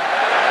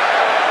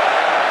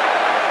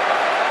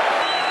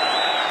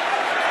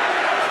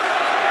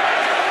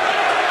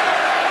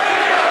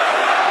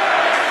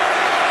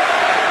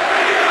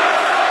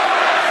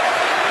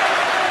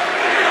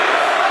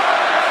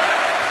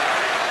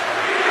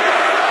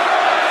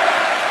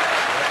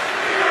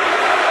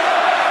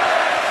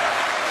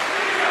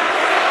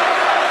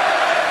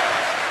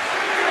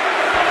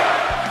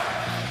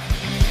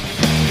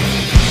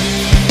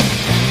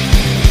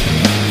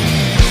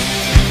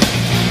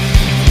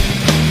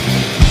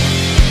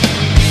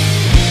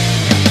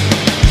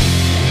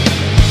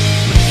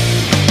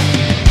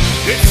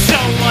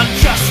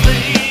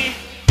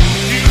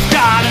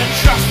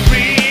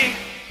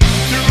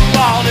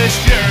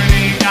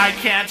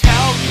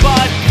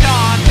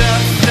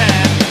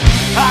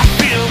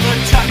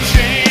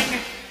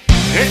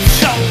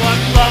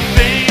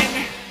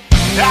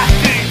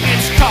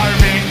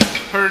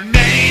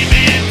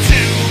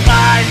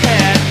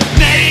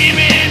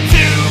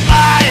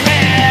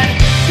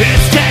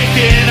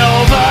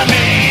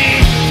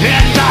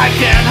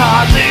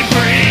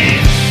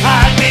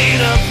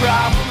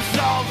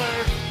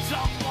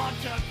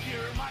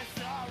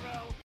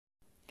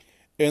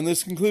 And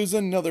this concludes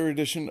another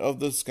edition of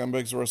the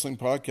Scumbags Wrestling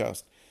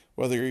Podcast.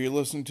 Whether you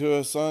listen to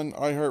us on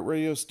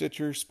iHeartRadio,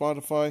 Stitcher,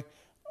 Spotify,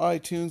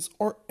 iTunes,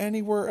 or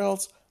anywhere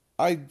else,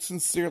 I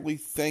sincerely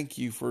thank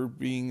you for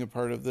being a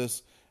part of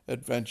this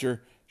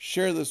adventure.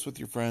 Share this with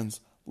your friends.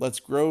 Let's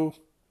grow.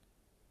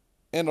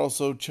 And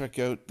also check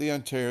out the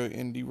Ontario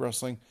Indy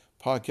Wrestling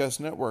Podcast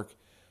Network.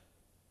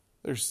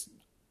 There's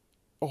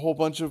a whole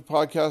bunch of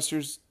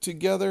podcasters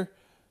together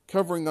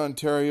covering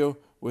Ontario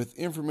with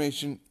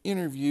information,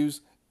 interviews,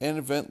 and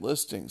event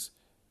listings.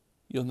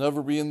 You'll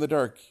never be in the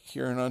dark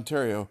here in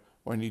Ontario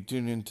when you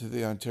tune into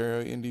the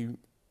Ontario Indy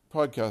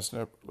Podcast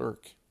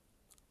Network.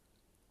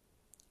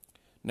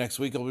 Next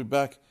week I'll be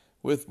back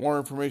with more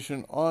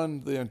information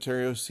on the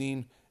Ontario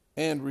scene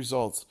and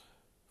results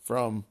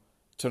from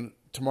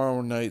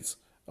tomorrow night's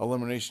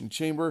Elimination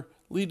Chamber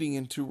leading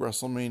into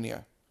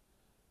WrestleMania.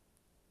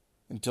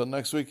 Until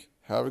next week,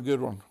 have a good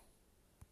one.